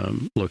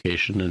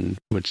location in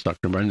Woodstock,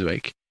 New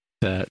Brunswick,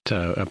 that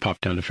I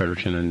popped down to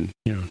Fredericton and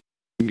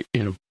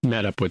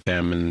met up with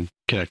them and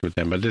connected with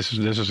them. But this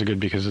was good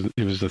because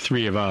it was the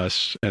three of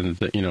us and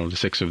the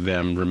six of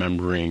them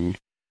remembering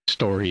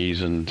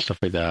stories and stuff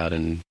like that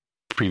and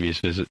previous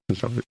visits and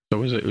stuff.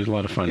 So it was a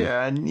lot of fun.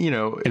 Yeah, and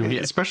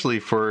especially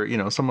for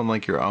someone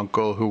like your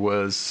uncle who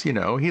was he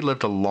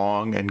lived a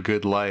long and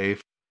good life.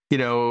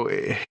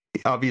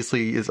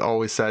 Obviously is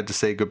always sad to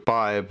say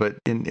goodbye, but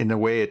in a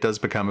way it does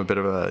become a bit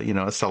of a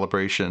a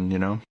celebration.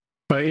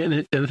 Right,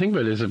 and the thing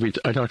about it is that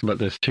I talked about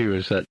this too,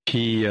 is that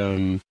he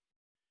and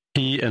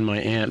my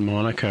aunt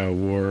Monica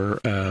were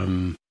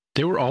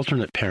they were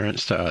alternate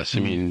parents to us. I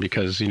mean,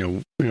 because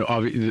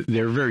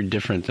they're very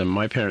different than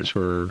my parents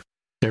were.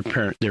 Their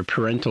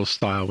parental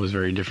style was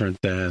very different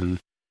than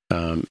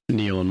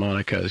Neil and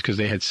Monica's because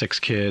they had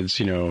 6 kids.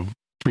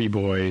 3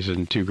 boys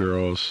and 2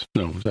 girls.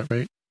 No, is that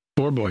right?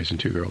 4 boys and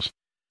 2 girls.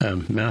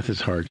 Math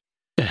is hard,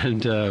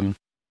 and so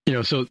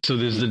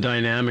there's the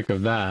dynamic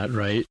of that,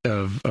 right?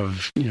 Of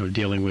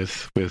dealing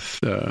with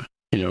the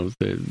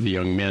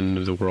young men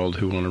of the world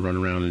who want to run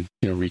around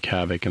and wreak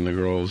havoc, and the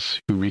girls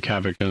who wreak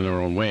havoc in their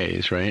own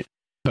ways, right?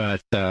 But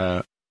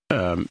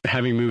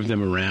having moved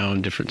them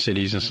around different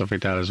cities and stuff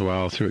like that as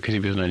well, because he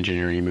was an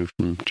engineer, he moved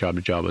from job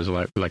to job, as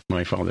like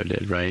my father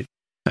did, right?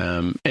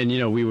 And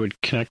we would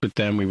connect with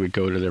them. We would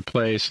go to their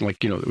place.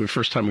 The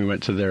first time we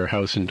went to their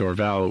house in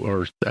Dorval,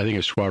 or I think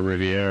it's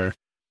Trois-Rivières,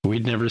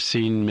 we'd never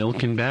seen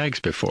milk in bags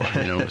before.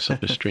 It was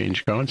such a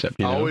strange concept.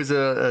 Always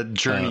a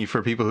journey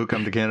for people who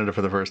come to Canada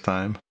for the first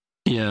time.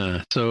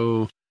 Yeah,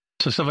 so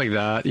stuff like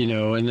that,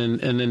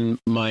 and then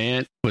my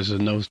aunt was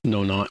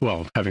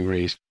having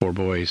raised 4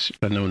 boys,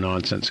 a no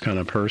nonsense kind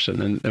of person,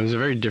 and it was a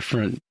very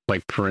different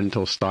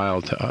parental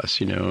style to us,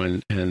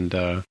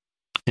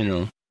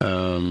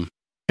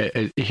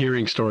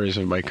 hearing stories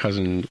of my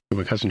cousin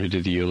who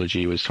did the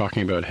eulogy was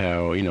talking about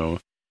how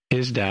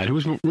his dad, who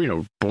was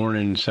born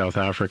in South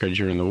Africa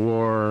during the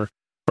war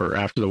or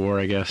after the war,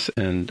 I guess,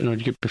 and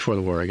before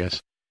the war, I guess.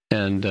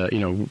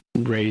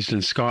 raised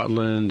in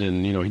Scotland,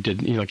 and he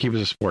did he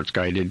was a sports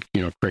guy. He did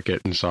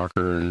cricket and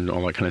soccer and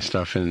all that kind of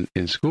stuff in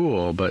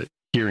school. But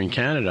here in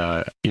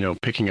Canada,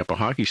 picking up a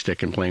hockey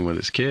stick and playing with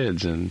his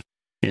kids, and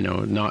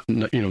not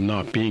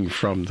being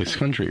from this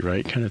country,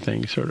 right, kind of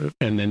thing, sort of.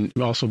 And then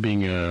also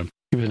being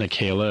he was in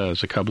Akela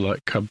as a Cub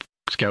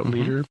Scout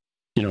leader.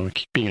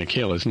 Being a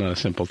Akela is not a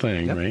simple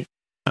thing, right?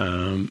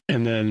 And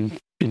then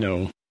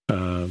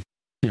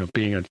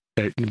being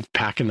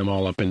packing them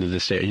all up into the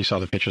state. You saw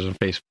the pictures on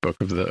Facebook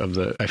of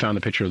the. I found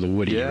the picture of the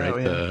Woody, right?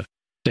 The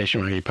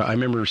station wagon. I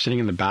remember sitting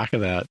in the back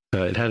of that.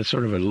 It had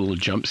sort of a little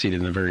jump seat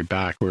in the very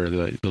back where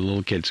the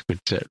little kids could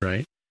sit,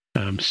 right?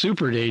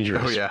 Super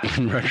dangerous. Oh yeah.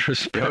 In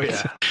retrospect. Oh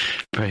yeah.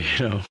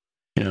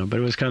 But but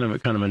it was kind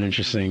of an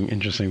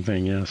interesting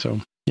thing. Yeah. So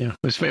yeah,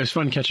 it was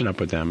fun catching up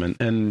with them.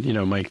 And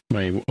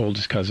my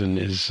oldest cousin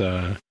is.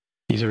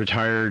 He's a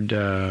retired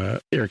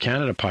Air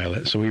Canada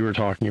pilot, so we were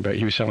talking about.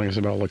 He was telling us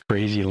about all the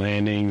crazy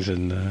landings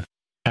and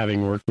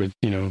having worked with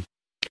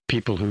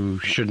people who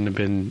shouldn't have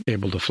been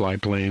able to fly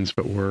planes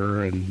but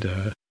were,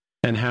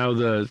 and how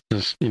the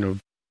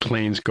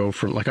planes go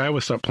from, like, I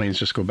always thought planes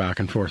just go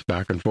back and forth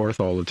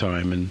all the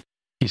time, and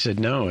he said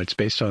no, it's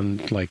based on,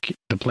 like,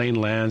 the plane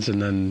lands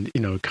and then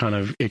kind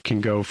of it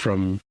can go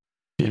from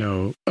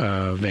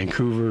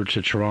Vancouver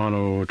to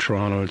Toronto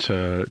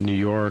to New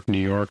York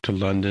to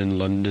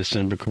London to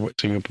Singapore,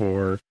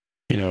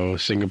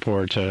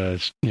 Singapore to,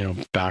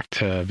 back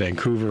to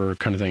Vancouver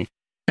kind of thing.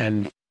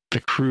 And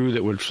the crew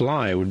that would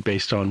fly would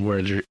based on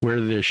where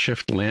their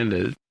shift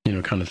landed,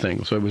 kind of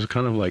thing. So it was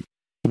kind of like,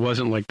 it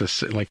wasn't like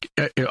this, like,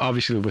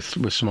 obviously with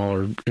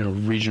smaller,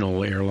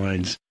 regional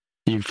airlines,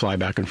 you fly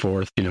back and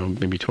forth,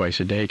 maybe twice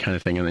a day kind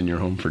of thing. And then you're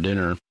home for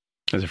dinner,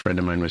 as a friend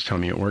of mine was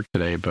telling me at work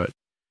today. But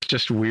it's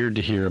just weird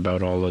to hear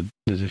about all the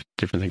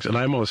different things. And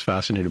I'm always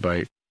fascinated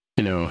by,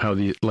 how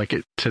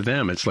to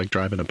them, it's like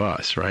driving a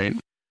bus, right?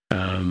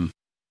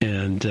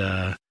 And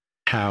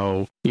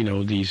how,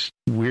 these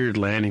weird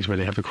landings where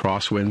they have the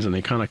crosswinds and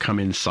they kind of come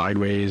in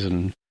sideways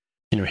and,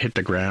 hit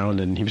the ground.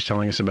 And he was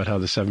telling us about how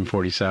the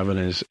 747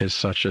 is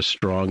such a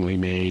strongly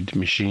made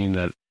machine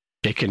that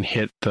it can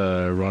hit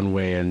the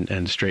runway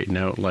and straighten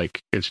out like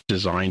it's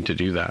designed to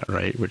do that,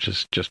 right? Which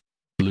is just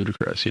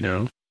ludicrous,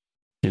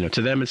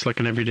 to them, it's like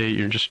an everyday,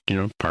 you're just,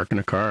 parking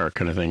a car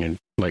kind of thing, and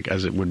like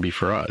as it would be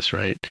for us,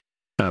 right?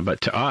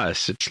 But to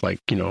us, it's like,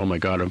 oh my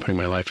God, I'm putting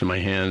my life in my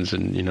hands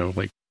and,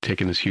 like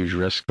taking this huge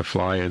risk to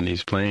fly in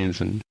these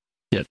planes. And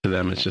yet to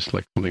them, it's just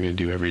like something they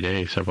do every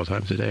day, several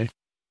times a day. It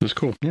was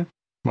cool. Yeah.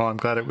 Well, I'm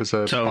glad it was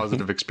a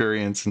positive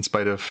experience in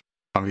spite of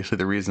obviously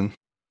the reason.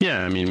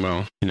 Yeah. I mean,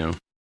 well,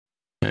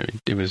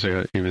 it was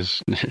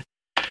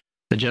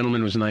the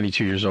gentleman was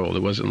 92 years old.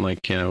 It wasn't like,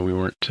 we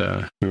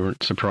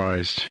weren't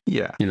surprised.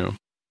 Yeah. It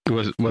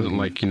wasn't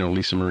like,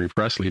 Lisa Marie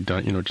Presley,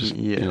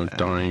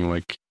 dying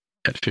like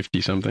at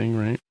 50 something,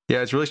 right?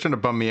 Yeah, it's really starting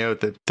to bum me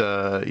out that,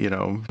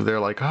 they're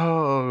like,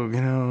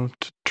 oh,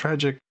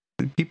 tragic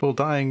people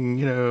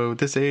dying,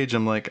 this age.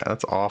 I'm like,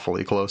 that's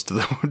awfully close to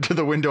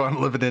the window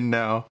I'm living in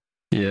now.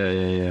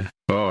 Yeah.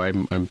 Oh,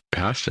 I'm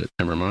past it.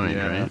 Never mind,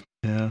 right?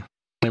 Yeah.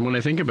 And when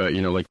I think about,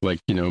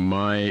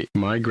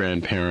 my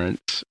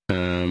grandparents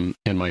and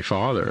my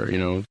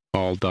father,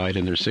 all died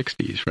in their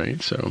 60s,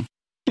 right? So.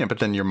 Yeah, but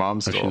then your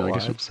mom's still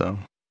alive, so.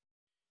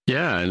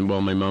 Yeah, and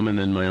well, my mom and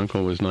then my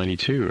uncle was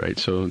 92, right?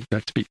 So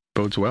that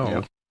bodes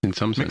well in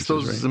some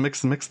senses,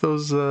 right? Mix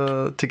those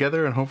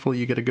together, and hopefully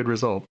you get a good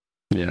result.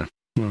 Yeah.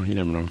 Well, you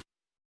never know.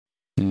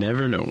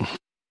 Never know.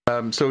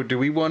 So do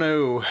we want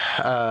to,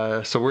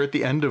 so we're at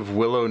the end of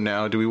Willow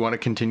now. Do we want to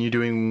continue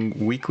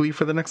doing weekly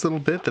for the next little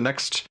bit? The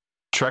next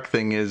Trek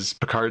thing is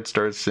Picard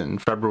starts in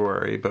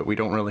February, but we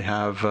don't really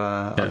have,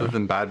 other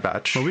than Bad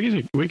Batch. Well,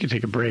 we could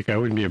take a break. I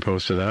wouldn't be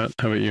opposed to that.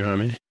 How about you,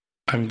 Jaime?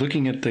 I'm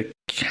looking at the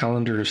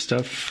calendar of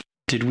stuff.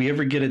 Did we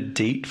ever get a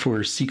date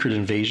for Secret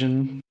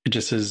Invasion? It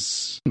just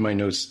says, my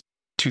notes,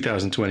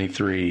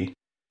 2023.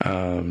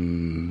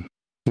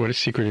 What is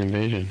Secret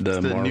Invasion?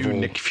 The new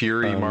Nick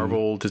Fury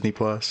Marvel Disney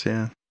Plus.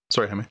 Yeah.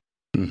 Sorry, Jaime.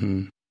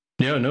 Mm-hmm.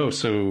 Yeah, no.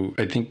 So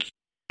I think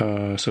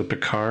so.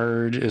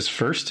 Picard is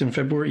first in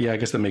February. Yeah, I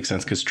guess that makes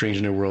sense because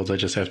Strange New Worlds I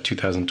just have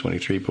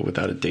 2023, but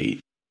without a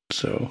date.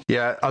 So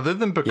yeah, other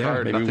than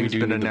Picard, nothing's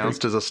been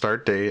announced as a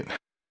start date.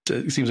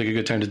 It seems like a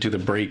good time to do the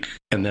break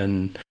and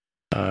then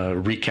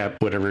recap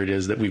whatever it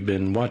is that we've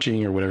been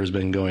watching or whatever's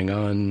been going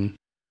on,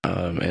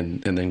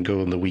 and then go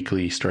on the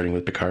weekly starting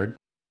with Picard.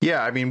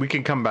 Yeah, I mean, we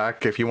can come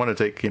back if you want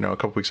to take, a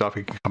couple weeks off.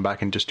 We can come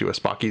back and just do a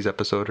Spockies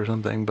episode or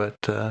something. But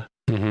yeah,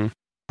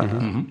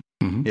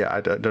 I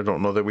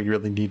don't know that we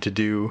really need to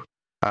do.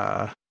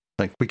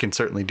 Like, we can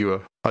certainly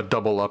do a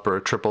double up or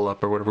a triple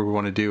up or whatever we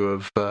want to do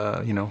of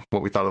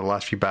what we thought of the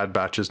last few Bad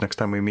Batches next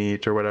time we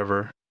meet or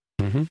whatever.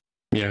 Mm-hmm.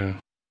 Yeah.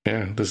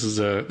 This is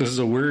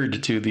a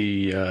word to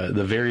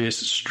the various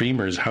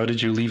streamers. How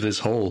did you leave this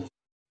hole?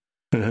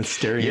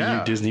 Staring at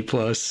you, Disney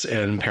Plus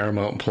and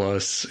Paramount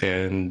Plus,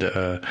 and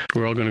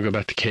we're all going to go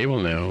back to cable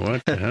now.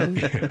 What the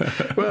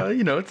hell?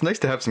 Well, it's nice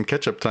to have some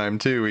catch-up time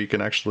too, where you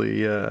can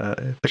actually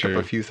pick up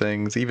a few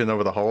things. Even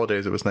over the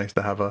holidays, it was nice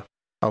to have a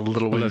a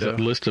little window. There's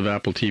a list of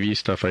Apple TV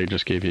stuff I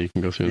just gave you. You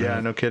can go through that. Yeah,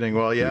 no kidding.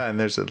 Well, yeah, and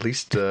there's at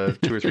least 2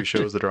 or 3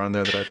 shows that are on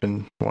there that I've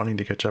been wanting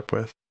to catch up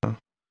with. So.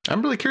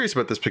 I'm really curious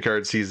about this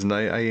Picard season.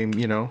 I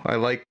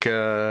like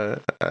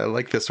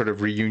this sort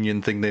of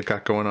reunion thing they've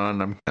got going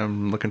on.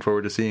 I'm looking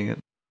forward to seeing it.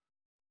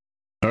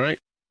 All right.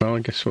 Well, I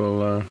guess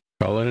we'll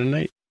call it a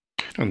night.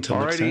 Until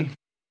next time.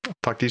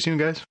 Talk to you soon,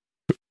 guys.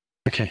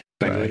 Okay.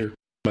 Thank you later.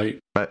 Bye.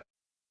 Bye.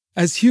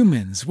 As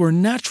humans, we're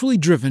naturally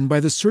driven by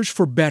the search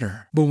for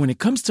better. But when it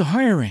comes to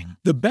hiring,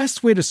 the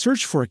best way to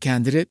search for a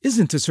candidate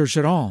isn't to search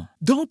at all.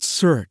 Don't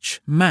search,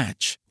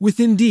 match with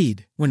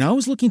Indeed. When I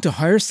was looking to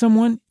hire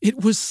someone,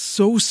 it was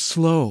so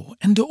slow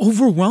and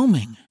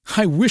overwhelming.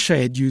 I wish I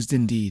had used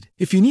Indeed.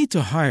 If you need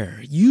to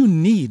hire, you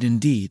need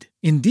Indeed.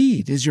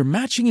 Indeed is your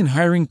matching and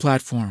hiring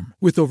platform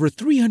with over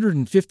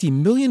 350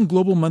 million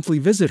global monthly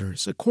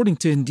visitors, according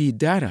to Indeed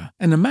data,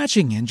 and a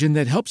matching engine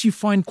that helps you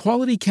find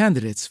quality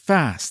candidates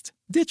fast.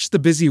 Ditch the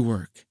busy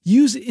work.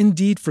 Use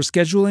Indeed for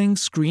scheduling,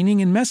 screening,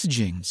 and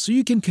messaging so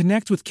you can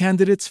connect with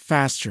candidates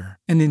faster.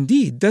 And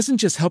Indeed doesn't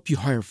just help you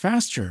hire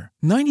faster.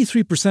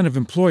 93% of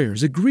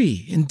employers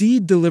agree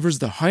Indeed delivers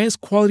the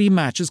highest quality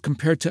matches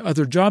compared to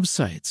other job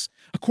sites,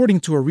 according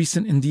to a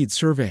recent Indeed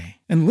survey.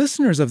 And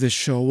listeners of this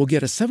show will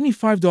get a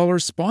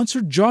 $75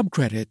 sponsored job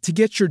credit to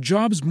get your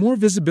jobs more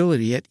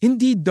visibility at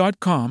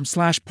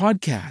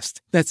Indeed.com/podcast.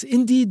 That's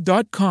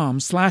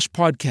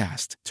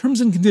Indeed.com/podcast.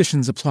 Terms and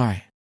conditions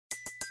apply.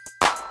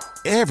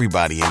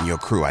 Everybody in your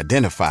crew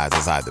identifies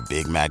as either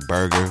Big Mac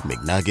Burger,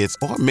 McNuggets,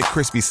 or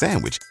McCrispy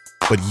Sandwich.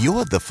 But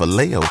you're the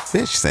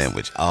Filet-O-Fish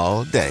Sandwich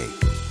all day.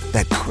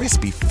 That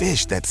crispy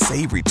fish, that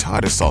savory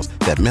tartar sauce,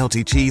 that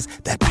melty cheese,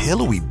 that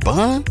pillowy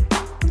bun.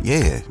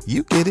 Yeah,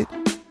 you get it.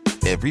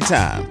 Every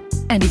time.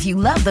 And if you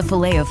love the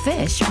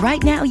Filet-O-Fish,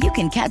 right now you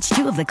can catch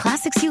 2 of the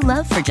classics you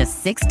love for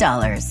just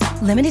 $6.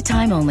 Limited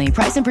time only.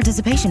 Price and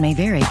participation may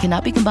vary.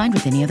 Cannot be combined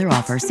with any other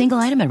offer. Single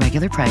item at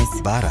regular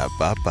price.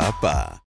 Ba-da-ba-ba-ba.